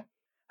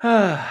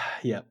dad.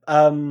 Yeah.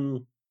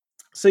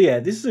 So yeah,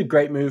 this is a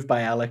great move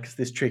by Alex.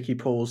 This trick he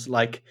pulls,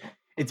 like,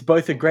 it's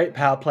both a great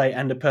power play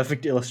and a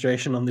perfect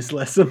illustration on this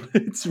lesson.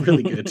 It's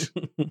really good.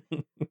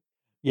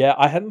 Yeah,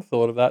 I hadn't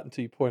thought of that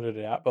until you pointed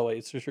it out, but like,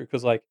 it's just true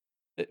because like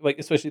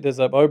especially there's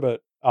that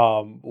moment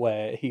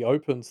where he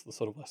opens the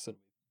sort of lesson.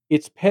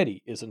 It's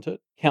petty, isn't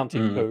it?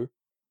 Counting Mm. coup,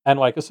 and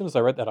like as soon as I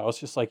read that, I was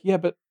just like, yeah,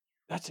 but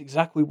that's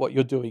exactly what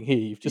you're doing here.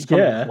 You've just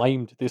kind of Yeah,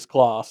 claimed this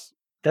class.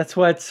 that's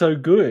why it's so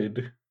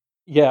good.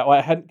 Yeah, well,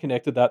 I hadn't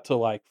connected that to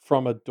like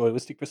from a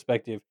dualistic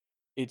perspective.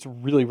 It's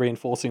really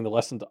reinforcing the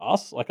lesson to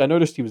us. Like I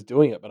noticed he was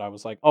doing it, but I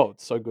was like, oh,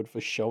 it's so good for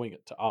showing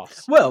it to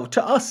us. Well,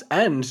 to us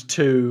and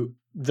to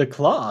the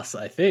class,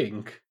 I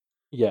think.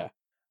 Yeah.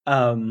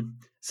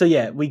 So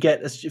yeah, we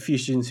get a few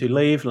students who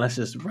leave. Let's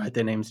just write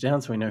their names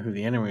down so we know who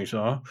the enemies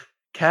are.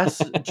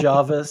 Cass,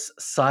 Jarvis,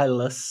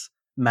 Silas,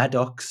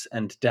 Maddox,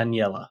 and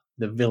Daniela,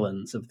 the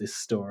villains of this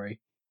story.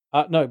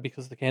 No,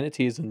 because the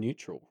Canity is a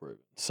neutral route,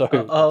 so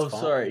that's Oh,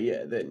 fine. sorry.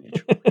 Yeah, they're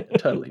neutral. Yeah,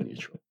 totally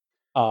neutral.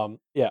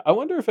 Yeah, I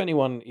wonder if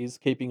anyone is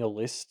keeping a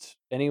list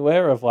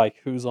anywhere of like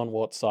who's on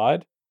what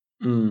side.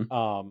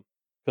 Mm.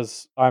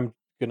 Because I'm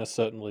gonna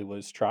certainly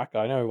lose track.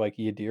 I know like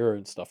Yadira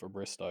and stuff are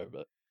Bristow,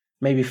 but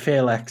Maybe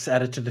Fairlax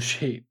added to the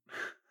sheet.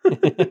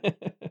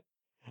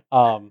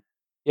 um,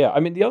 yeah. I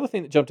mean, the other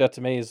thing that jumped out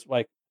to me is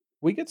like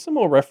we get some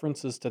more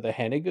references to the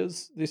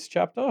Hennigers this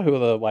chapter, who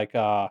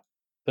are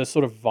the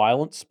sort of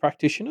violence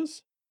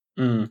practitioners,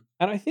 Mm.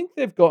 and I think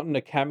they've gotten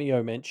a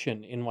cameo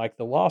mention in like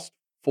the last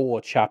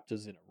four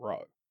chapters in a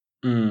row.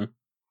 Mm.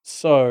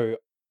 So,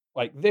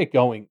 like,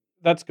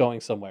 that's going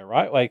somewhere,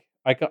 right? Like,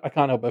 I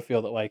can't help but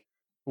feel that, like,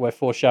 we're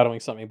foreshadowing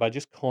something by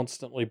just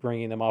constantly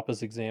bringing them up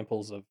as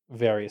examples of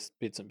various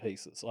bits and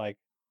pieces. Like,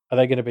 are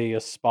they going to be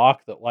a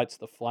spark that lights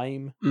the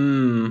flame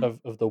Mm.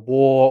 of the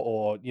war?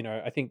 Or,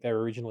 I think they're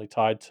originally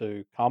tied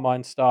to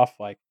Carmine stuff.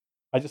 Like,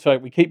 I just feel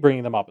like we keep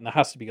bringing them up and that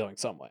has to be going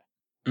somewhere.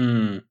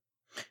 Mm.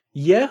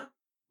 Yeah.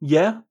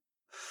 Yeah.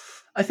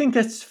 I think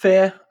that's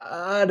fair.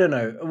 I don't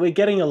know. We're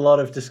getting a lot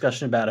of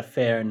discussion about a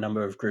fair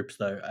number of groups,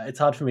 though. It's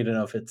hard for me to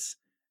know if it's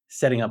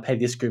setting up, hey,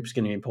 this group's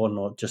going to be important,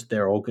 or just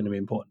they're all going to be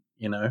important,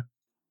 you know?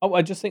 Oh,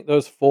 I just think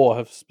those four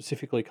have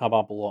specifically come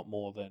up a lot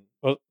more than,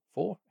 well,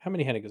 4? How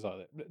many Hennigers are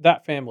there?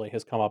 That family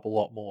has come up a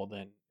lot more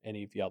than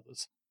any of the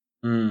others.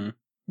 Mm.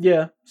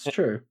 Yeah, it's Eh,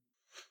 true.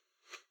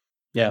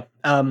 Yeah.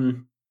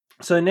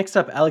 So next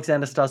up,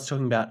 Alexander starts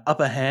talking about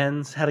upper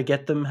hands, how to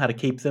get them, how to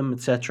keep them,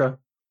 etc.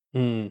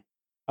 mm.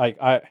 Like,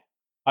 I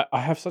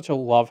have such a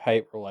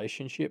love-hate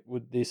relationship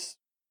with this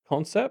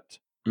concept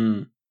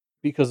Mm.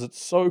 because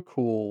it's so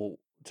cool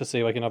to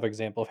see, like, another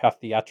example of how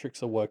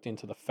theatrics are worked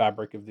into the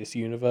fabric of this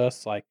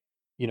universe. Like,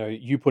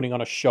 you putting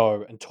on a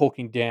show and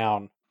talking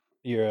down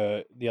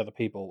the other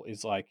people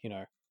is, like,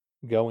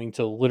 going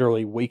to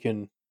literally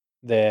weaken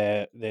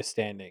their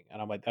standing,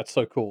 and I'm like, "That's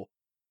so cool."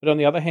 But on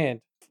the other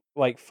hand,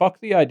 like, fuck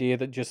the idea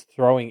that just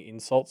throwing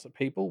insults at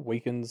people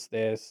weakens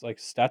their like,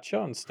 stature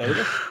and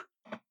status.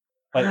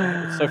 Like,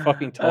 it's so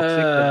fucking toxic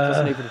that it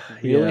doesn't uh, even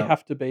really yeah.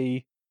 have to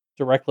be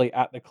directly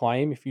at the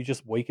claim. If you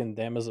just weaken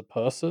them as a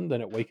person,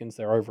 then it weakens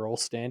their overall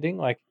standing.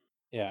 Like,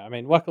 yeah, I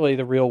mean, luckily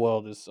the real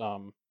world is,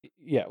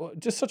 yeah, well,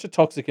 just such a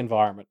toxic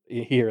environment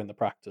here in the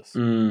practice.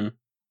 Mm.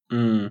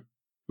 Mm.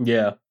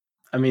 Yeah.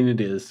 I mean,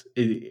 it is.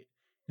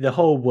 The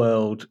whole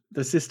world,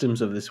 the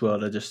systems of this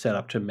world are just set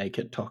up to make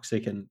it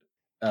toxic and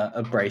But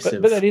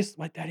abrasive. that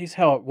is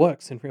how it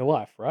works in real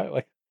life, right?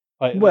 Like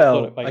that's what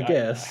Well, it, like I I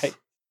guess. hate,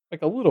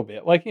 like, a little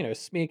bit, like,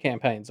 smear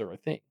campaigns are a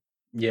thing.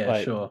 Yeah,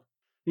 Like, sure.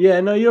 Yeah,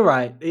 no, you're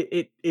right.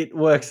 It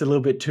works a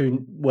little bit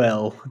too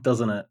well,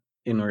 doesn't it,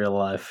 in real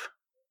life?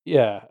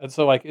 yeah, and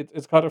so, like,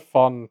 it's kind of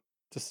fun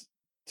to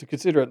to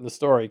consider it in the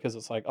story because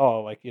it's like,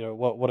 oh, like,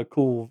 what a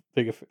cool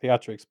thing of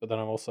theatrics, but then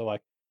I'm also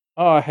like,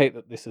 oh, I hate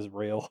that this is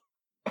real.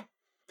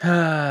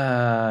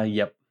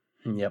 Yep.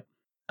 Yep.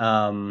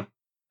 Um,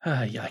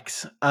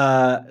 yikes.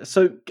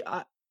 So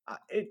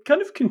it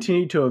kind of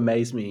continued to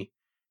amaze me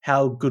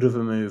how good of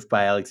a move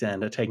by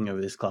Alexander taking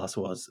over this class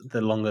was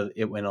the longer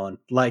it went on.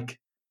 Like,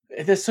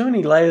 there's so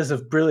many layers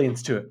of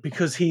brilliance to it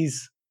because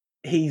he's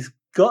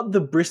got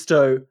the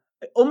Bristow.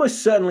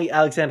 Almost certainly,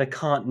 Alexander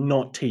can't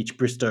not teach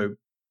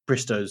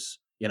Bristow's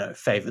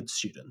favored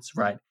students,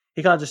 right?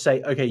 He can't just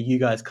say, "Okay, you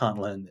guys can't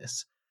learn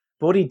this."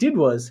 But what he did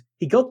was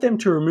he got them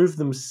to remove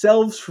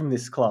themselves from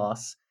this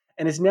class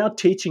and is now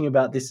teaching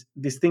about this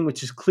thing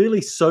which is clearly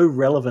so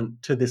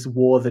relevant to this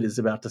war that is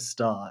about to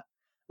start,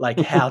 like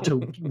how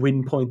to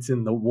win points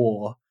in the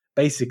war,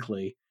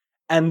 basically.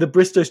 And the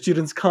Bristow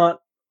students can't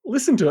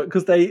listen to it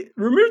because they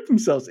removed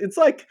themselves. It's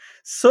like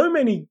so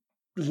many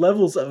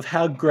levels of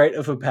how great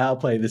of a power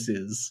play this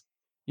is.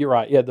 You're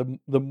right. Yeah,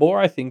 the more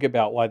I think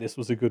about why this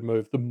was a good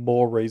move, the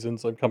more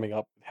reasons I'm coming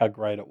up with how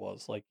great it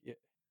was. Like,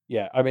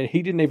 yeah. I mean,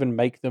 he didn't even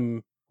make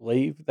them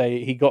leave.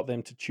 He got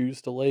them to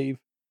choose to leave.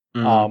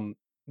 Mm, Um,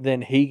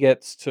 then he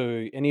gets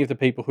to any of the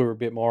people who are a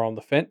bit more on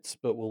the fence,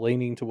 but were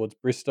leaning towards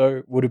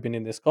Bristow would have been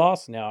in this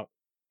class. Now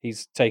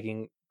he's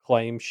taking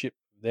claimship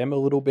of them a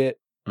little bit.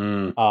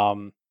 mm,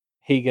 Um,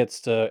 he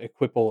gets to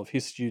equip all of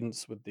his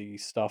students with the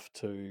stuff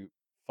to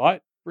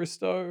fight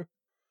Bristow.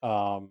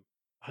 Um,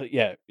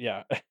 yeah,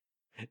 yeah.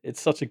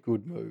 It's such a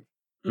good move.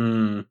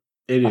 mm.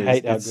 It I is.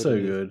 hate how It's good it so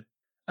is. good.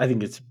 I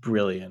think it's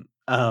brilliant.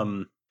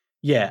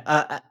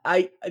 Yeah,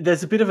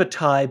 there's a bit of a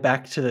tie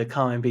back to the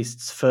Carmine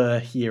Beast's fur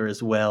here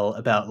as well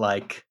about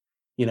like,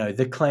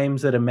 the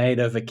claims that are made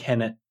over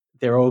Kennet,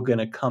 they're all going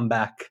to come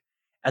back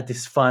at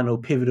this final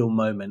pivotal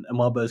moment. And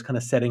Wildbow's kind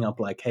of setting up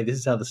like, hey, this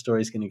is how the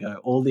story's going to go.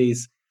 All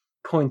these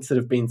points that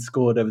have been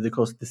scored over the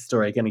course of the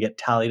story are going to get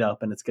tallied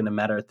up, and it's going to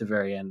matter at the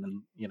very end.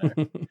 And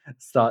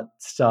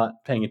start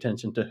paying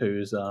attention to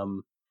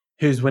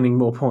who's winning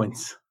more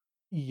points.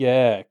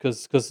 Yeah,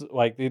 because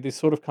like this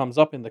sort of comes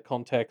up in the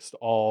context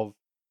of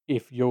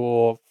if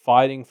you're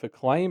fighting for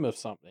claim of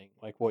something,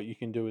 like what you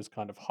can do is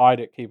kind of hide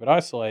it, keep it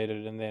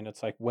isolated, and then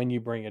it's like when you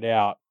bring it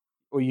out,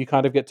 or you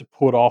kind of get to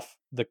put off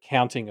the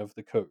counting of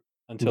the coup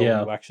until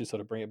Yeah. you actually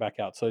sort of bring it back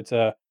out. So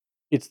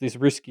it's this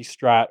risky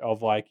strat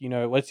of like,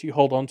 lets you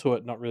hold on to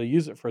it, not really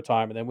use it for a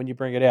time, and then when you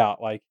bring it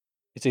out, like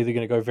it's either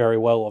going to go very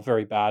well or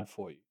very bad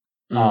for you.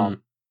 Mm,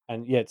 Um,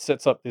 and yeah, it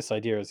sets up this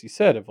idea, as you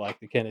said, of like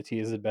the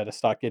Kenneteers had better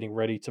start getting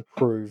ready to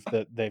prove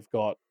that they've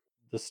got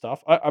the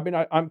stuff. I mean,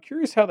 I'm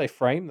curious how they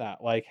frame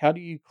that. Like, how do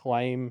you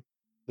claim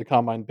the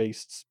Carmine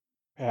Beast's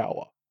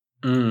power?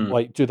 mm,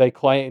 Like, do they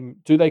claim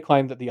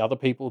that the other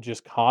people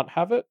just can't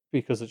have it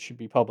because it should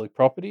be public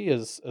property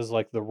as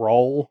like the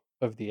role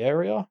of the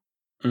area?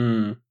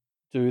 mm,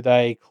 Do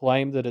they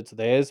claim that it's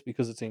theirs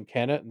because it's in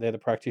Kennet and they're the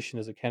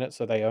practitioners of Kennet,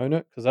 so they own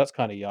it? Because that's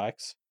kind of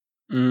yikes.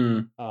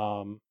 mm.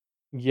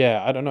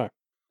 Yeah, I don't know.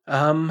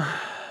 Um,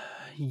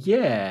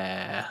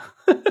 yeah.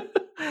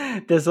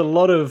 There's a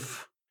lot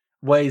of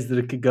ways that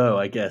it could go,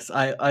 I guess.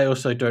 I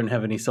also don't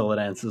have any solid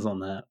answers on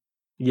that. I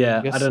Yeah,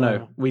 I guess don't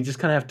know. We just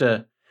kind of have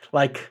to,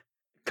 like,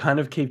 kind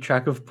of keep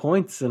track of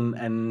points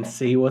and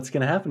see what's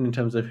going to happen in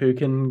terms of who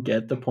can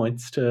get the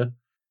points to,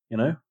 you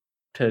know,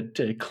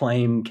 to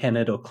claim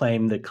Kennet or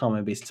claim the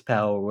Common Beast's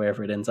power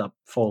wherever it ends up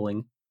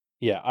falling.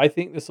 Yeah, I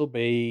think this will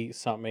be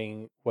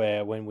something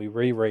where when we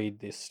reread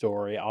this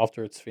story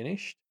after it's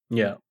finished,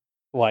 Yeah.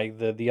 like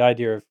the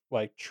idea of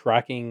like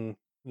tracking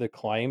the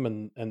claim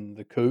and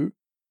the coup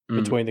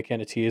Mm, between the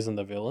Kenneteers and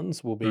the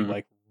villains will be mm,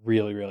 like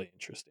really, really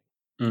interesting.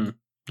 mm.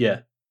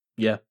 Yeah.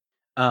 Yeah.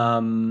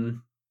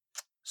 Um,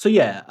 so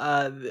yeah,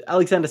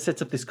 Alexander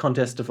sets up this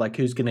contest of like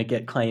who's going to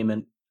get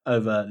claimant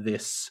over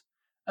this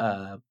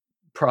uh,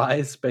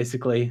 prize,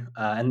 basically,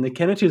 and the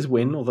Kennedys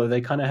win, although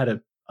they kind of had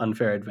an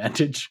unfair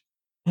advantage.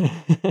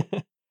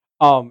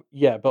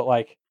 Yeah, but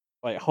like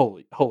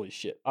holy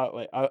shit.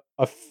 A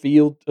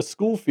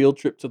school field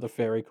trip to the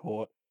fairy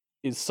court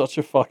is such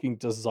a fucking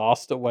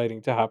disaster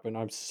waiting to happen.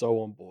 I'm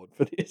so on board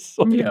for this.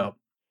 Like Yeah,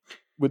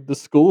 with the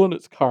school in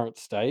its current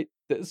state,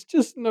 there's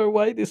just no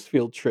way this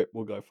field trip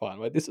will go fine.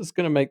 Like this is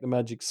going to make the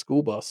magic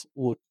school bus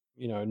look,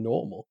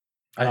 normal.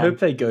 I hope Um,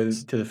 they go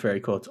s- to the fairy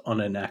courts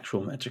on an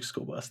actual magic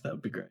school bus. That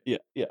would be great. yeah,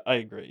 yeah, I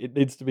agree. It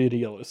needs to be a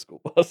yellow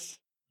school bus.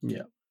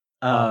 Yeah.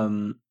 Um,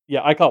 Um,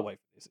 yeah, I can't wait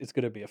for this. It's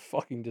going to be a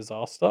fucking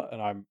disaster,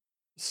 and I'm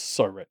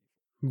so ready.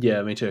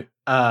 Yeah, me too.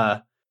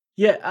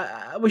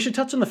 Yeah, we should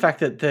touch on the fact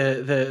that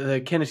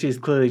the Kennedys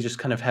clearly just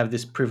kind of have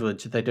this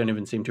privilege that they don't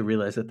even seem to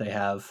realize that they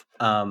have.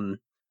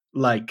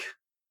 Like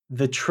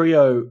the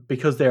trio,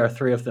 because there are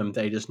three of them,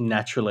 they just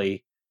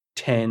naturally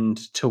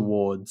tend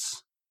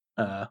towards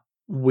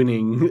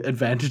winning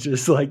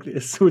advantages like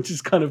this, which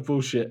is kind of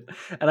bullshit.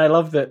 And I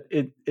love that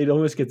it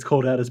almost gets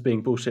called out as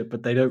being bullshit,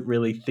 but they don't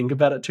really think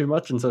about it too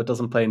much, and so it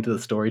doesn't play into the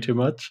story too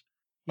much.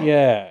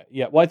 Yeah,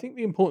 yeah. Well, I think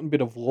the important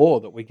bit of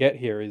lore that we get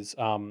here is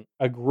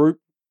a group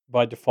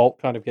by default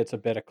kind of gets a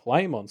better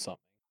claim on something,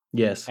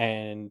 Yes,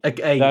 and a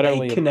that a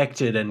only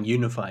connected and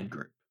unified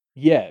group.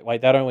 yeah,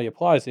 like that only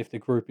applies if the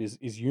group is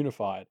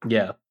unified.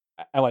 Yeah.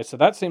 And like so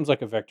that seems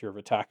like a vector of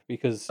attack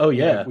because Oh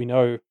yeah. we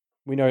know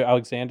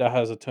Alexander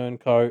has a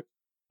turncoat.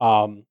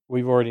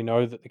 We've already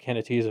know that the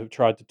Kennedys have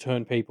tried to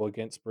turn people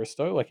against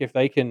Bristow. Like if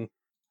they can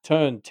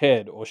turn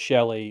Ted or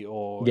Shelley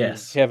or even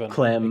Yes. Kevin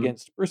Clem.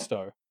 against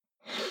Bristow,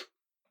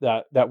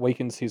 that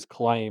weakens his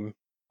claim.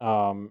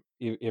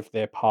 If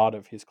they're part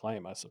of his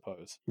claim, I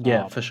suppose.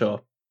 Yeah, for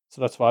sure. So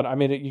that's fine. I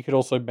mean, you could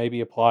also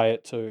maybe apply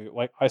it to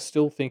like I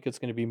still think it's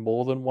going to be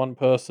more than one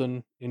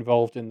person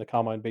involved in the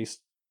Carmine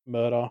Beast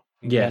murder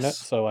in Kennet. Yes.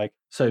 So like,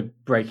 So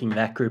breaking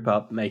that group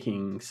up,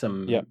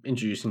 yeah,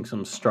 introducing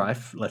some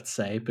strife, let's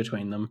say,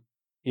 between them.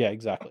 yeah,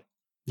 exactly.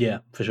 Yeah,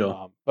 for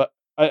sure. But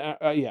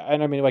yeah,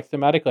 and I mean, like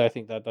thematically, I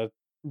think that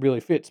really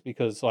fits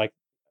because, like,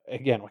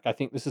 again, like I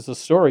think this is a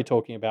story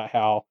talking about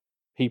how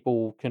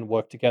people can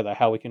work together,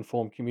 how we can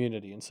form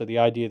community, and so the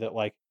idea that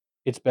like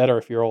it's better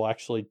if you're all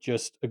actually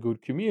just a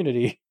good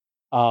community,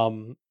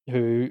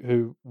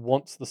 who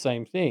wants the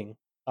same thing.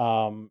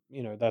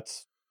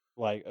 That's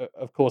like,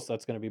 of course,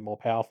 that's going to be more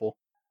powerful.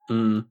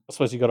 Mm, I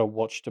suppose you got to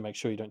watch to make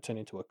sure you don't turn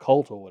into a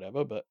cult or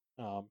whatever, but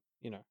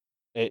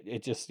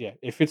it just yeah,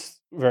 it fits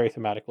very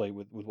thematically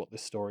with what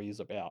this story is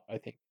about, I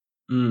think.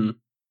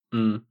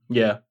 mm,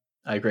 yeah,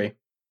 I agree.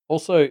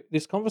 Also,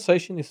 this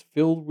conversation is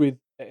filled with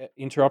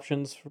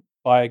interruptions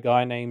by a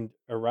guy named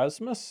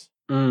Erasmus,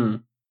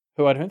 Mm,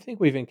 who I don't think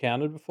we've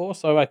encountered before.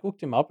 So I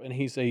looked him up, and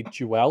he's a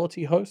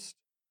duality host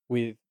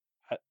with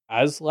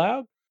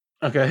Aslaug.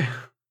 okay.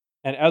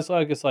 And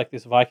Aslaug is like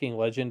this Viking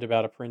legend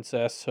about a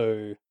princess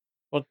who,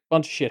 well, a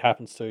bunch of shit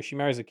happens to her. She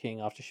marries a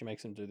king after she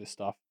makes him do this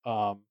stuff.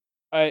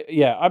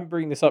 I'm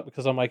bringing this up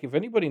because I'm like, if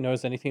anybody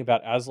knows anything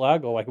about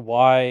Aslaug or like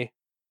why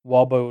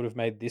Walbo would have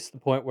made this the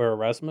point where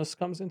Erasmus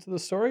comes into the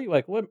story,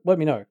 like let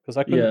me know because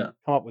I couldn't Yeah,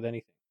 come up with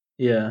anything.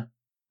 yeah.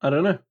 I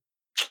don't know.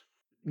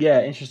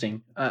 Yeah,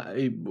 interesting.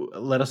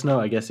 Let us know,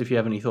 I guess, if you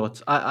have any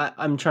thoughts.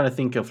 I'm trying to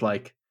think of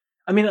like,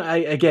 I mean,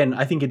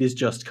 I think it is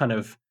just kind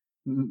of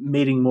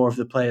meeting more of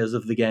the players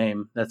of the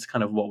game. That's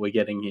kind of what we're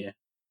getting here.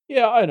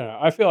 Yeah, I don't know.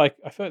 I feel like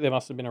there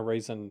must have been a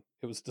reason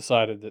it was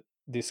decided that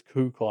this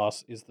coup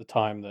class is the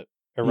time that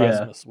Yeah,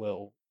 Erasmus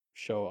will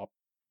show up.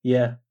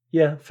 yeah,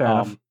 yeah. Fair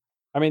enough. Um,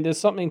 I mean, there's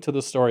something to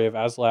the story of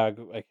Aslag,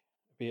 like,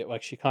 be it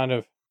like she kind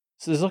of.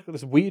 So there's like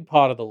this weird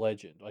part of the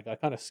legend. Like I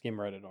kind of skim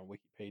read it on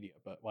Wikipedia,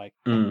 but like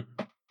Mm,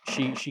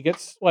 she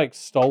gets like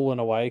stolen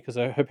away because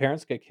her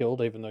parents get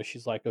killed, even though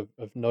she's like of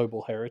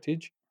noble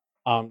heritage.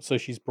 So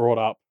she's brought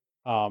up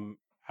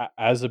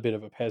as a bit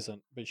of a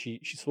peasant, but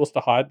she's forced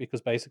to hide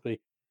because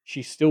basically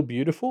she's still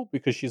beautiful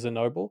because she's a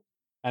noble,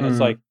 and it's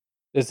like mm,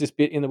 there's this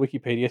bit in the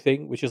Wikipedia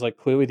thing which is like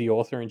clearly the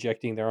author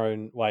injecting their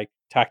own like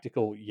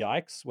tactical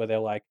yikes where they're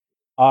like,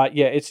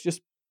 yeah, it's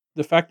just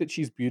the fact that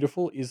she's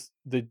beautiful is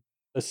the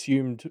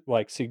assumed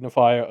like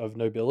signifier of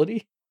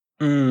nobility.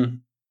 mm.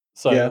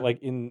 So Yeah.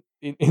 like in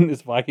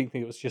this Viking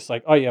thing, it was just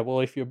like, oh yeah, well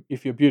if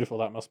you're beautiful,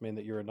 that must mean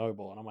that you're a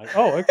noble, and I'm like,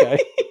 oh okay.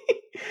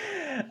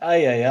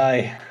 Ay, ay,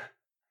 ay.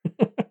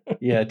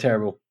 Yeah,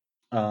 terrible.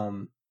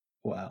 Um,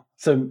 wow.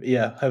 So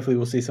yeah, hopefully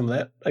we'll see some of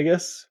that, I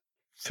guess,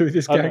 through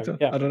this I don't know, character.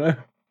 yeah. I don't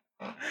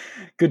know.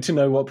 Good to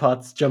know what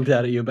parts jumped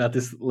out at you about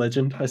this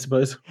legend, I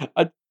suppose.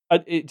 I,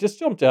 it just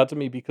jumped out to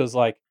me because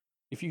like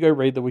if you go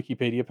read the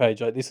Wikipedia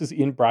page, like this is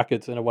in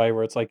brackets in a way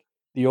where it's like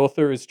the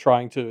author is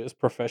trying to as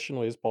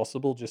professionally as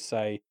possible just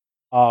say,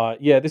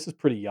 yeah, this is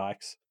pretty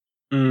yikes.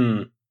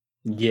 Mm,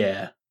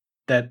 yeah.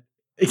 That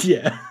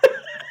yeah.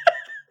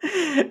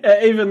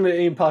 Even the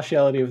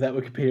impartiality of that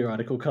Wikipedia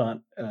article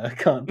can't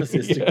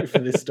persist Yeah. for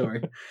this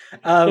story.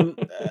 Um,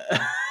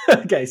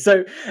 Okay,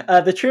 so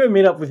the trio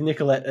meet up with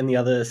Nicolette and the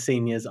other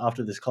seniors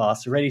after this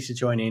class, ready to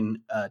join in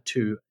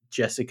to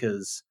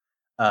Jessica's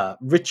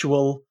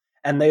ritual,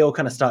 and they all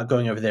kind of start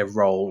going over their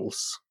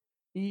roles.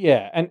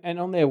 Yeah, and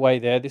on their way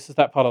there, this is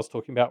that part I was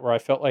talking about where I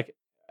felt like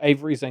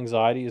Avery's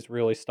anxiety is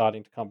really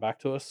starting to come back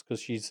to us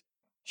because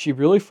she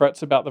really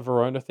frets about the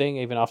Verona thing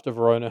even after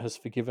Verona has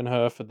forgiven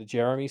her for the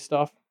Jeremy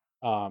stuff.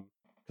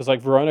 Because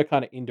like Verona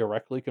kind of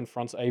indirectly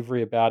confronts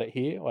Avery about it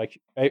here. Like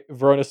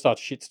Verona starts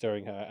shit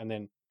stirring her, and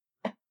then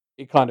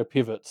it kind of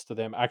pivots to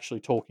them actually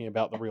talking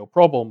about the real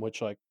problem,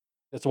 which like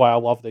that's why I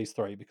love these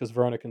three because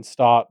Verona can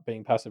start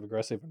being passive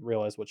aggressive and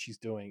realize what she's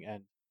doing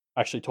and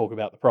actually talk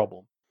about the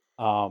problem.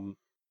 Um,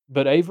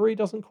 but Avery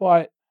doesn't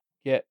quite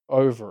get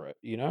over it,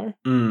 you know?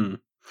 Mm.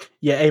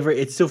 Yeah, Avery,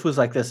 it still feels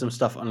like there's some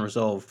stuff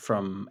unresolved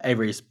from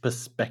Avery's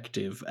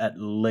perspective, at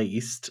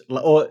least.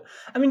 Or,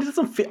 I mean, it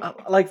doesn't feel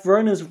like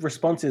Verona's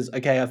response is,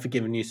 okay, I've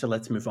forgiven you, so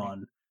let's move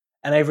on.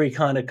 And Avery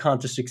kind of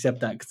can't just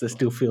accept that because there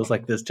still feels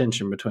like there's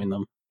tension between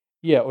them.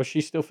 Yeah, or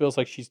she still feels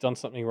like she's done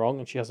something wrong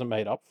and she hasn't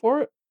made up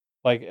for it.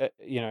 Like,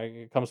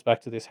 it comes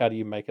back to this: how do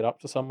you make it up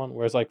to someone?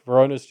 Whereas, like,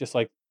 Verona's just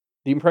like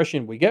the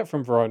impression we get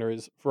from Verona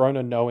is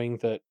Verona knowing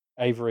that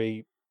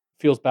Avery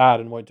feels bad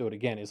and won't do it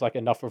again is like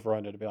enough for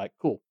Verona to be like,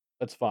 cool,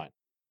 that's fine.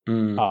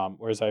 Mm,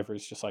 Whereas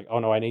Avery's just like, oh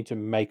no, I need to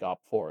make up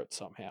for it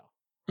somehow.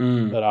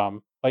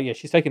 mm, But yeah,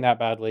 she's taking that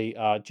badly.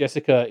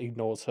 Jessica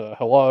ignores her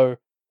hello,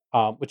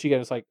 which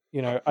again is like,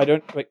 I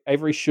don't like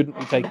Avery shouldn't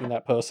be taking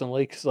that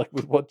personally because like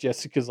with what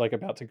Jessica's like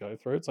about to go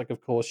through, it's like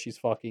of course she's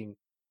fucking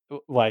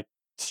like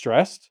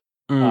stressed.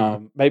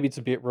 mm. Maybe it's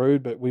a bit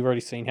rude, but we've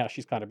already seen how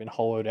she's kind of been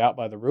hollowed out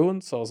by the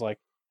ruins. So I was like,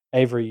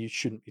 Avery, you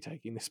shouldn't be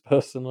taking this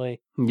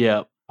personally.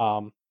 Yeah,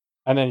 Um,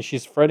 and then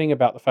she's fretting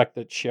about the fact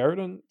that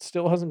Sheridan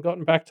still hasn't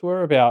gotten back to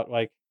her about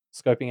like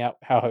scoping out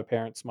how her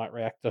parents might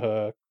react to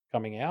her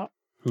coming out,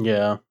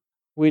 yeah.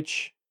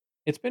 which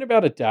it's been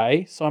about a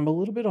day, so I'm a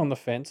little bit on the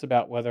fence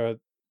about whether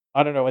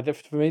I don't know, whether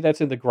for me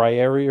that's in the gray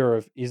area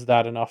of is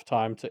that enough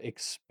time to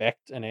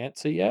expect an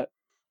answer yet?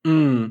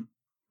 Mm.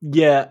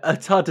 Yeah,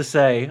 it's hard to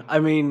say. I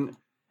mean,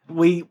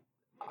 we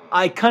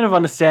I kind of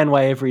understand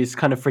why Avery is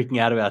kind of freaking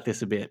out about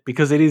this a bit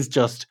because it is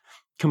just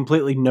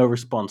completely no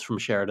response from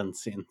Sheridan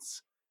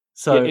since. Yeah,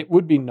 So it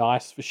would be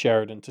nice for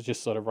Sheridan to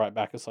just sort of write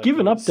back as like, give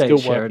an update, still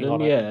working Sheridan.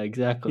 on it. Yeah,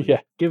 exactly. Yeah,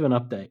 Give an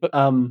update. but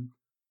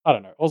I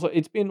don't know. Also,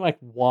 it's been like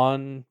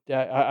one day.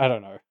 I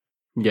don't know.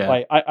 Yeah.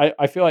 Like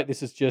I feel like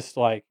this is just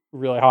like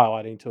really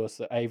highlighting to us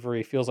that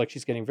Avery feels like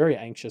she's getting very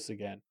anxious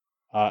again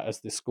as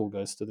this school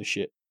goes to the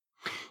shit.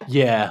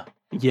 Yeah.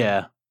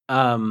 Yeah.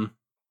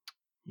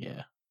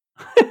 Yeah.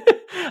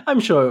 I'm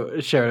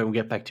sure Sheridan will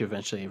get back to you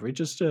eventually, Avery.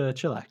 Just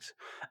chillax.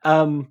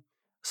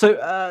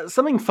 So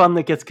something fun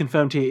that gets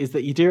confirmed here is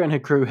that Yadira and her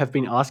crew have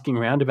been asking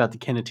around about the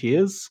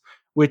Kenneteers,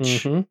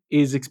 which Hmm.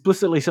 is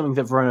explicitly something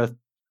that Verona,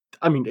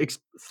 I mean,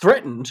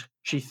 threatened.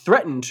 She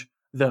threatened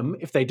them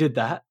if they did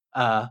that.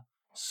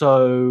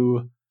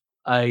 So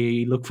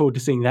I look forward to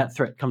seeing that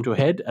threat come to a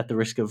head at the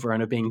risk of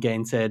Verona being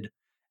gainsaid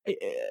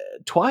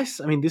twice.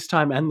 I mean, this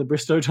time and the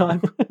Bristow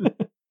time.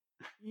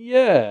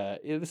 Yeah,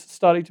 this is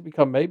starting to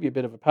become maybe a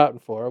bit of a pattern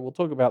for her. We'll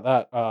talk about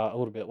that a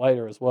little bit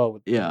later as well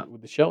with Yeah.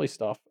 with the Shelley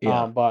stuff.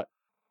 Yeah. But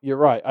you're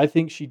right. I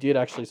think she did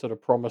actually sort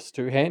of promise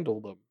to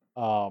handle them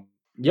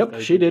if Yep,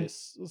 they she did did.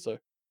 this. So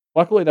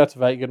luckily that's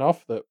vague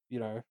enough that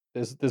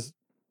there's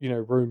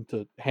room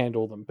to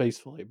handle them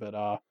peacefully.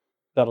 But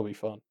that'll be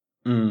fun.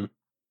 Mm.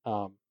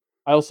 Um,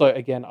 I also,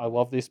 again, I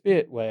love this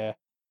bit where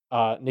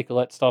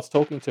Nicolette starts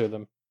talking to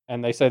them,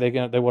 and they say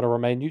they want to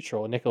remain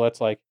neutral, and Nicolette's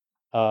like,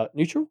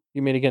 "Neutral?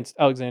 You mean against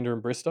Alexander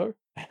and Bristow?"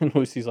 And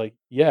Lucy's like,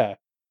 "Yeah,"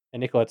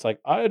 and Nicolette's like,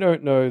 "I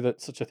don't know that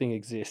such a thing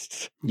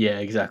exists," Yeah,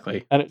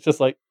 exactly. and it's just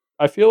like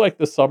I feel like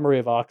the summary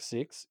of Arc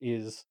 6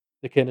 is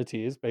the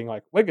Kenneteers being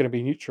like, "We're going to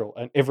be neutral,"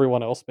 and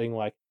everyone else being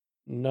like,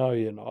 "No,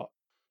 you're not."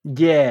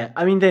 Yeah,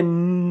 I mean they're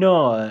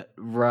not,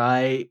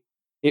 right?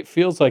 It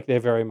feels like they're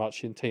very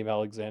much in Team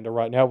Alexander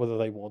right now, whether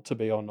they want to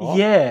be or not.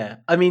 Yeah,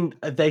 I mean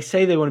they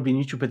say they want to be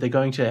neutral, but they're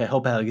going to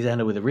help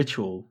Alexander with a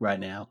ritual right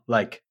now.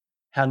 Like,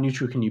 how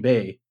neutral can you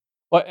be?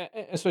 Well,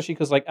 especially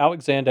because like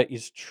Alexander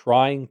is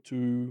trying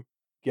to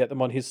get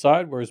them on his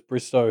side, whereas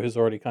Bristow has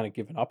already kind of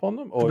given up on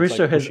them, or is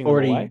Bristow like has pushing them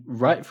already away.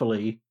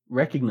 rightfully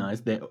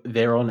recognized that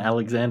they're on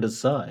Alexander's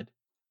side.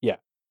 Yeah.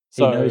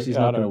 He knows So he's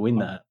I not going to don't. win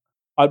that.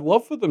 I'd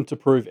love for them to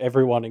prove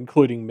everyone,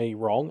 including me,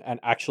 wrong, and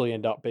actually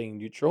end up being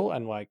neutral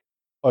and like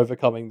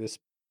overcoming this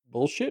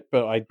bullshit.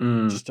 But I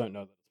Mm, just don't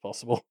know that it's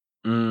possible.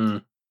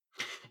 mm.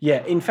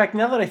 Yeah, in fact,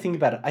 now that I think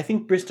about it, I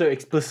think Bristow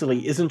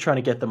explicitly isn't trying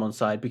to get them on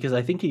side because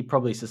I think he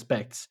probably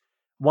suspects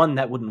one,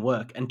 that wouldn't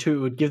work, and two, it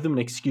would give them an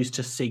excuse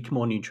to seek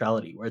more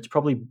neutrality, where it's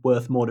probably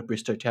worth more to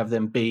Bristow to have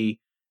them be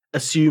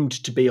assumed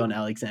to be on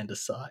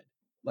Alexander's side.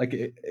 Like,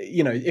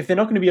 if they're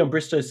not going to be on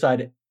Bristow's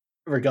side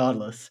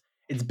regardless,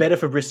 it's better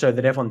for Bristow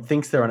that everyone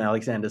thinks they're on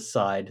Alexander's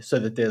side so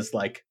that there's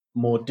like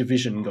more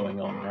division going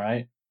on,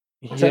 right?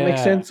 Does that make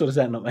Yeah. sense or does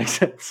that not make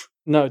sense?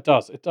 No, it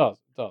does. It does.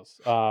 It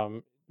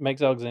does.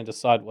 Makes Alexander's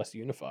side less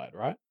unified,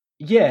 right?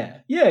 Yeah,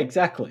 yeah,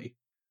 exactly.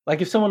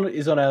 Like if someone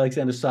is on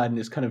Alexander's side and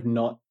is kind of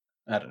not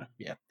I don't know.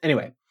 Yeah.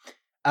 Anyway,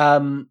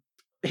 um,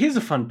 here's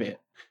a fun bit.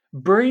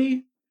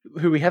 Bree,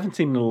 who we haven't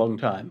seen in a long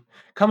time,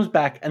 comes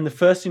back, and the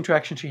first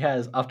interaction she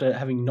has after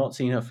having not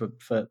seen her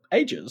for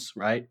ages,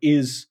 right,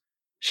 is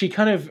she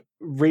kind of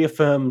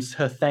reaffirms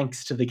her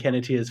thanks to the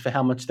Kenneteers for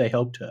how much they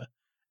helped her.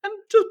 And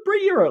just,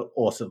 Bree, you're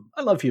awesome.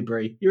 I love you,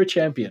 Bree. You're a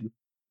champion.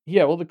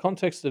 Yeah, well, the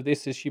context of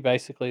this is she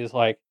basically is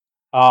like,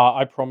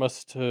 I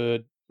promise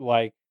to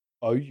like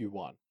owe you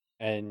one,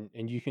 and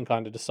you can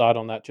kind of decide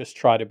on that. Just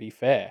try to be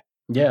fair.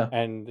 Yeah.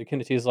 And the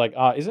Kinnear is like,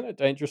 isn't it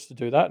dangerous to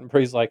do that? And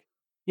Bree's like,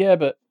 yeah,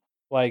 but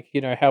like,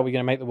 how are we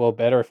going to make the world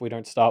better if we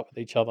don't start with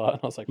each other? And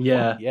I was like, fuck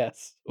Yeah.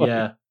 yes. Like,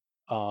 Yeah.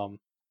 um,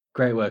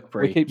 Great work, we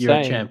Bree. keep You're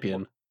a saying,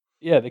 champion.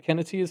 yeah, the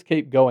Kenneteers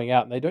keep going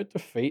out and they don't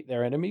defeat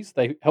their enemies.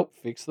 They help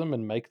fix them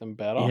and make them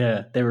better.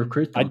 Yeah. They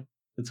recruit I them.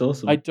 It's I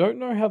awesome. don't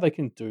know how they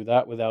can do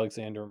that with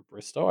Alexander and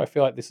Bristow. I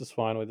feel like this is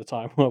finally the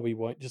time where we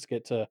won't just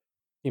get to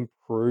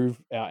improve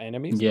our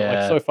enemies. But like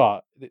Yeah. so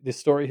far, this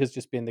story has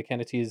just been the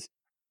Kenneteers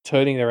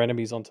turning their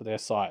enemies onto their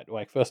side.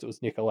 Like first it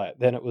was Nicolette,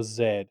 then it was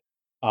Zed.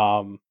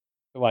 Um,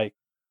 like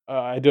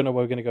I don't know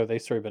where we're gonna go with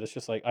these three, but it's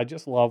just like I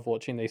just love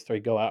watching these three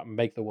go out and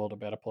make the world a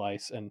better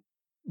place. And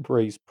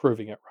Bree's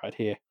proving it right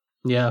here.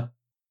 Yeah.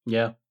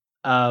 Yeah.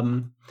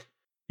 Um,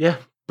 yeah.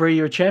 Bree,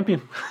 you're a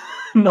champion.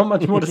 Not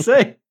much more to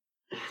say.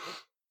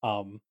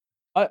 Um,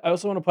 I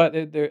also want to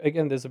point there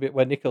again. There's a bit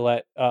where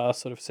Nicolette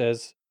sort of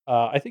says,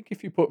 "I think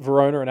if you put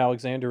Verona and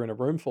Alexander in a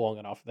room for long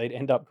enough, they'd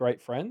end up great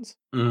friends."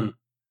 Mm,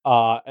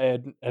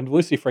 And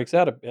Lucy freaks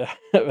out a bit,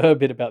 a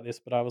bit about this,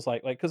 but I was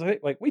like, because I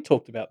think like we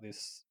talked about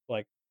this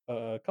like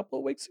a couple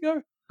of weeks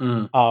ago.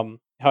 mm,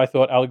 How I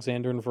thought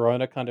Alexander and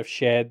Verona kind of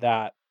shared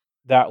that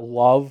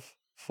love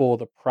for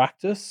the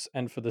practice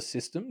and for the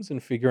systems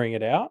and figuring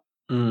it out.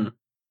 mm,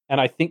 And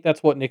I think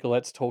that's what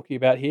Nicolette's talking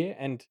about here.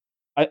 And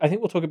I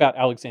think we'll talk about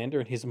Alexander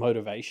and his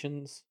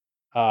motivations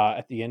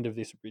at the end of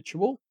this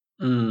ritual.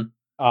 mm,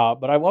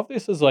 But I love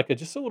this as like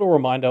just a little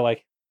reminder,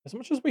 like as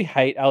much as we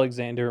hate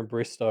Alexander and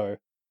Bristow,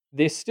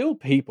 they're still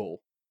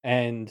people,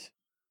 and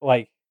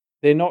like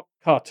they're not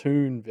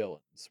cartoon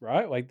villains,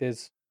 right? Like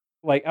there's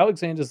like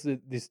Alexander's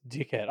this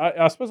dickhead.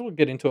 I suppose we'll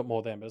get into it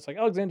more then, but it's like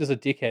Alexander's a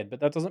dickhead, but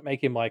that doesn't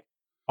make him like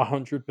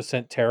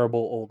 100% terrible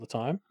all the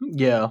time.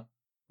 yeah.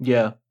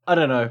 Yeah. I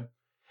don't know.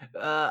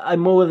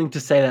 I'm more willing to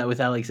say that with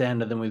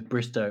Alexander than with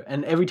Bristow.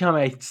 And every time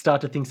I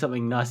start to think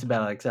something nice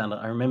about Alexander,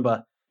 I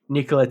remember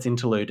Nicolette's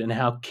interlude and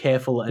how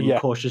careful and Yeah.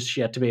 cautious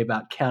she had to be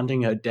about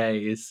counting her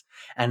days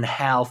and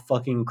how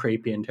fucking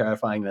creepy and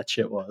terrifying that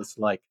shit was.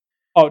 Like,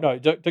 Oh no,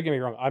 don't get me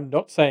wrong. I'm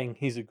not saying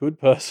he's a good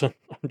person.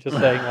 I'm just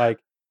saying like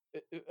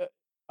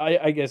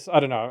I guess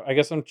I don't know. I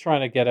guess I'm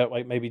trying to get at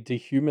like maybe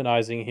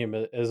dehumanizing him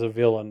as a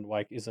villain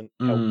like isn't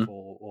mm,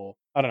 helpful or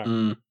I don't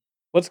know. mm.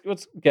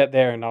 Let's get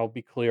there and I'll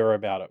be clearer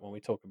about it when we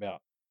talk about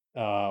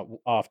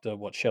after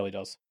what Shelley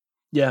does.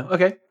 Yeah,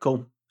 okay,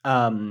 cool.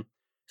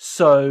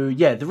 So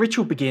yeah, the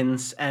ritual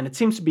begins and it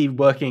seems to be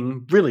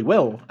working really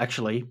well,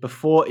 actually,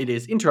 before it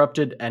is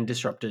interrupted and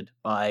disrupted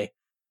by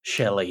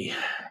Shelley.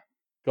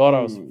 God,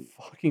 I was Ooh.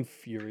 fucking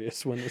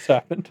furious when this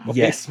happened. Like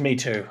Yes, me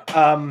too.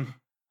 I don't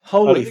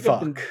Holy think I've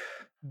fuck. been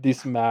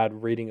this mad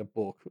reading a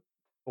book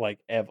like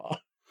ever.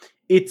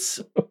 It's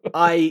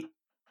I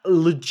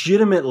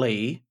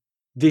legitimately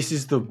this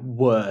is the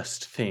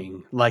worst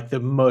thing, like the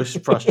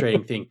most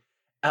frustrating thing.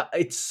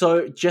 It's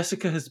so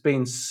Jessica has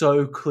been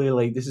so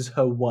clearly this is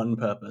her one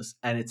purpose,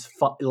 and it's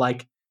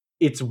like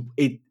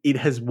it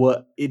has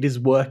worked. It is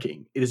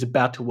working. It is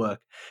about to work,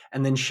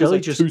 and then It was Shelley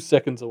like just 2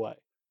 seconds away.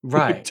 Like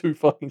right 2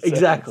 fucking seconds.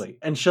 exactly,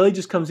 and Shelley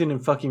just comes in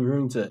and fucking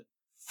ruins it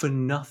for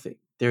nothing.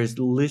 There is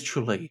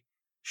literally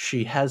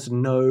she has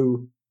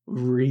no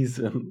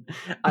reason.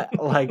 I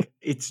like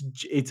it's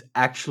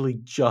actually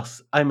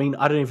just I mean,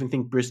 I don't even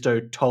think Bristow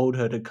told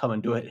her to come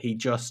and do it. He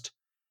just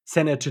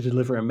sent her to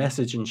deliver a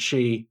message and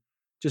she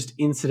just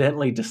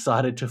incidentally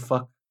decided to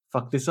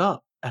fuck this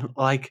up. And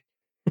like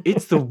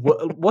it's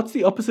what's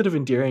the opposite of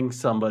endearing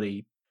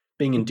somebody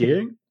being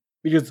endearing?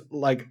 Because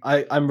like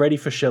I'm ready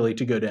for Shelley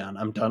to go down.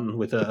 I'm done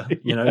with her,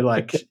 Yeah.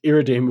 like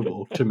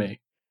irredeemable to me.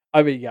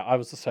 I mean, yeah, I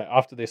was to say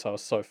after this, I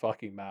was so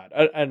fucking mad,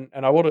 and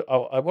I want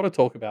to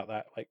talk about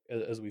that like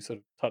as we sort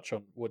of touch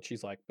on what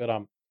she's like. But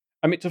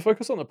I mean, to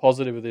focus on the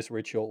positive of this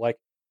ritual, like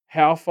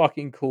how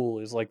fucking cool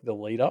is like the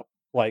lead up,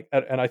 like,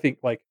 and I think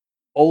like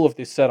all of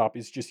this setup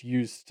is just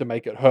used to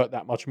make it hurt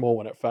that much more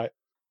when it fails.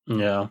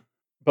 Yeah.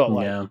 But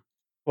Yeah.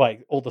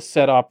 like all the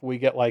setup, we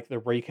get like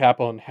the recap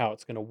on how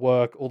it's going to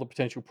work, all the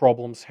potential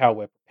problems, how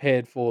we're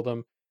prepared for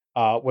them.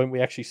 When we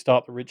actually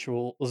start the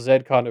ritual,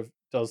 Zed kind of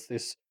does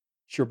this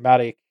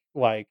dramatic,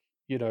 like,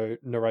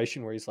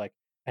 narration where he's like,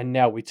 and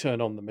now we turn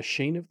on the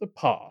machine of the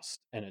past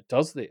and it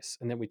does this.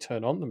 And then we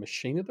turn on the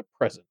machine of the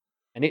present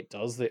and it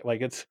does that. Like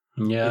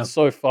Yeah. it's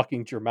so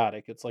fucking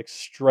dramatic. It's like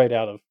straight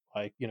out of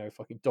like,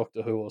 fucking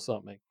Doctor Who or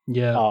something.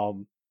 Yeah.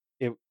 Um,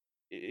 it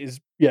is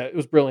yeah, it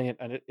was brilliant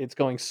and it's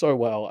going so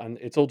well and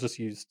it's all just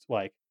used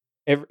like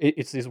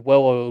it's this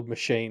well-oiled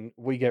machine.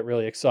 We get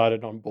really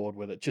excited on board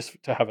with it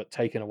just to have it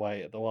taken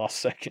away at the last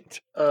second.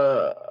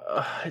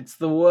 It's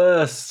the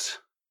worst.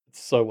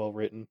 It's so well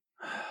written.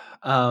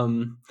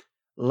 Um,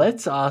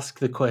 let's ask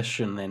the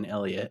question then,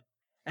 Elliot.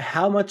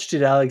 How much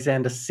did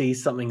Alexander see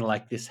something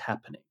like this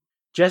happening?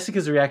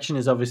 Jessica's reaction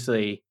is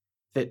obviously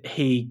that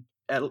he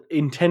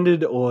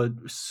intended or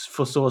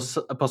foresaw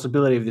a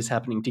possibility of this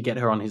happening to get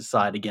her on his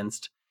side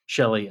against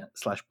Shellie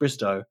 /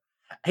 Bristow.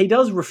 He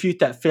does refute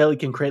that fairly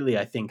concretely,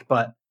 I think,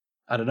 but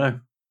I don't know.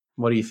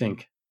 What do you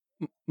think?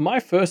 My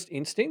first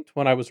instinct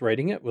when I was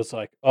reading it was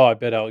like, "Oh, I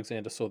bet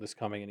Alexander saw this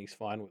coming and he's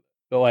fine with it."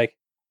 But like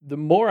the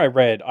more I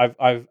read,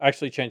 I've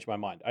actually changed my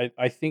mind.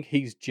 I think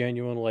he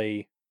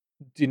genuinely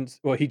didn't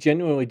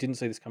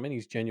see this coming.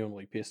 He's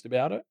genuinely pissed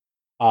about it.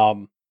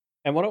 Um,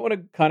 and what I want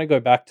to kind of go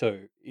back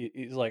to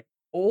is like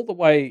all the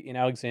way in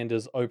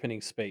Alexander's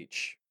opening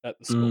speech at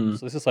the school. Mm,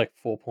 So this is like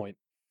 4.4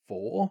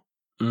 or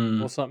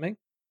mm, something.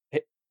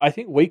 I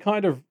think we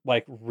kind of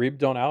like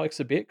ribbed on Alex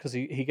a bit because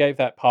he gave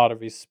that part of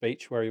his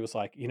speech where he was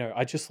like,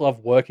 I just love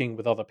working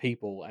with other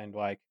people and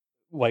like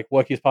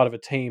working as part of a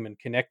team and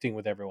connecting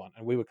with everyone.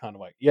 And we were kind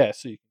of like, yeah,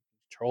 so you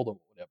can control them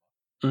or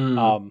whatever. mm,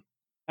 Um,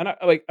 and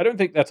I don't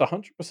think that's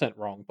 100%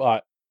 wrong,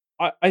 but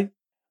I, I,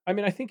 I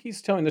mean, I think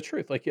he's telling the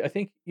truth. Like, I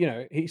think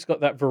he's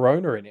got that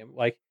Verona in him.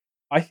 Like,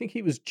 I think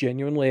he was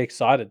genuinely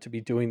excited to be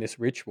doing this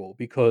ritual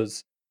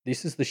because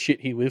this is the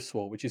shit he lives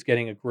for, which is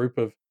getting a group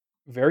of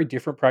very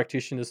different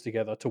practitioners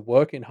together to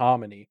work in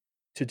harmony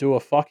to do a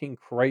fucking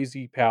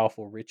crazy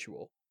powerful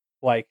ritual.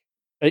 Like,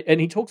 and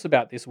he talks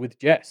about this with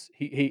Jess.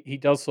 He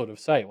does sort of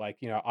say like,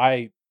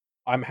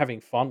 I'm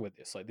having fun with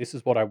this. Like, this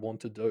is what I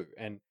want to do,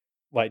 and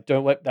like,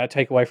 don't let that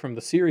take away from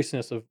the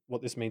seriousness of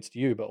what this means to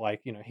you. But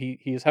like, he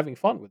is having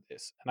fun with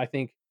this, and I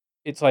think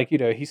it's like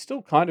he's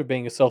still kind of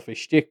being a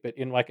selfish stick, but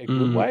in like a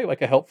good mm. way,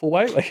 like a helpful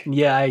way. Like,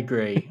 Yeah, I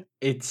agree.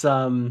 It's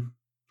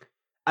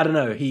I don't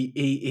know.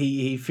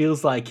 He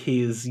feels like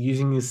he is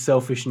using his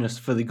selfishness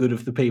for the good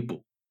of the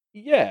people.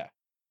 yeah,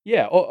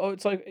 yeah, or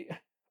it's like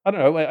I don't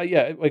know,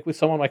 yeah, like with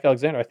someone like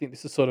Alexander, I think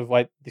this is sort of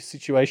like this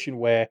situation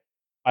where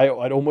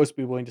I'd almost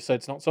be willing to say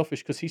it's not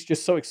selfish because he's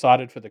just so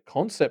excited for the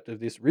concept of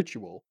this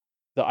ritual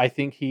that I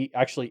think he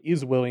actually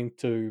is willing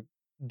to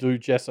do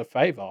Jess a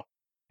favor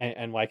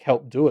and like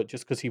help do it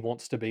just because he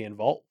wants to be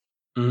involved.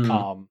 Mm,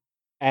 Um,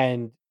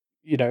 and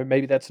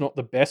maybe that's not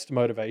the best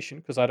motivation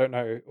because I don't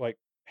know like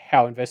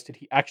how invested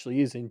he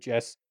actually is in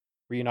Jess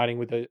reuniting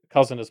with a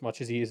cousin as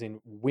much as he is in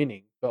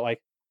winning. But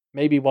like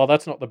maybe while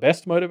that's not the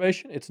best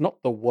motivation, it's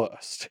not the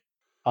worst.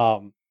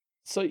 Um,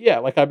 so yeah,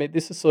 like I mean,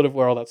 this is sort of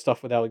where all that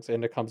stuff with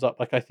Alexander comes up.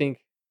 Like I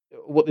think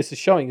what this is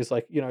showing is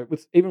like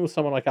with even with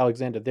someone like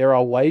Alexander, there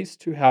are ways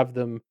to have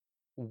them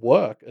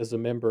work as a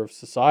member of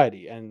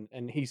society, and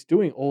he's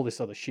doing all this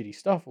other shitty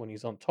stuff when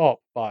he's on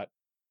top. But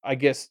I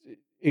guess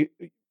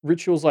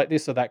rituals like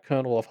this are that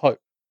kernel of hope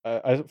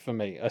for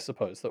me, I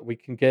suppose, that we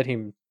can get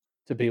him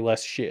to be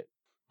less shit.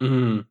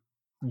 mm.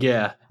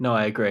 Yeah, no,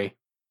 I agree.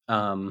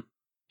 Um,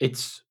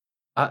 it's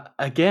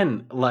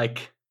again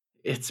like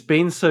it's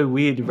been so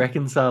weird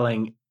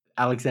reconciling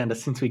Alexander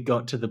since we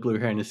got to the Blue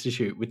Heron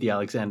Institute with the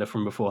Alexander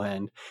from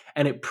beforehand,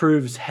 and it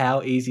proves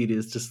how easy it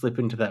is to slip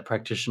into that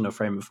practitioner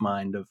frame of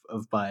mind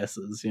of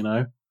biases. You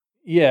know?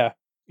 Yeah,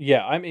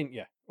 yeah. I mean,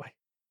 yeah, like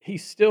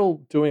he's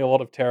still doing a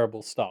lot of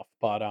terrible stuff,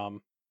 but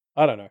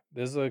I don't know.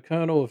 There's a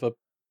kernel of a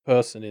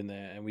person in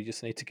there, and we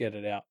just need to get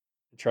it out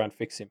and try and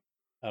fix him.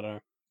 I don't know.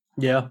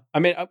 Yeah, I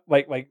mean,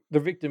 like the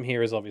victim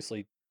here is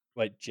obviously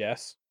like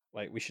Jess.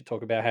 Like we should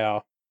talk about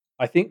how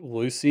I think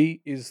Lucy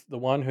is the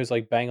one who's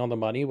like bang on the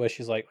money, where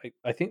she's like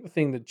I think the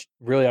thing that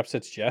really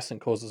upsets Jess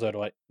and causes her to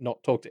like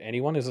not talk to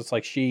anyone is it's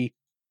like she,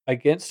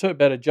 against her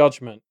better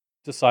judgment,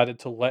 decided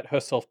to let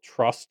herself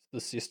trust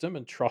the system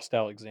and trust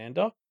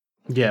Alexander,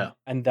 yeah.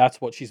 and that's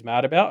what she's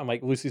mad about. And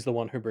like Lucy's the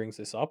one who brings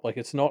this up. Like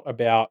it's not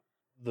about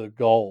the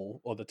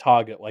goal or the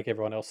target like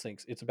everyone else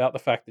thinks. It's about the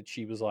fact that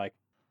she was like,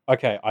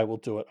 "Okay, I will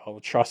do it. I will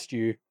trust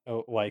you.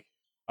 Like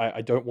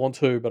I don't want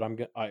to, but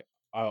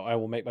I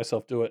will make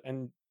myself do it."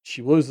 And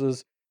she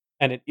loses,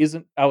 and it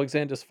isn't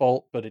Alexander's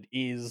fault, but it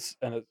is,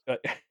 and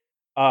it,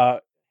 uh,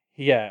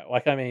 yeah.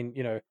 Like I mean,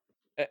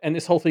 and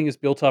this whole thing is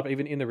built up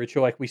even in the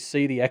ritual. Like we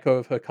see the echo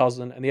of her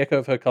cousin, and the echo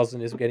of her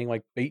cousin is getting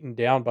like beaten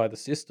down by the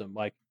system.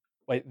 Like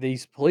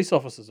these police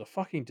officers are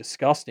fucking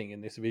disgusting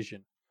in this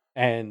vision,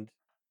 and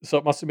so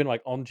it must have been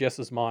like on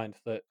Jess's mind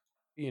that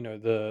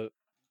the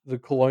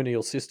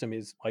colonial system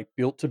is like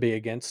built to be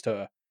against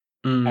her,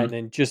 and Mm,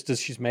 then just as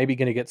she's maybe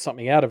going to get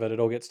something out of it, it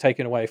all gets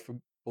taken away for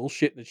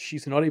bullshit that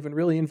she's not even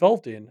really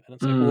involved in, and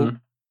it's like, well, mm,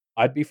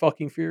 I'd be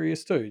fucking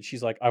furious too. And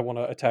she's like, I want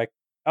to attack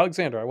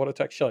Alexander, I want to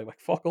attack Shelly, like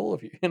fuck all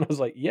of you, and I was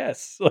like,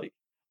 yes, like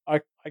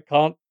I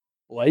can't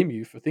blame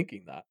you for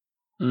thinking that.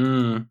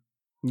 mm.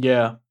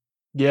 Yeah,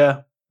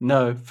 yeah.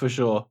 No, for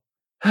sure.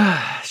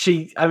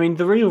 I mean,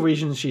 the real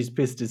reason she's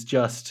pissed is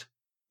just,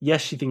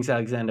 yes, she thinks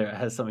Alexander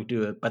has something to do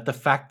with it, but the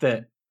fact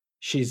that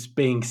she's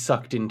being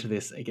sucked into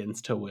this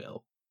against her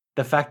will,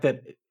 the fact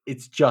that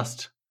it's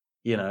just,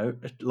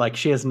 like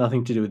she has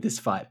nothing to do with this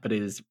fight, but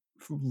it is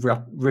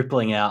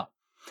rippling out.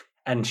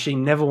 And she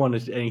never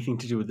wanted anything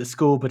to do with the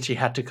school, but she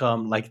had to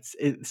come. Like,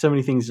 so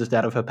many things just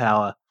out of her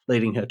power,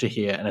 leading her to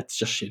here, and it's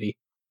just shitty.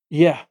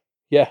 Yeah,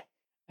 yeah.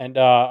 And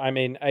I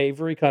mean,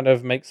 Avery kind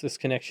of makes this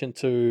connection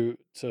to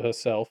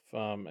herself,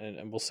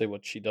 and we'll see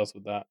what she does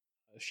with that.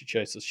 She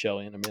chases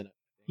Shellie in a minute.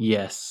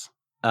 Yes.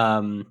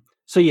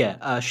 So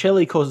yeah,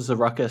 Shelley causes a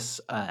ruckus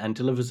and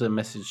delivers a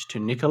message to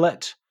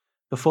Nicolette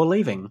before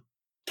leaving.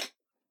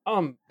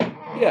 Um,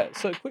 yeah.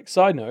 So, quick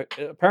side note: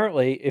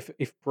 apparently,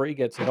 if Bree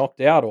gets knocked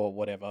out or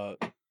whatever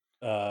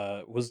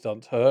was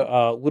done to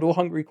her, little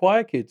hungry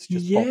choir kids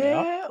just pop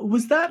out. Yeah,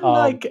 was that Um,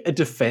 like a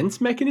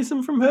defense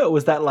mechanism from her, or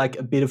was that like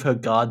a bit of her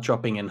guard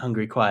dropping and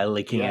Hungry Choir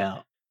leaking yeah,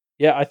 out?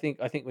 yeah. I think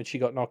when she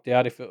got knocked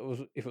out, if it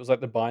was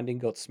like the binding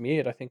got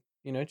smeared, I think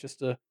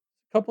just a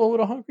couple of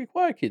little hungry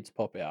choir kids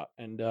pop out,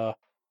 and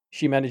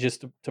she manages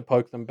to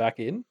poke them back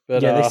in.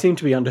 But Yeah, they seem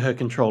to be under her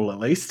control at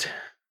least.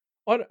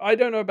 I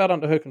don't know about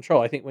under her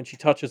control. I think when she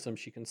touches them,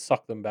 she can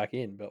suck them back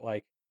in. But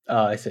like,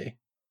 Oh, I see.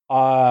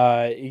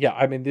 yeah,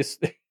 I mean this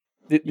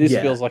this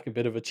Yeah. feels like a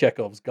bit of a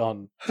Chekhov's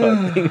gun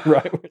type thing,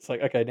 right? Where it's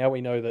like, okay, now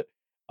we know that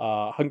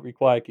hungry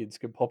choir kids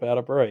can pop out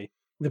a brie.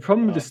 The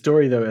problem with the Uh,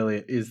 story, though,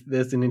 Elliot, is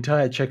there's an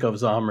entire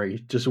Chekhov's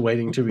armory just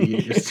waiting to be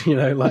used.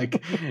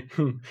 Like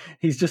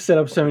he's just set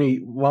up so many.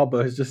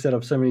 Wildbow has just set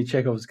up so many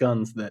Chekhov's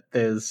guns that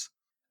there's.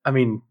 I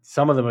mean,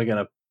 some of them are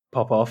going to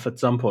pop off at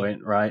some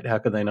point, right? How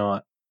could they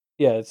not?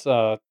 yeah, it's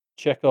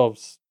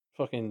Chekhov's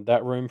fucking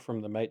that room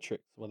from the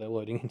Matrix where they're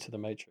loading into the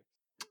Matrix.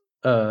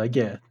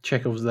 Yeah,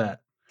 Chekhov's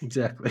that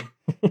exactly.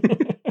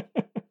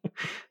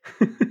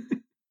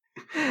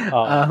 um,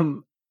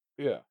 um.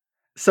 yeah,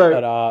 So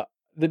but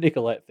the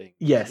Nicolette thing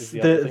is yes, the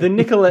other the thing.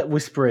 Nicolette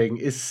whispering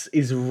is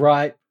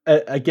right.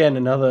 Again,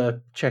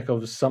 another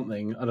Chekhov's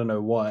something. I don't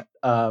know what.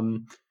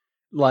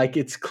 Like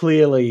it's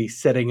clearly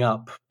setting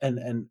up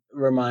and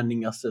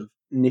reminding us of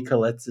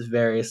Nicolette's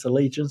various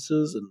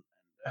allegiances and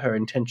her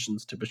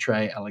intentions to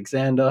betray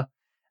Alexander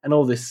and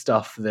all this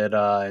stuff that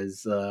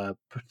is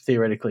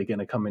theoretically going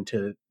to come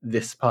into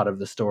this part of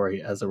the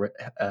story as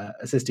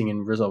assisting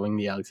in resolving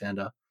the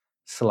Alexander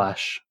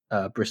slash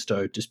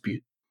Bristow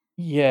dispute.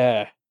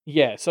 Yeah,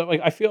 yeah. So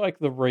like, I feel like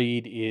the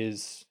read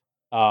is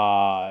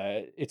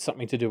it's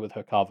something to do with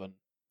her coven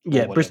or Yeah,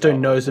 whatever. Bristow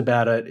knows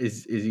about it.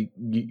 Is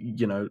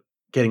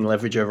getting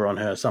leverage over on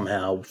her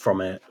somehow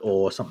from it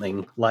or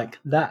something like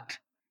that.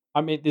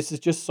 I mean, this is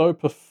just so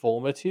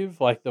performative,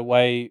 like the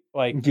way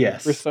like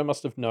Yes. Bristow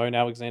must have known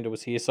Alexander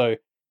was here. So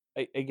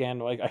again,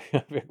 like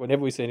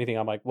whenever we see anything,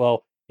 I'm like,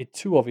 well, it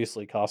too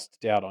obviously casts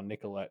doubt on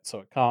Nicolette, so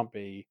it can't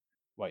be.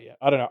 Well, yeah,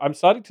 I don't know. I'm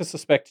starting to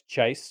suspect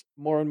Chase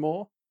more and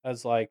more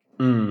as like,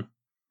 Mm.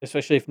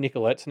 especially if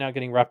Nicolette's now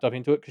getting wrapped up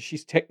into it because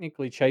she's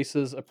technically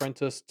Chase's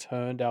apprentice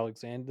turned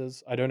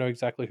Alexander's. I don't know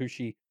exactly who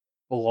she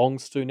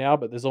belongs to now,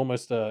 but there's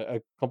almost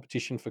a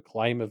competition for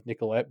claim of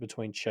Nicolette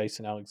between Chase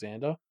and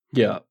Alexander.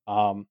 Yeah.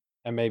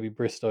 And maybe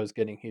Bristow's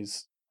getting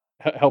his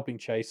helping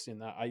Chase in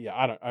that. Yeah,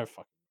 I don't. I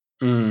fuck.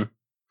 Mm.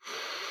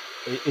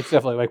 It's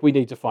definitely like we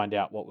need to find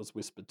out what was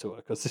whispered to her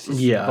because this is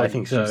Yeah, I bloody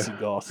think so. juicy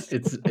goss.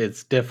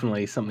 It's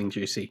definitely something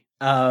juicy.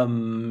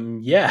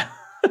 Yeah.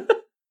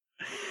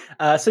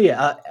 So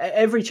yeah,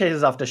 Avery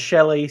chases after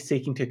Shelley,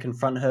 seeking to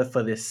confront her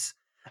for this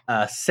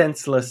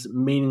senseless,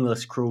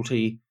 meaningless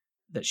cruelty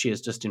that she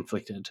has just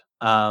inflicted.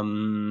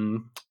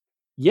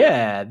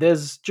 Yeah,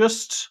 there's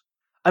just,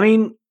 I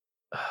mean,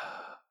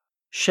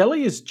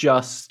 Shelley is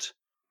just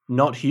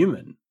not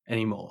human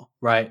anymore,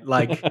 right?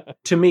 Like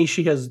to me,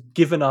 she has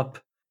given up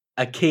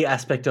a key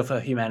aspect of her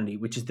humanity,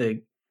 which is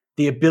the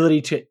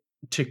ability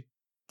to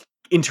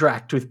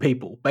interact with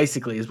people.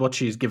 Basically, is what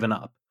she's given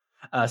up.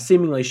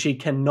 Seemingly, she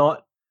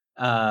cannot.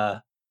 Uh,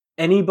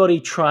 Anybody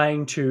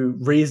trying to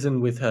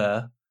reason with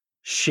her,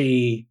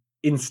 she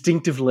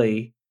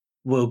instinctively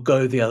will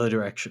go the other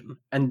direction.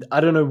 And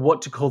I don't know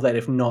what to call that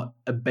if not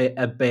a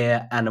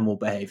bare animal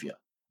behavior.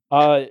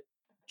 uh,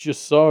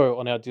 just so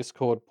on our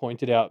Discord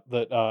pointed out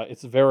that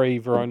it's very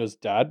Verona's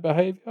dad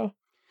behavior.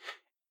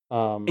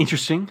 Um,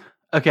 Interesting.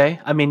 Okay.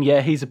 I mean,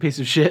 yeah, he's a piece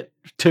of shit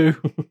too.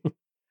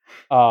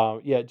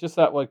 yeah, just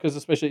that way because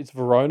especially it's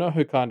Verona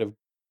who kind of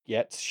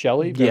gets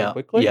Shelley very Yeah.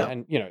 quickly, Yeah.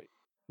 and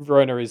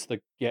Verona is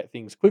the get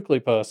things quickly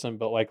person,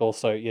 but like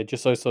also yeah,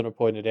 just so sort of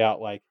pointed out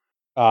like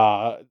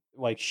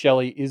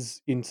Shelley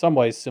is in some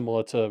ways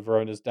similar to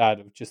Verona's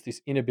dad of just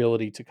this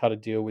inability to kind of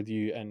deal with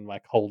you and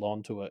like hold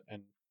on to it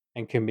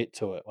and commit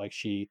to it. Like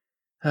she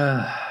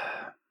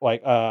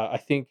I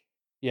think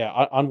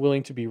yeah,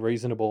 unwilling to be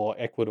reasonable or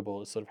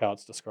equitable is sort of how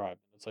it's described.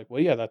 It's like,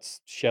 well, yeah,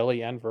 that's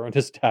Shelley and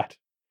Verona's dad.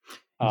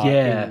 In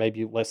yeah.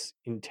 maybe less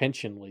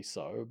intentionally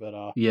so,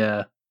 but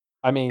Yeah.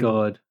 I mean,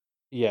 God.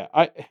 yeah,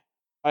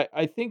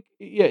 I think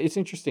yeah, it's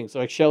interesting. So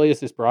like Shelley is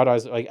this bright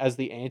eyes like as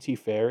the anti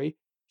fairy,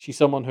 she's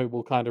someone who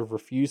will kind of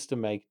refuse to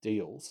make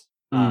deals,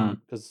 Mm.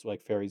 because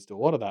like fairies do a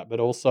lot of that. But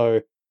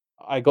also,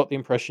 I got the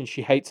impression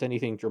she hates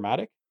anything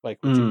dramatic, like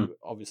which Mm.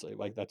 obviously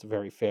like that's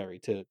very fairy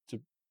to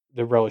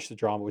relish the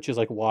drama, which is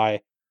like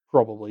why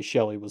probably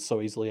Shelley was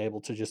so easily able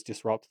to just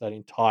disrupt that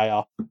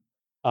entire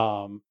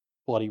um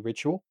bloody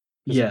ritual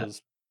because it Yeah.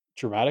 was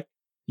dramatic.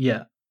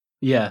 Yeah.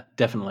 Yeah,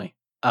 definitely.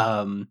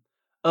 Um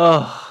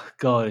oh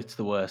god, it's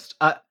the worst.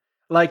 I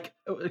like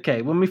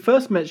okay, when we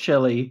first met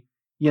Shelley,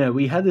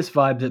 we had this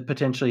vibe that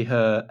potentially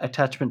her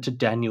attachment to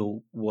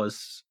Daniel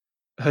was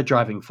her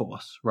driving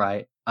force,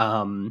 right?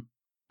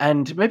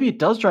 And maybe it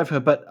does drive her,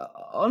 but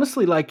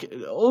honestly, like,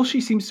 all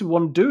she seems to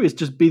want to do is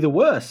just be the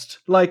worst.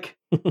 Like,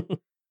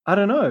 I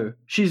don't know.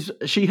 She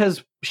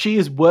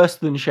is worse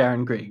than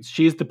Sharon Griggs.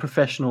 She is the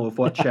professional of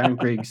what Sharon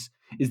Griggs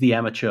is the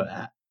amateur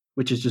at,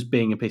 which is just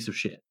being a piece of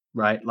shit,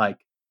 right? Like,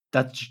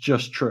 that's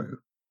just true.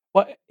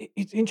 Well,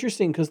 it's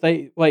interesting because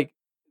they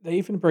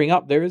even bring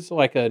up there is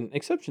like an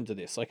exception to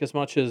this. Like as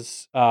much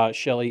as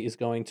Shelley is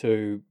going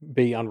to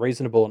be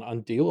unreasonable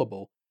and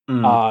undealable,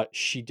 Mm,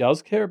 she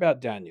does care about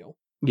Daniel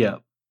yeah.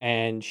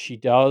 and she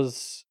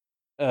does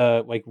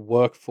like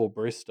work for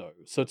Bristow,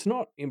 so it's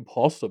not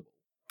impossible.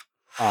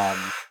 Um,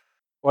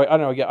 like I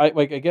don't know. Yeah,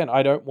 again,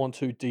 I don't want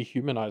to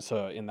dehumanize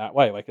her in that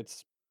way. Like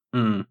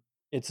Mm.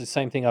 it's the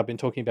same thing I've been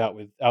talking about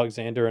with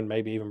Alexander and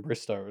maybe even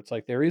Bristow. It's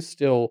like there is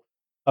still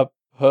a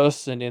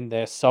person in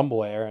there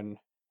somewhere, and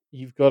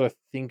you've got to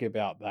think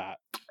about that.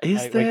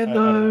 Is there I don't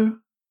know. though?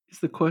 Is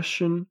the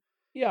question.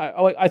 Yeah,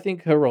 I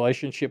think her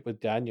relationship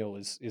with Daniel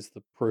is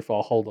the proof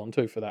I'll hold on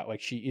to for that.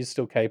 Like she is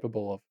still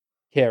capable of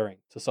caring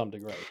to some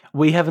degree.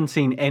 We haven't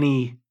seen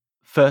any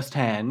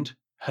firsthand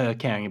her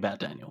caring about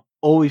Daniel.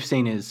 All we've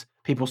seen is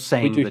people We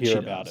saying do that hear she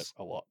about it does.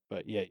 a lot,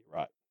 but yeah, you're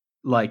right.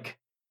 Like,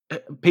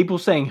 people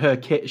saying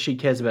she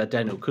cares about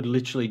Daniel could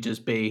literally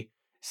just be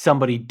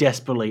somebody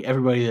desperately,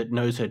 everybody that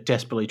knows her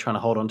desperately trying to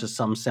hold on to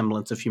some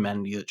semblance of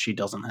humanity that she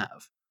doesn't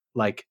have.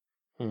 Like,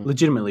 Hmm.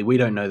 legitimately, we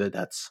don't know that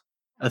that's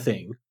a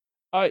thing.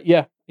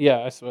 Yeah.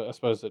 I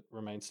suppose it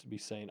remains to be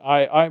seen.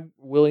 I'm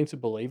willing to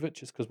believe it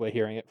just because we're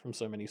hearing it from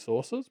so many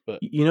sources. But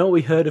You know what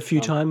we heard a few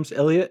um, times,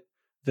 Elliot?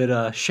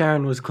 That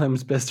Sharon was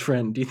Clem's best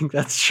friend. Do you think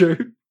that's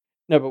true?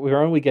 no, but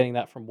we're only getting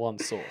that from one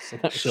source,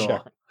 and that was Sure,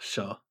 Sharon.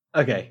 sure.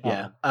 Okay,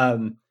 yeah.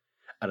 Um,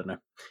 I don't know.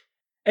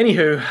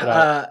 Anywho,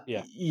 but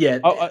yeah. yeah.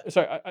 Oh,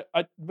 sorry.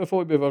 Before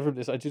we move on from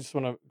this, I just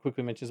want to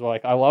quickly mention as well.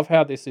 Like, I love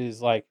how this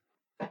is like.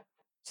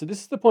 So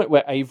this is the point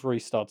where Avery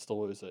starts to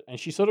lose it, and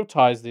she sort of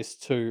ties this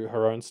to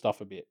her own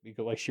stuff a bit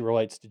because, like, she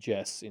relates to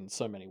Jess in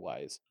so many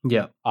ways.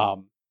 Yeah.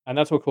 And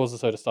that's what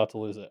causes her to start to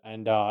lose it.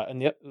 And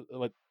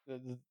like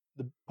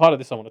the part of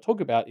this I want to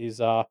talk about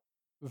is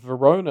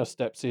Verona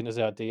steps in as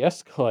our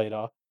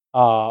de-escalator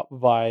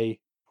by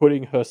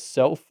putting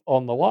herself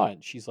on the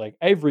line. She's like,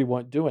 Avery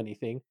won't do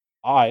anything,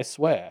 I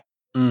swear.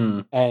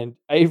 Mm. And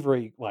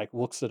Avery like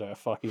looks at her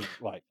fucking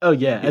like Oh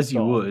yeah, as pissed you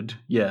off. would.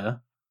 Yeah.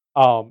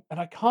 And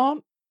I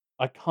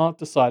can't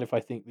decide if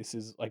I think this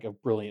is like a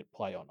brilliant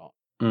play or not.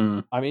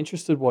 Mm. I'm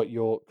interested what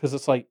your because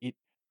it's like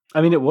I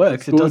mean, it it's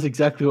works. It does good.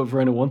 exactly what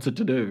Verona wants it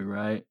to do,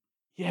 right?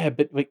 Yeah,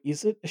 but like,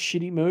 is it a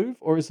shitty move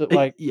or is it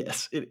like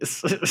Yes, it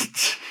is.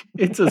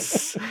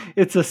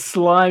 It's a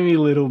slimy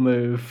little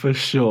move for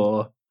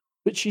sure.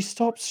 but she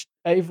stops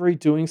Avery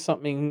doing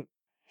something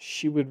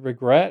she would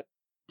regret?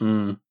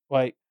 Mm.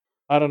 Like,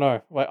 I don't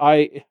know. Like,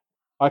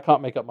 I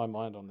can't make up my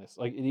mind on this.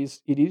 Like, it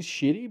is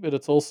shitty, but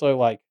it's also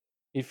like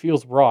it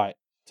feels right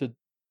to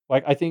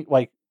like. I think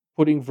like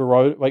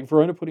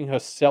Verona putting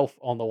herself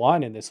on the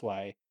line in this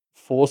way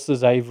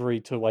forces Avery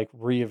to like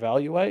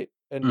reevaluate,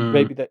 and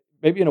Mm.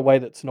 maybe in a way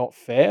that's not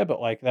fair, but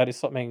like that is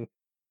something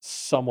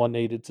someone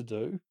needed to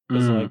do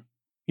because Mm.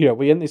 like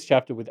we end this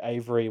chapter with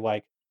Avery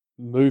like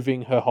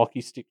moving her hockey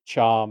stick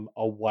charm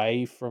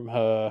away from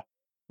her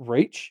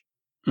reach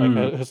like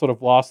Mm. her sort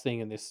of last thing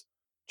in this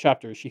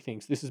chapter is she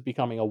thinks this is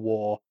becoming a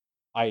war.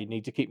 I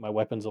need to keep my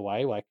weapons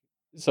away. Like,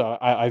 so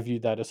I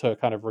viewed that as her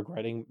kind of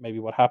regretting maybe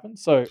what happened.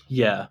 So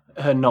Yeah,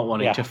 her not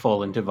wanting to yeah,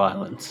 fall into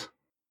violence.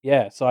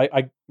 yeah. So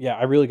I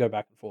really go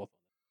back and forth.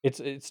 It's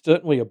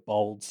certainly a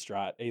bold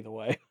strat either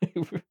way.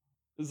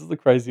 This is the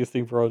craziest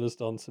thing Verona's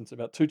done since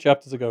about 2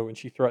 chapters ago when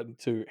she threatened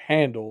to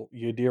handle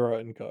Yadira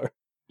and co.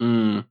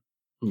 Mm.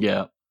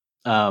 Yeah.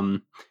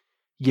 Um.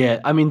 Yeah.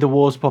 I mean, the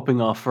war's popping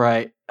off,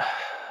 right?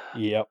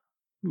 Yep.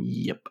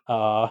 Yep.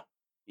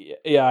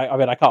 Yeah. I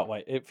mean, I can't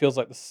wait. It feels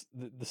like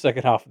the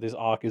second half of this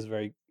arc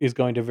is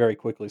going to very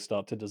quickly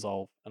start to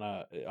dissolve, and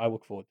I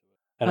look forward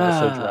to it, and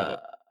also dread Uh,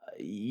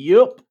 it.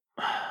 yep.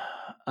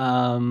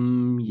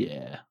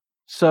 Yeah.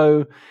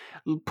 So,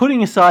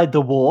 putting aside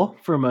the war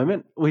for a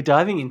moment, we're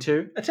diving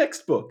into a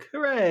textbook.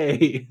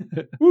 Hooray!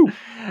 Woo!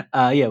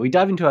 Yeah, we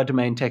dive into our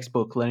domain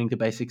textbook, learning the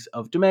basics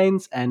of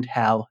domains and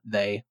how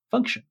they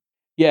function.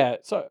 Yeah.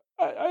 So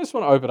I just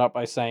want to open up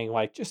by saying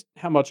like just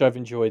how much I've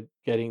enjoyed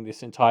getting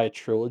this entire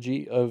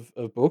trilogy of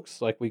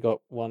books. Like we got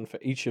one for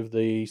each of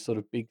the sort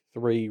of big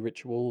three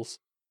rituals.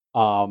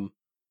 Um,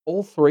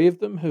 all three of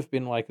them have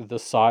been like the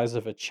size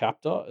of a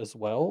chapter as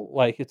well.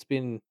 Like it's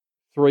been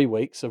 3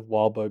 weeks of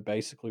Wildbow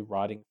basically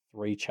writing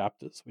 3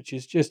 chapters, which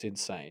is just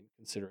insane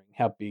considering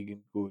how big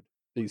and good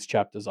these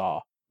chapters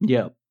are.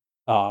 Yep.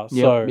 Yep.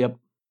 So Yep.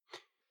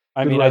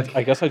 I Good mean, work.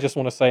 I guess I just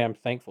want to say I'm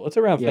thankful. It's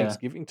around Yeah.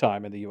 Thanksgiving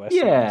time in the US,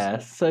 so Yeah.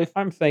 obviously So,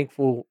 I'm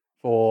thankful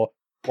for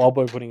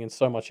Wildbow putting in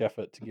so much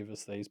effort to give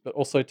us these, but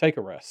also take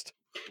a rest.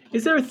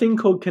 is there a thing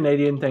called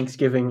Canadian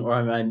Thanksgiving, or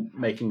am I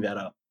making that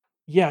up?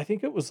 Yeah, I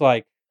think it was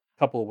like a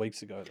couple of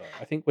weeks ago though.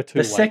 I think we're The too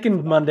late for second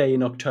that. Monday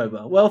in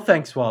October. Well,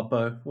 thanks,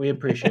 Wildbow. We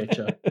appreciate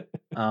you.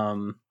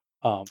 Um,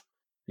 Um,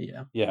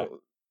 yeah. yeah,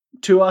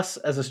 To us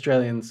as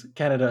Australians,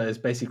 Canada is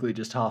basically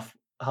just half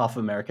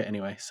America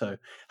anyway. So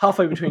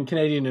halfway between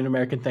Canadian and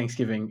American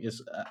Thanksgiving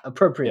is yeah.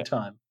 appropriate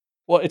time.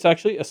 Well, it's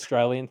actually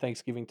Australian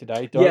Thanksgiving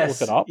today. Don't look it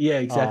Yes, up, yeah,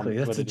 exactly.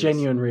 That's but a it is.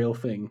 genuine, real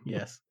thing.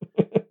 Yes.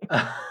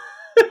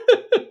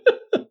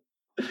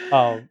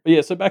 But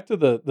yeah, so back to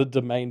the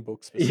domain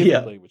book Yeah.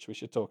 specifically, which we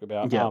should talk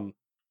about. Yeah.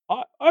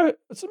 I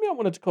something I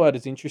wanted to call out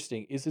as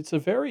interesting is it's a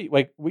very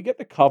like we get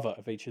the cover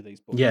of each of these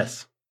books,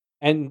 Yes.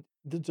 and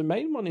the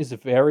domain one is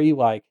very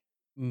like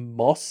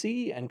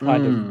mossy and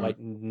kind of Mm. like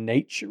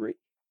naturey,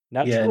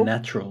 Yeah. natural.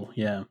 Natural.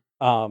 Yeah.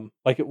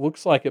 Like it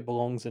looks like it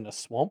belongs in a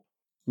swamp.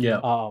 Yeah.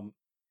 Um,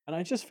 and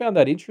I just found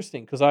that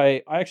interesting because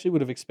I actually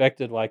would have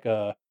expected like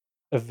a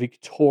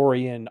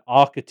Victorian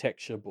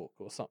architecture book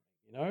or something,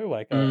 you know,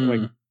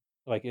 Mm.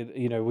 like it,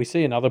 you know, we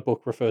see another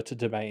book refer to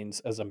domains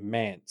as a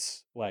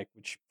manse, like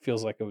which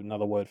feels like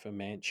another word for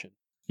mansion.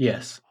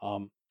 Yes.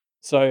 Um,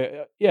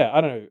 so yeah, I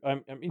don't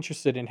know. I'm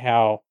interested in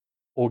how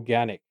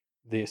organic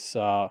this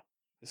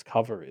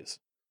cover is.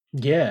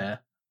 Yeah,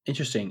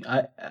 interesting.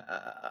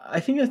 I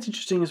think that's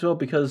interesting as well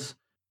because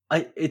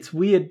it's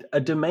weird.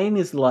 A domain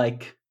is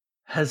like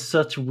has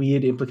such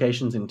weird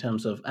implications in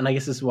terms of, and I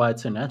guess this is why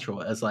it's so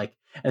natural. As like,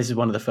 and this is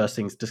one of the first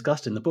things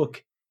discussed in the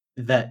book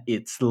that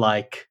it's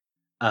like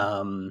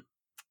um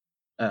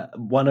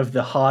one of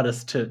the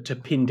hardest to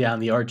pin down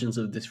the origins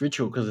of this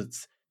ritual because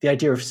it's the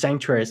idea of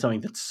sanctuary is something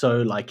that's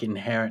so like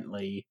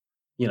inherently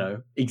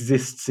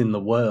exists in the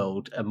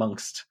world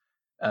amongst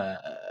uh,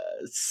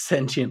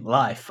 sentient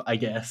life, I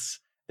guess,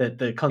 that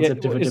the Yeah,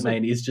 concept of well, a isn't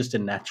domain is just a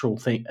natural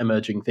thing,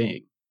 emerging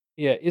thing.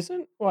 yeah,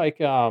 isn't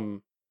like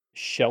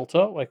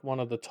shelter like one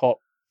of the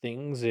top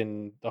things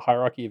in the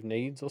hierarchy of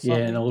needs or Yeah, in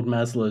something? old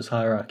Maslow's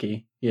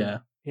hierarchy. Yeah.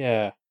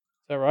 Yeah. Is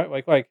that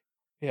right?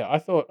 Yeah, I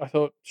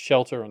thought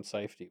shelter and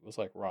safety was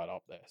like right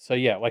up there. So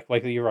yeah, like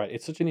you're right.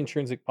 It's such an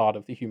intrinsic part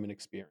of the human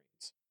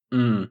experience.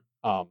 Mm.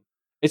 Um,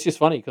 it's just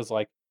funny because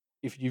like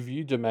if you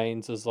view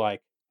domains as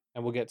like,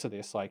 and we'll get to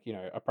this, like you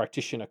know, a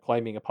practitioner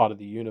claiming a part of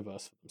the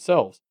universe for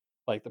themselves,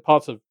 like the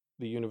parts of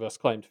the universe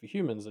claimed for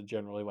humans are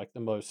generally like the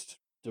most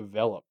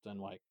developed and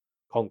like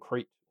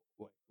concrete,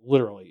 like,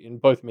 literally in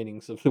both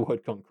meanings of the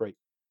word concrete.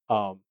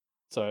 Um,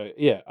 so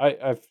yeah,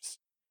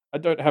 I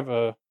don't have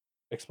a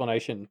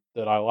explanation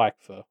that I like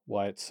for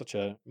why it's such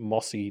a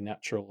mossy,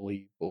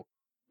 naturally book.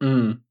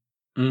 Mm.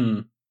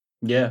 Mm.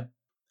 Yeah.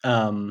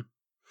 Um,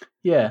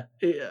 yeah.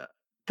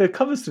 The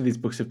covers to these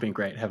books have been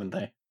great, haven't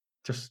they?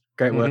 Just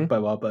great work Hmm. by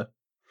Wilbur.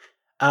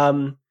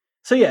 Um,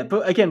 so yeah,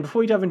 but again,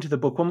 before we dive into the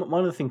book, one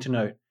other thing to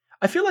note.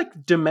 I feel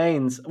like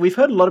domains, we've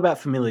heard a lot about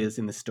familiars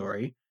in this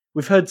story.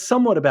 We've heard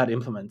somewhat about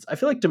implements. I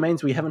feel like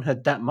domains we haven't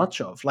heard that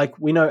much of. Like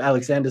we know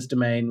Alexander's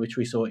domain, which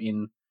we saw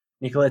in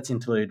Nicolette's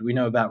interlude. We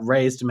know about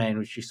Ray's domain,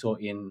 which we saw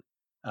in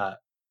uh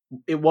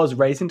it was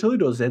Ray's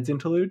interlude or Zed's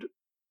interlude.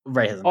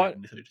 Ray hasn't had I an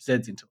interlude.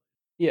 Zed's interlude.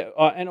 Yeah,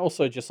 and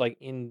also just like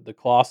in the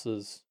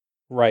classes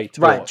Ray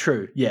Right, taught.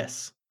 true.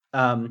 Yes.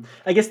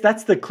 I guess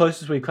that's the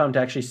closest we've come to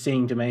actually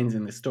seeing domains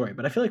in this story,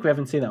 but I feel like we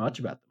haven't seen that much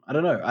about them. I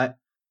don't know.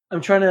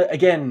 I'm trying to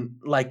again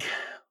like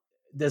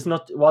there's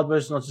not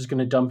Wildbird's not just going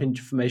to dump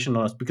information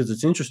on us because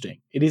it's interesting.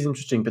 It is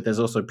interesting, but there's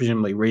also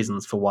presumably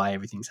reasons for why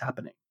everything's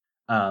happening.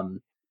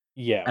 Um,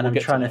 Yeah, and we'll I'm get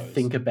to trying to those.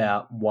 think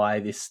about why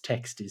this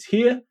text is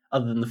here,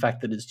 other than the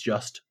fact that it's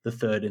just the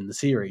third in the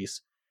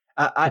series.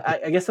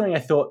 I guess something I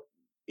thought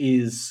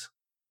is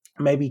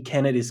maybe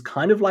Kennet is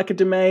kind of like a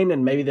domain,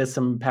 and maybe there's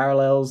some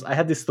parallels. I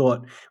had this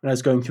thought when I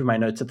was going through my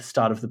notes at the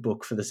start of the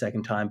book for the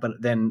second time, but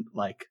then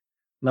like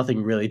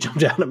nothing really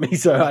jumped out at me,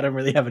 so I don't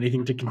really have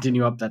anything to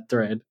continue up that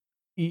thread.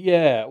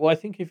 Yeah, well, I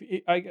think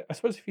I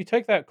suppose if you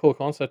take that core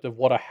concept of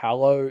what a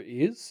hallow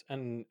is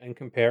and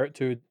compare it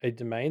to a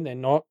domain, they're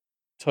not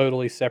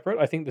totally separate.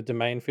 I think the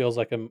domain feels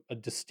like a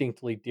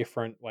distinctly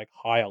different, like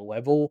higher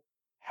level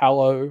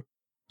hallow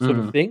sort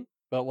of Mm, thing,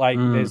 but like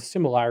there's mm,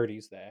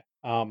 similarities there.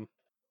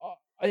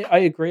 I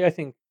agree. I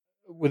think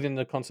within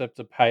the concept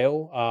of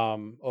pale,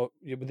 or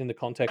yeah, within the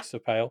context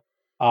of pale,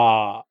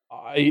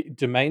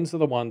 domains are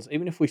the ones.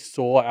 Even if we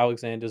saw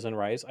Alexander's and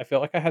Ray's, I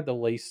felt like I had the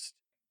least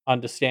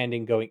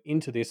understanding going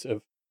into this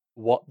of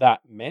what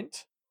that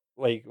meant.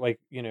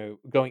 You know,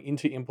 going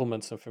into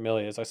implements and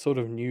familiars, I sort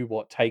of knew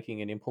what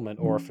taking an implement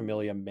or a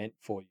familiar meant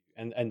for you,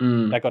 and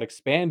mm. that got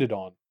expanded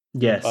on.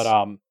 But Yes,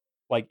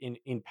 like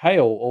in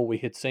Pale, all we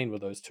had seen were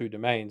those two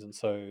domains, and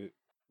so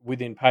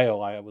within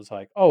Pale, I was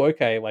like, oh,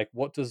 okay, like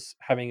what does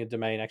having a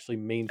domain actually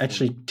mean for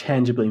actually you?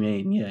 tangibly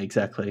mean. Yeah,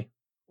 exactly.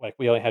 Like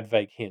we only had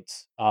vague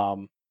hints.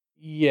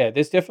 Yeah,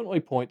 there's definitely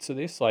points to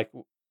this. Like,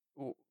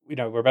 you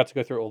know, we're about to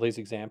go through all these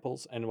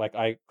examples, and like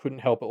I couldn't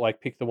help but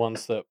like pick the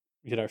ones that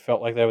you know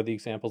felt like they were the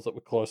examples that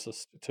were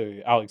closest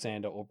to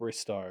Alexander or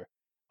Bristow,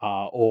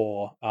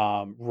 or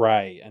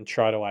Ray, and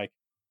try to like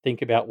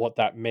think about what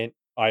that meant.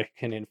 I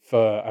can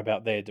infer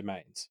about their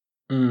domains.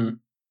 Mm,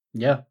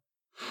 yeah.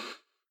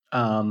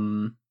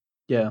 Um,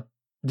 yeah.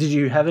 Did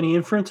you have any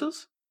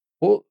inferences?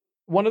 Well,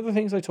 one of the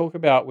things they talk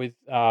about with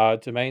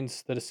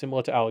domains that are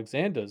similar to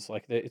Alexander's,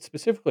 like it's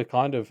specifically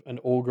kind of an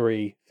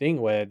augury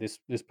thing where this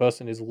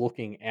person is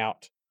looking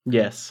out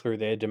Yes. through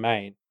their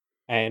domain,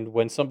 and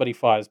when somebody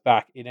fires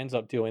back, it ends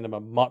up dealing them a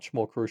much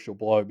more crucial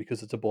blow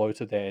because it's a blow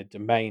to their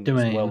domain as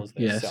well Domain. as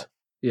their Yes. self.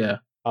 Yeah.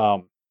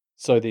 Um,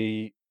 so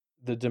the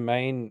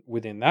domain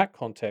within that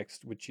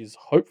context, which is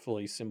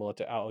hopefully similar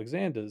to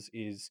Alexander's,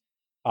 is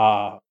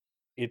uh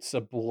it's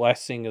a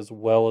blessing as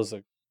well as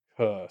a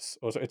curse,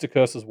 or it's a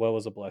curse as well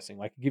as a blessing.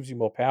 Like it gives you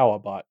more power,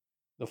 but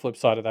the flip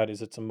side of that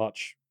is it's a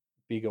much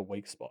bigger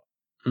weak spot.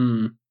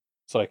 Mm.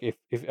 So like if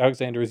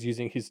Alexander is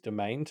using his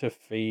domain to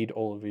feed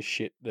all of his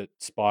shit that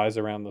spies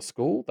around the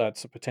school,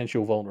 that's a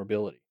potential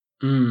vulnerability.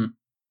 Mm.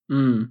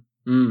 Mm.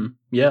 Mm.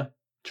 Yeah.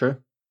 True.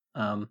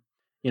 Um,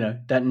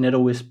 that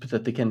nettle wisp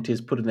that the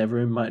Kentiers put in their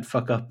room might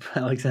fuck up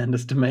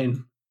Alexander's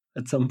domain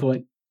at some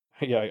point.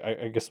 Yeah,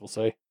 I guess we'll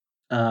see.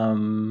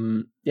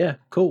 Yeah,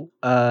 cool.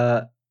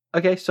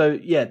 Okay, so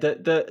yeah,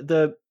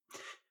 the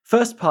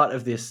first part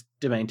of this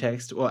domain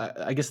text, or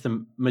I guess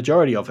the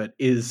majority of it,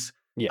 is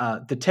Yeah.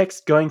 the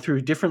text going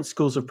through different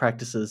schools of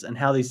practices and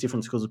how these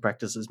different schools of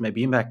practices may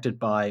be impacted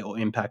by or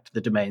impact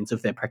the domains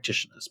of their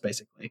practitioners,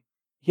 basically.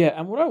 Yeah,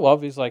 and what I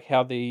love is like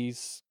how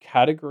these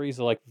categories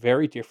are like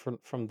very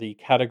different from the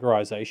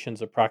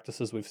categorizations of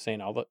practices we've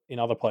seen other in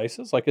other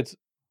places. Like it's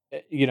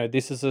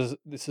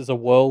this is a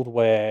world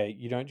where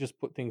you don't just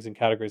put things in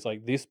categories.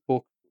 Like this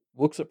book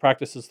looks at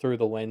practices through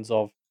the lens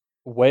of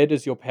where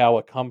does your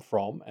power come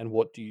from and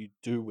what do you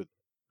do with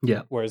it.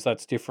 Yeah. Whereas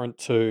that's different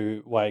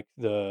to like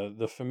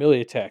the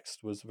familiar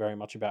text was very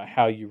much about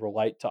how you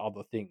relate to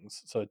other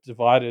things. So it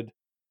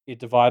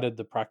divided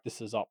the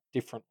practices up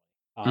differently.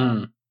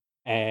 Mm.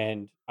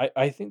 And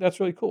I think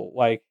that's really cool.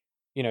 Like,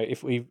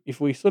 if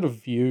we sort of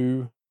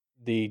view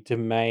the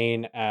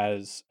domain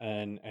as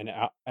an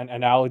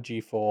analogy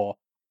for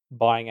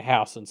buying a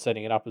house and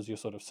setting it up as your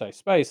sort of safe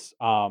space,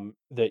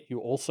 that you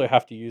also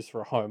have to use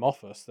for a home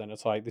office, then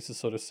it's like this is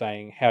sort of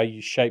saying how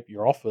you shape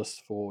your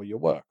office for your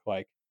work.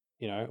 Like,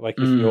 like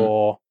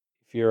Mm.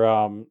 if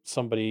you're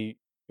somebody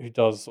who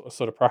does a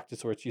sort of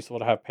practice where it's useful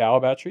to have power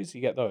batteries,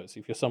 you get those.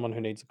 If you're someone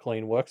who needs a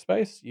clean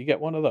workspace, you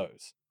get one of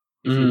those.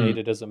 If you need Mm.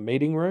 it as a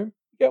meeting room,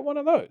 get one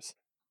of those.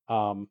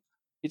 Um,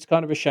 it's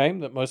kind of a shame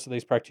that most of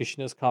these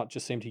practitioners can't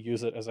just seem to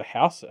use it as a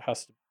house. It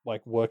has to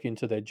like work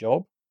into their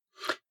job.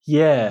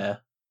 Yeah.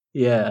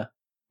 Yeah.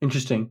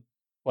 Interesting.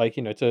 Like,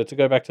 to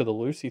go back to the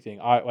Lucy thing,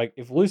 I like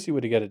if Lucy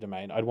were to get a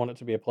domain, I'd want it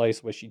to be a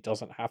place where she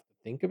doesn't have to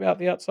think about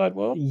the outside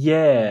world.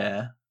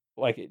 Yeah.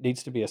 Like it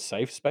needs to be a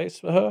safe space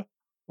for her.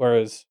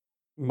 Whereas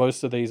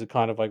most of these are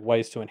kind of like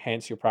ways to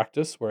enhance your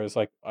practice. Whereas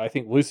like I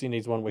think Lucy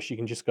needs one where she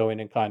can just go in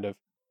and kind of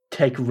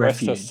Take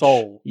rest her refuge.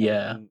 soul and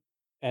Yeah.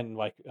 and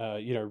like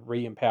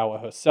re-empower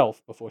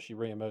herself before she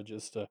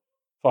re-emerges to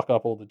fuck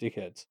up all the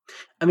dickheads.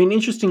 I mean,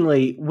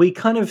 interestingly, we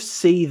kind of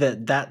see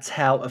that that's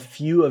how a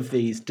few of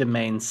these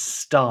domains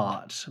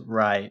start,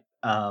 right?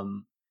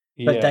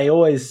 But they Yeah.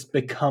 always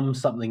become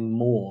something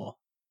more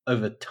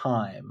over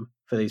time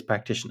for these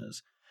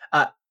practitioners.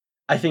 Uh,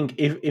 I think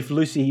if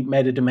Lucy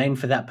made a domain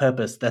for that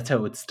purpose, that's how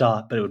it would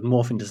start, but it would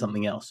morph into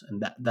something else,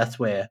 and that's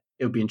where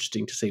it would be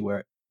interesting to see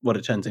what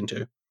it turns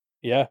into.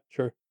 Yeah,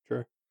 true,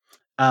 true.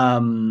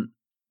 Um,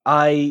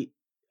 I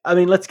I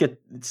mean, let's get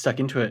stuck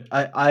into it.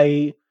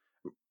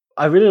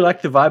 I really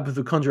like the vibe of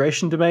the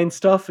conjuration domain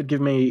stuff. It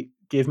gave me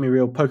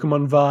real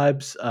Pokemon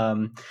vibes.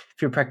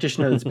 If you're a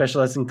practitioner that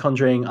specializes in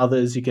conjuring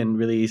others, you can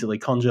really easily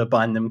conjure,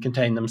 bind them,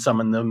 contain them,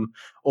 summon them,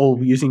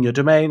 all using your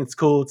domain. It's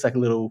cool. It's like a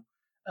little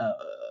uh,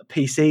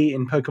 PC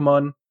in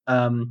Pokemon.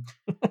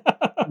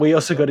 We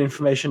also got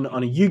information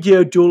on a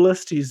Yu-Gi-Oh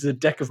duelist who uses a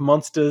deck of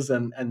monsters,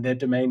 and their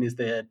domain is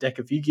their deck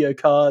of Yu-Gi-Oh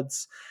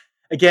cards.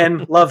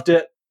 Again, loved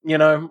it. I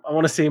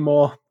want to see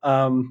more.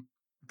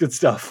 Good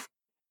stuff.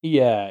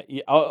 Yeah,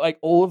 yeah. Like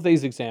all of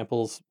these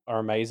examples are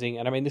amazing,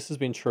 and I mean this has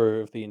been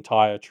true of the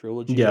entire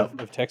trilogy Yep.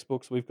 of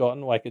textbooks we've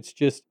gotten. Like it's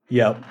just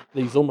Yep.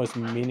 these almost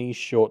mini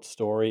short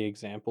story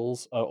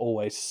examples are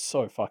always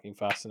so fucking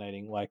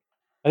fascinating. Like,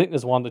 I think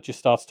there's one that just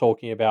starts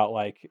talking about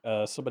like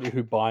somebody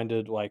who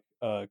binded like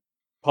part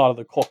of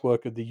the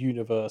clockwork of the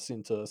universe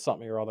into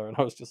something or other, and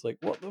I was just like,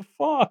 what the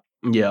fuck?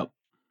 Yep.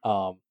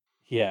 Um,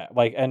 yeah,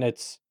 like, and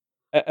it's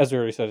as we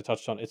already said, I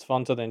touched on. It's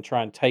fun to then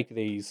try and take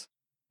these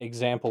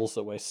examples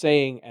that we're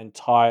seeing and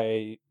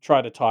try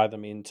to tie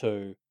them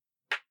into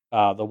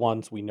the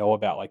ones we know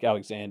about, like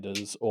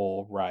Alexander's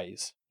or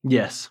Ray's.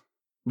 Yes.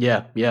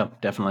 Yeah, yeah,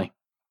 definitely.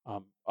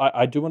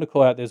 I do want to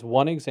call out there's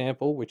one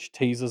example which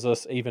teases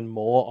us even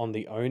more on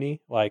the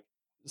Oni. Like,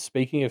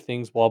 speaking of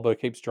things Wobber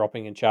keeps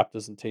dropping in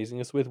chapters and teasing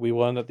us with, we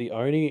learn that the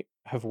Oni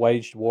have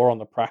waged war on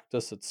the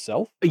practice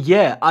itself.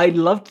 Yeah, I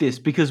loved this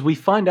because we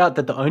find out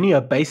that the Oni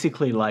are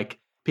basically like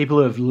people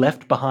who have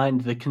left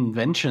behind the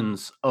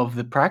conventions of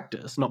the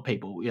practice, not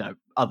people,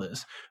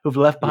 others who've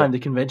left Yeah. behind the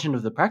convention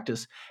of the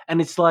practice. And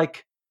it's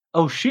like,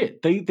 oh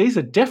shit, these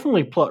are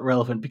definitely plot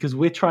relevant because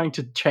we're trying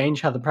to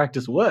change how the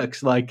practice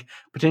works. Like,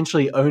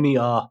 potentially Oni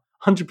are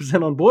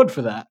 100% on board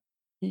for that.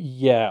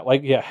 Yeah,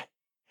 like, yeah.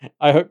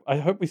 I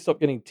hope we stop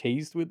getting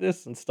teased with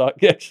this and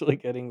start actually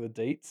getting the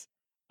deets.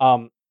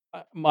 Um,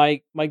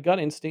 my gut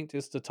instinct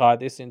is to tie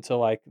this into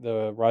like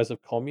the rise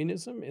of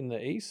communism in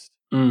the East,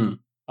 Mm,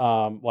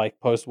 like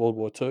post World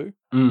War II,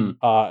 mm,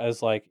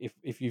 as like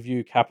if you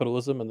view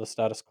capitalism and the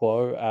status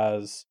quo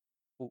as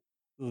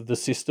the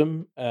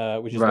system,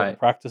 which is what the right.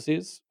 practice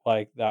is,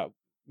 like that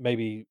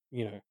maybe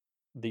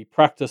the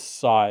practice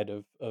side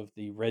of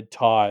the red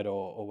tide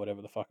or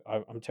whatever the fuck.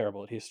 I'm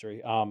terrible at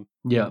history.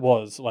 Yeah.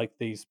 Was like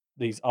these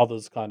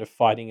others kind of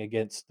fighting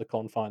against the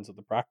confines of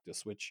the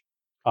practice, which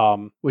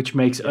um Which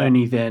makes yeah,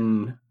 Oni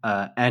then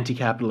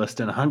anti-capitalist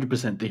and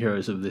 100% the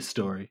heroes of this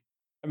story.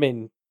 I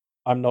mean,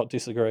 I'm not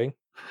disagreeing.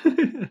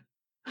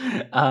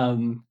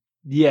 um,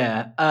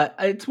 yeah,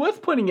 it's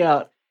worth pointing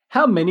out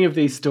how many of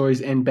these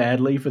stories end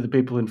badly for the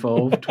people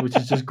involved, which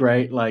is just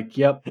great. Like,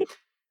 yep.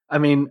 I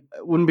mean,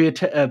 it wouldn't be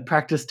a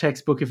practice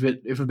textbook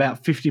if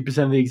about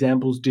 50% of the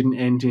examples didn't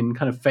end in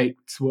kind of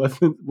fate's worse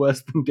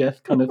than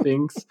death kind of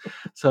things.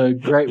 So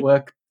great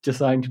work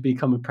deciding to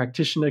become a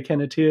practitioner,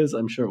 Kenneteers.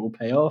 I'm sure it will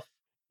pay off.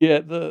 Yeah,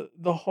 the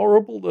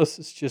horribleness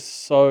is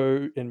just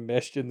so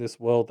enmeshed in this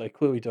world, they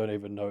clearly don't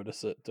even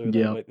notice it, do they?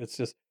 Yeah, Like, it's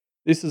just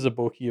this is a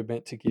book you're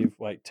meant to give,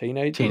 like,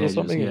 teenagers or teenagers.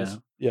 something, and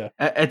Yeah, it's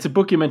yeah. it's a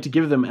book you're meant to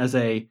give them as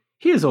a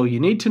here's all you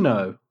need to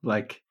know.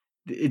 Like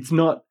it's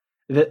not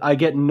that I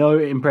get no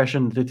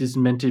impression that this is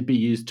meant to be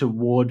used to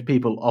ward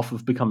people off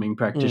of becoming Mm.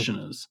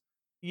 practitioners.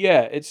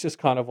 Yeah, it's just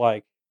kind of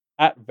like,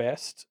 at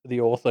best, the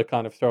author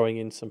kind of throwing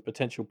in some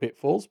potential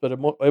pitfalls, but it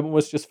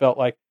almost just felt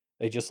like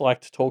they just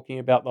liked talking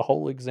about the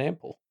whole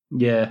example.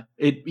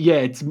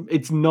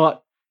 It's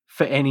not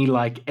for any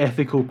like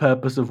ethical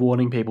purpose of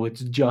warning people.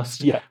 It's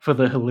just Yeah. for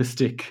the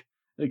holistic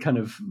kind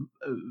of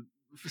uh,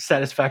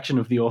 satisfaction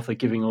of the author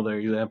giving all their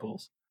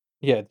examples.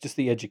 Yeah, just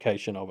the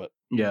education of it.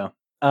 Yeah.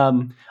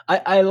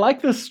 I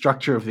like the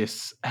structure of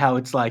this, how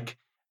it's like,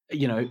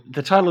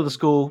 the title of the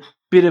school,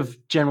 bit of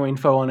general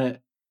info on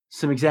it,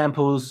 some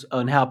examples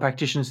on how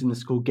practitioners in the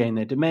school gain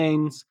their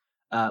domains,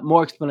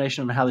 more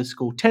explanation on how this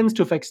school tends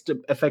to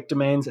affect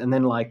domains, and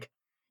then like,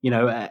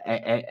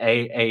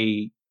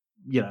 a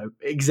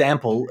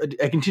example,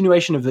 a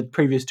continuation of the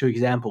previous two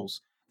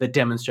examples that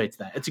demonstrates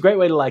that. It's a great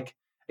way to like,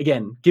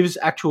 again, gives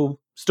actual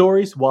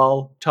stories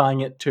while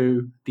tying it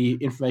to the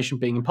information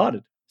being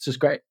imparted. It's just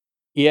great.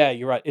 Yeah,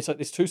 you're right. It's like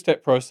this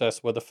two-step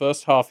process where the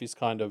first half is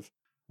kind of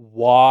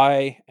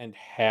why and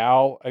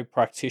how a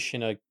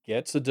practitioner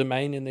gets a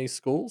domain in these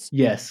schools,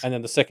 Yes. and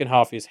then the second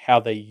half is how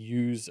they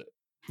use it.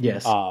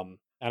 Yes.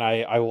 And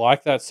I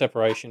like that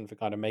separation for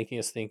kind of making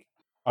us think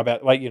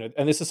about like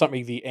and this is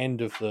something the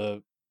end of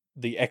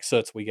the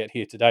excerpts we get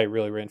here today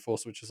really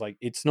reinforce, which is like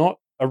it's not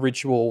a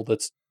ritual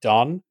that's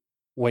done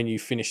when you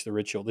finish the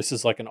ritual. This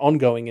is like an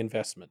ongoing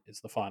investment.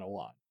 Is the final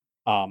line.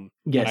 And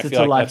I Yes, it's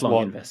feel a like that's lifelong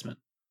what investment.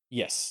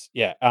 yes,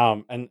 yeah,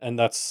 and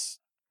that's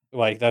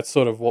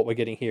sort of what we're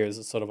getting here is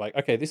it's sort of like,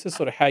 okay, this is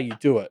sort of how you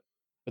do it,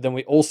 but then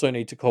we also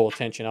need to call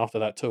attention after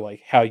that to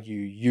like how you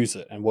use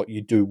it and what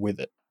you do with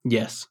it.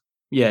 Yes.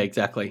 Yeah,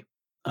 exactly.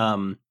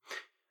 Um,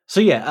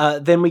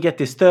 then we get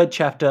this third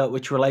chapter,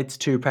 which relates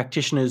to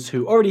practitioners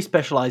who already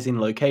specialize in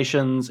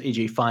locations,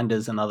 e.g.,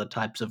 finders and other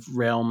types of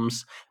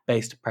realms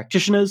based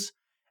practitioners,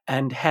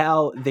 and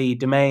how the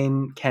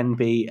domain can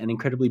be an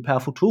incredibly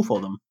powerful tool for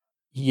them.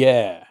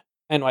 Yeah.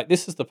 And like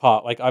this is the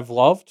part like I've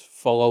loved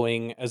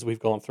following as we've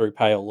gone through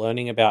Pale,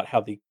 learning about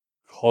how the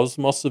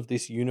cosmos of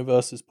this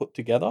universe is put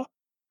together.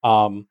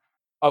 Um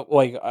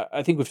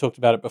I think we've talked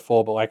about it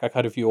before, but like I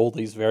kind of view all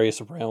these various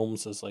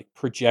realms as like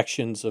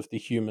projections of the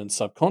human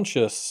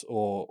subconscious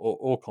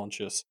or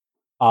conscious.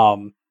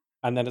 Um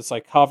and then it's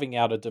like carving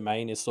out a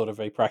domain is sort of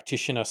a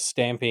practitioner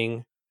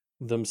stamping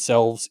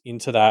themselves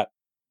into that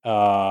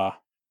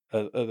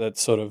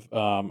sort of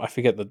I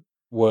forget the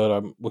word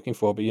I'm looking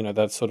for, but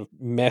that sort of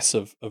mess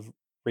of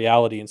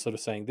reality and sort of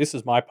saying, this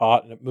is my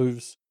part and it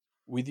moves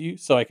with you.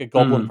 So like a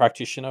goblin Mm.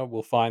 practitioner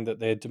will find that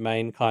their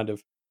domain kind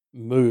of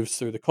moves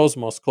through the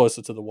cosmos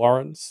closer to the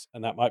Warrens,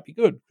 and that might be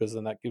good because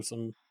then that gives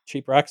them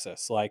cheaper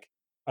access. Like,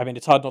 I mean,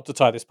 it's hard not to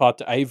tie this part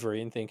to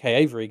Avery and think, hey,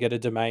 Avery, get a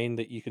domain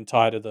that you can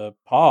tie to the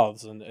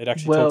paths. And it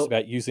actually talks Well,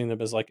 about using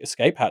them as like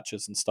escape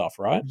hatches and stuff,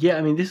 right? yeah,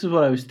 I mean, this is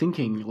what I was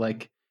thinking.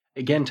 Like,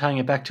 again, tying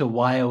it back to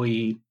why are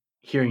we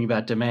hearing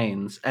about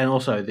domains, and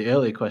also the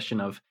earlier question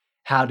of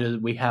how do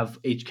we have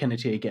each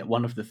Kenneteer get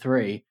one of the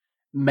three?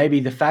 Maybe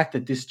the fact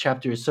that this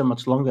chapter is so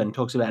much longer and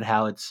talks about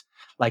how it's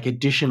like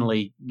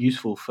additionally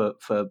useful for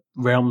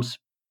realms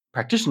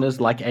practitioners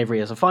like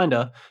Avery as a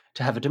finder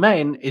to have a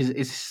domain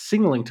is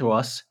signaling to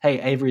us, hey,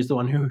 Avery is the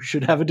one who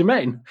should have a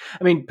domain.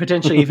 I mean,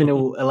 potentially even it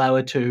will allow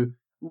her to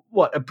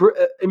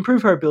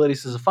improve her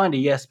abilities as a finder,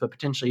 yes, but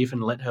potentially even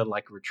let her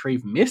like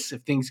retrieve miss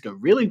if things go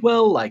really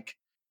well. Like,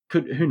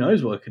 could who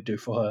knows what it could do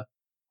for her?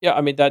 Yeah,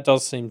 I mean, that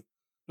does seem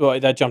well,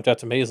 that jumped out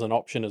to me as an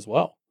option as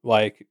well.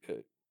 Like,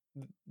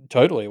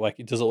 totally. Like,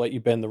 does it let you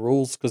bend the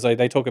rules? Because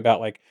they talk about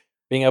like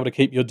being able to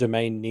keep your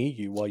domain near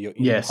you while you're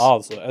in Yes,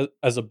 paths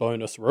as a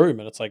bonus room.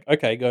 And it's like,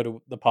 okay, go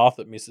to the path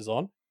that misses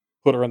on,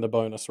 put her in the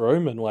bonus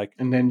room, and like,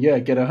 and then yeah,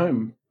 get her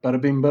home. Bada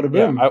bing, bada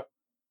yeah, boom.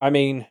 I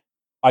mean,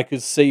 I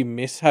could see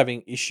Miss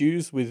having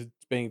issues with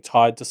being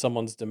tied to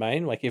someone's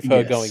domain. Like if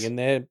her going Yes. in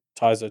there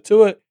ties her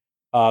to it,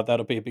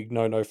 that'll be a big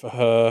no no for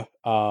her.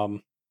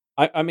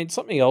 I mean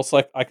something else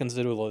like I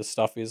consider all this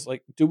stuff is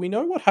like, do we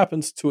know what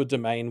happens to a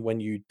domain when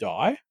you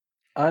die?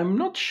 I'm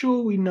not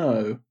sure we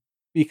know.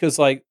 Because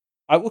like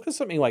I look at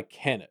something like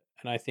Kenneth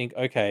and I think,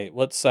 okay,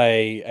 let's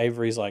say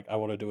Avery's like, I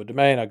want to do a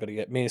domain, I got to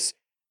get Miss,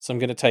 so I'm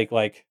going to take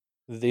like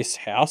this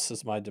house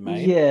as my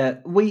domain. Yeah,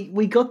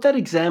 we got that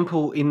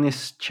example in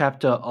this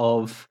chapter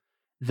of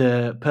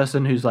the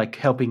person who's like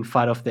helping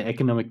fight off the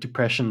economic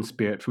depression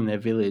spirit from their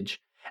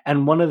village.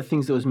 And one of the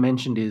things that was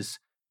mentioned is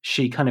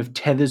she kind of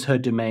tethers her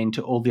domain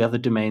to all the other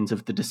domains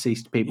of the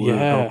deceased people who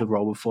held Yeah, the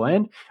role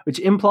beforehand, which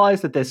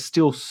implies that there's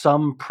still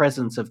some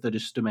presence of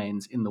those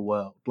domains in the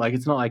world. Like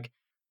it's not like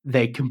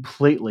they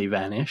completely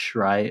vanish,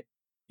 right?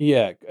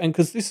 yeah, and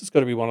because this has got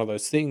to be one of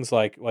those things.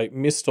 Like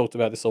Miss talked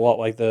about this a lot.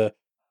 Like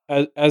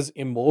as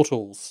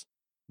immortals,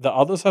 the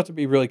others have to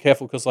be really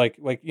careful because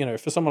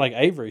for someone like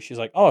Avery, she's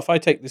like, oh, if I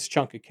take this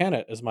chunk of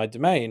Kenneth as my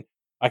domain,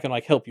 I can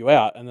like help you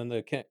out, and then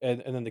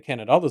and then the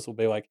Kenneth others will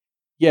be like,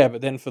 yeah,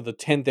 but then for the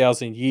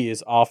 10,000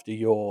 years after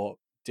you're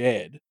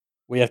dead,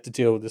 we have to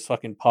deal with this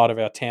fucking part of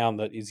our town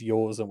that is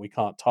yours and we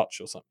can't touch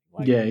or something.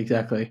 Yeah,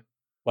 exactly.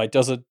 Like,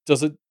 does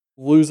it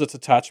lose its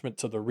attachment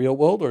to the real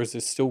world, or is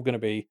there still going to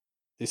be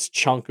this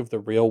chunk of the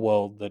real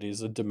world that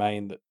is a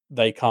domain that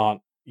they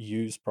can't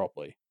use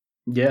properly?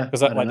 Yeah,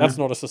 Because I that don't like that's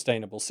know. not a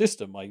sustainable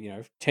system. Like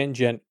 10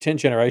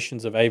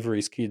 generations of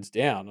Avery's kids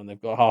down, and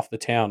they've got half the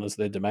town as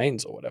their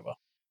domains or whatever.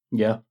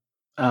 Yeah.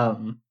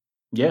 Um,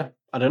 yeah,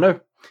 I don't know.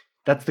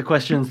 That's the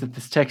questions that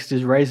this text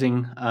is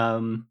raising.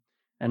 And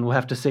we'll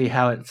have to see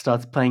how it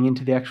starts playing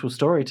into the actual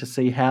story to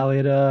see how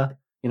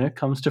it,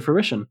 comes to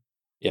fruition.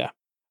 Yeah.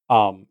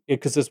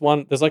 Because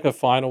there's like a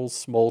final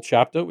small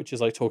chapter which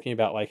is like talking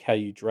about like how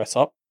you dress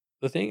up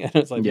the thing, and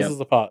it's like this Yeah. is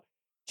the part.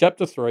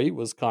 Chapter 3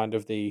 was kind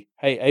of the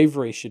hey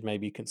Avery should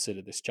maybe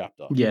consider this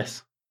chapter.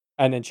 Yes.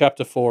 And then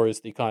chapter 4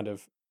 is the kind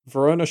of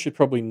Verona should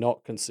probably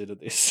not consider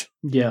this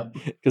Yeah.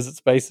 because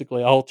it's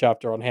basically a whole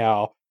chapter on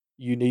how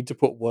you need to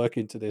put work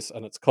into this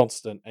and it's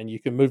constant and you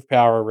can move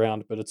power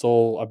around, but it's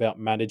all about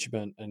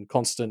management and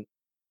constant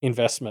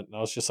investment. And I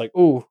was just like,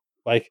 oh,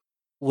 like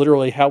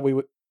literally how we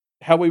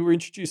were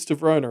introduced to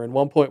Verona in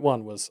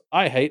 1.1 was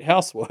I hate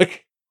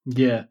housework.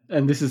 Yeah.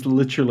 And this is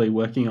literally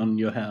working on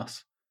your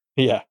house.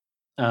 Yeah.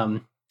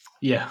 Um,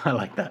 yeah, I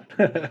like that.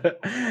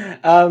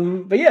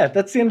 But yeah,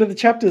 that's the end of the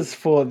chapters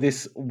for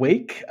this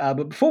week.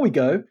 But before we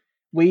go,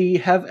 we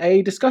have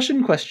a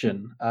discussion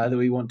question that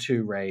we want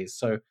to raise.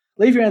 So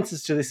leave your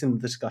answers to this in the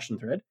discussion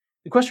thread.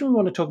 The question we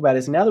want to talk about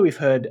is now that we've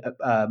heard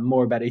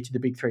more about each of the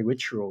big three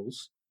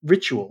rituals.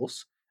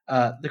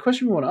 The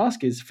question we want to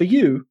ask is for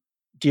you,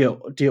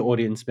 dear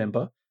audience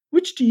member,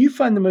 which do you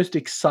find the most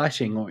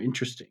exciting or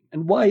interesting,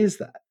 and why is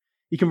that?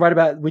 You can write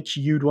about which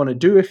you'd want to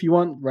do if you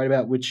want, write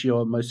about which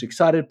you're most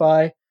excited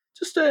by.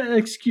 Just an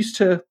excuse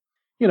to,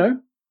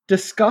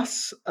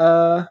 discuss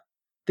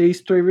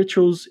these three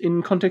rituals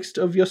in context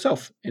of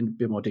yourself in a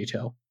bit more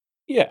detail.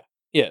 Yeah.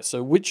 Yeah.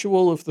 So which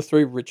all of the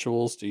three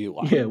rituals do you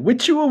like Yeah,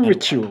 ritual, and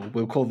why?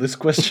 we'll call this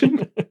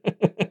question.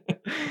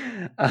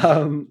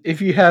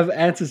 If you have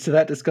answers to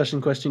that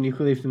discussion question, you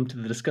can leave them to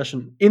the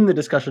discussion in the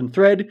discussion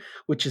thread,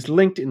 which is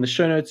linked in the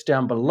show notes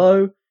down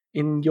below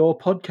in your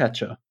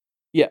podcatcher.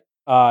 Yeah.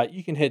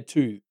 You can head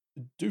to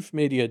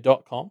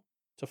doofmedia.com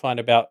to find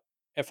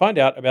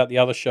out about the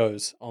other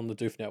shows on the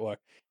Doof Network.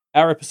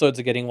 Our episodes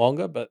are getting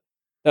longer, but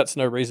that's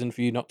no reason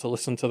for you not to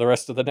listen to the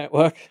rest of the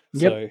network.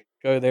 Yep. So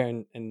go there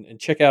and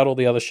check out all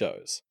the other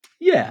shows.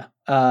 Yeah,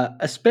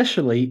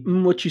 especially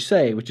What You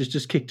Say, which has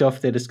just kicked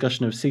off their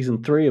discussion of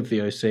season 3 of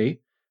the OC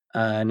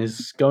and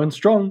is going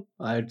strong.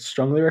 I'd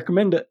strongly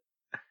recommend it.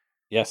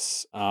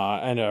 Yes,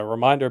 and a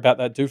reminder about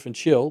that Doof and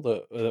Chill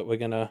that we're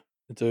gonna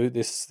do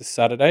this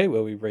Saturday,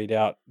 where we read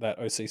out that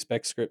OC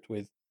spec script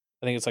with,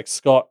 I think it's like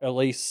Scott,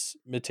 Elise,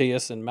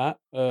 Matthias, and Matt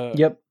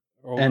Yep.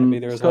 are all going to be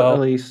there And as Scott, well.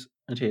 Elise,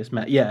 Matthias,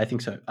 Matt. Yeah, I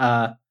think so.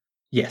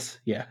 Yes,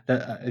 yeah.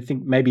 I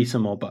think maybe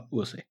some more, but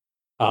we'll see.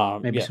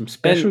 Maybe Yeah, some and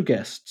special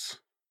guests.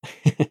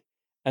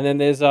 and then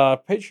there's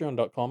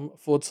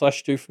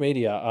patreon.com/doof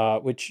media,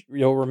 which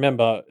you'll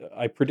remember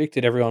I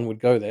predicted everyone would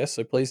go there,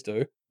 so please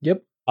do.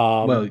 Yep.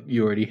 Um, Well,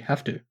 you already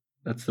have to.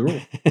 That's the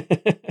rule.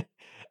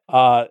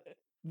 uh,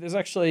 there's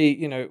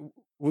actually,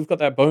 we've got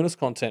that bonus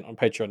content on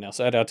Patreon now.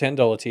 So at our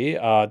 $10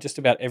 tier, just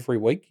about every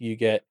week you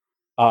get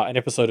an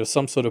episode of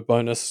some sort of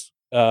bonus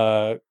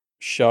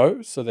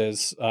show. So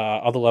there's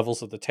other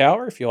levels of the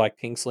tower if you like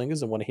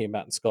Kingslingers and want to hear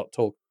Matt and Scott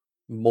talk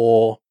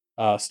more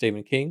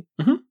Stephen King.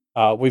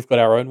 Mhm. We've got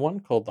our own one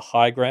called The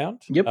High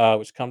Ground, Yep.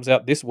 which comes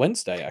out this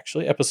Wednesday,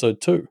 actually, episode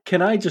 2.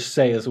 Can I just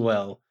say as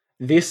well,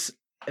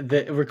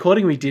 the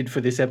recording we did for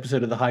this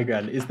episode of The High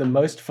Ground is the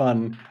most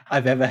fun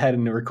I've ever had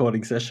in a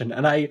recording session,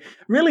 and I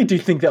really do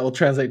think that will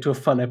translate to a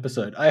fun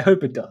episode. I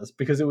hope it does,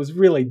 because it was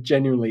really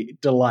genuinely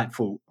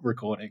delightful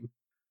recording.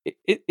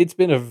 It's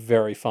been a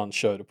very fun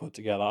show to put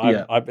together. I've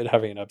Yeah, I've been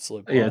having an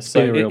absolute yeah, blast. it's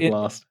So been a real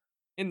blast.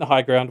 in the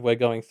High Ground, we're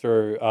going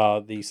through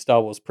the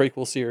Star Wars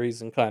prequel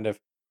series and kind of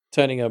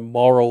turning a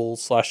moral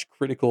 /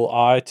 critical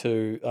eye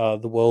to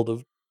the world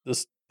of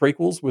the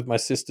prequels with my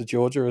sister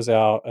Georgia as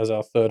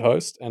our third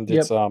host, and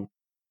Yep.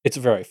 it's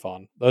very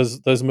fun.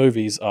 Those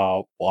movies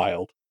are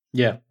wild.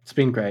 Yeah, it's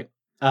been great.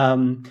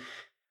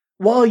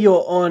 While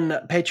you're on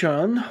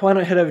Patreon, why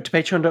not head over to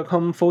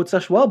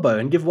patreon.com/Wildbow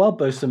and give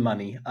Wildbow some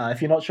money.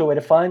 If you're not sure where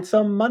to find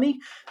some money,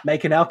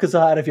 make an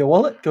Alcazar out of your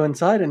wallet, go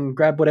inside and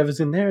grab whatever's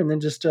in there, and then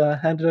just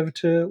hand it over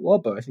to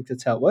Wildbow. I think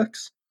that's how it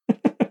works.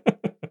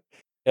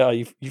 Yeah,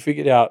 you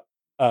figured out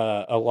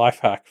a life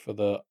hack for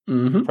the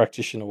Mm-hmm.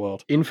 practitioner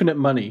world. Infinite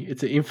money.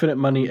 It's an infinite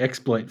money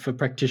exploit for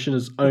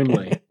practitioners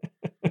only.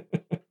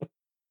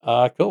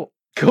 Cool.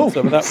 Cool.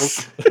 So with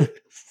that,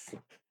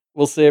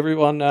 we'll see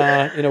everyone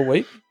in a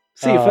week.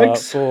 See you,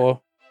 folks. For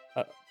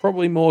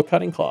probably more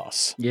cutting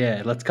class.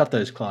 Yeah, let's cut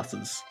those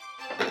classes.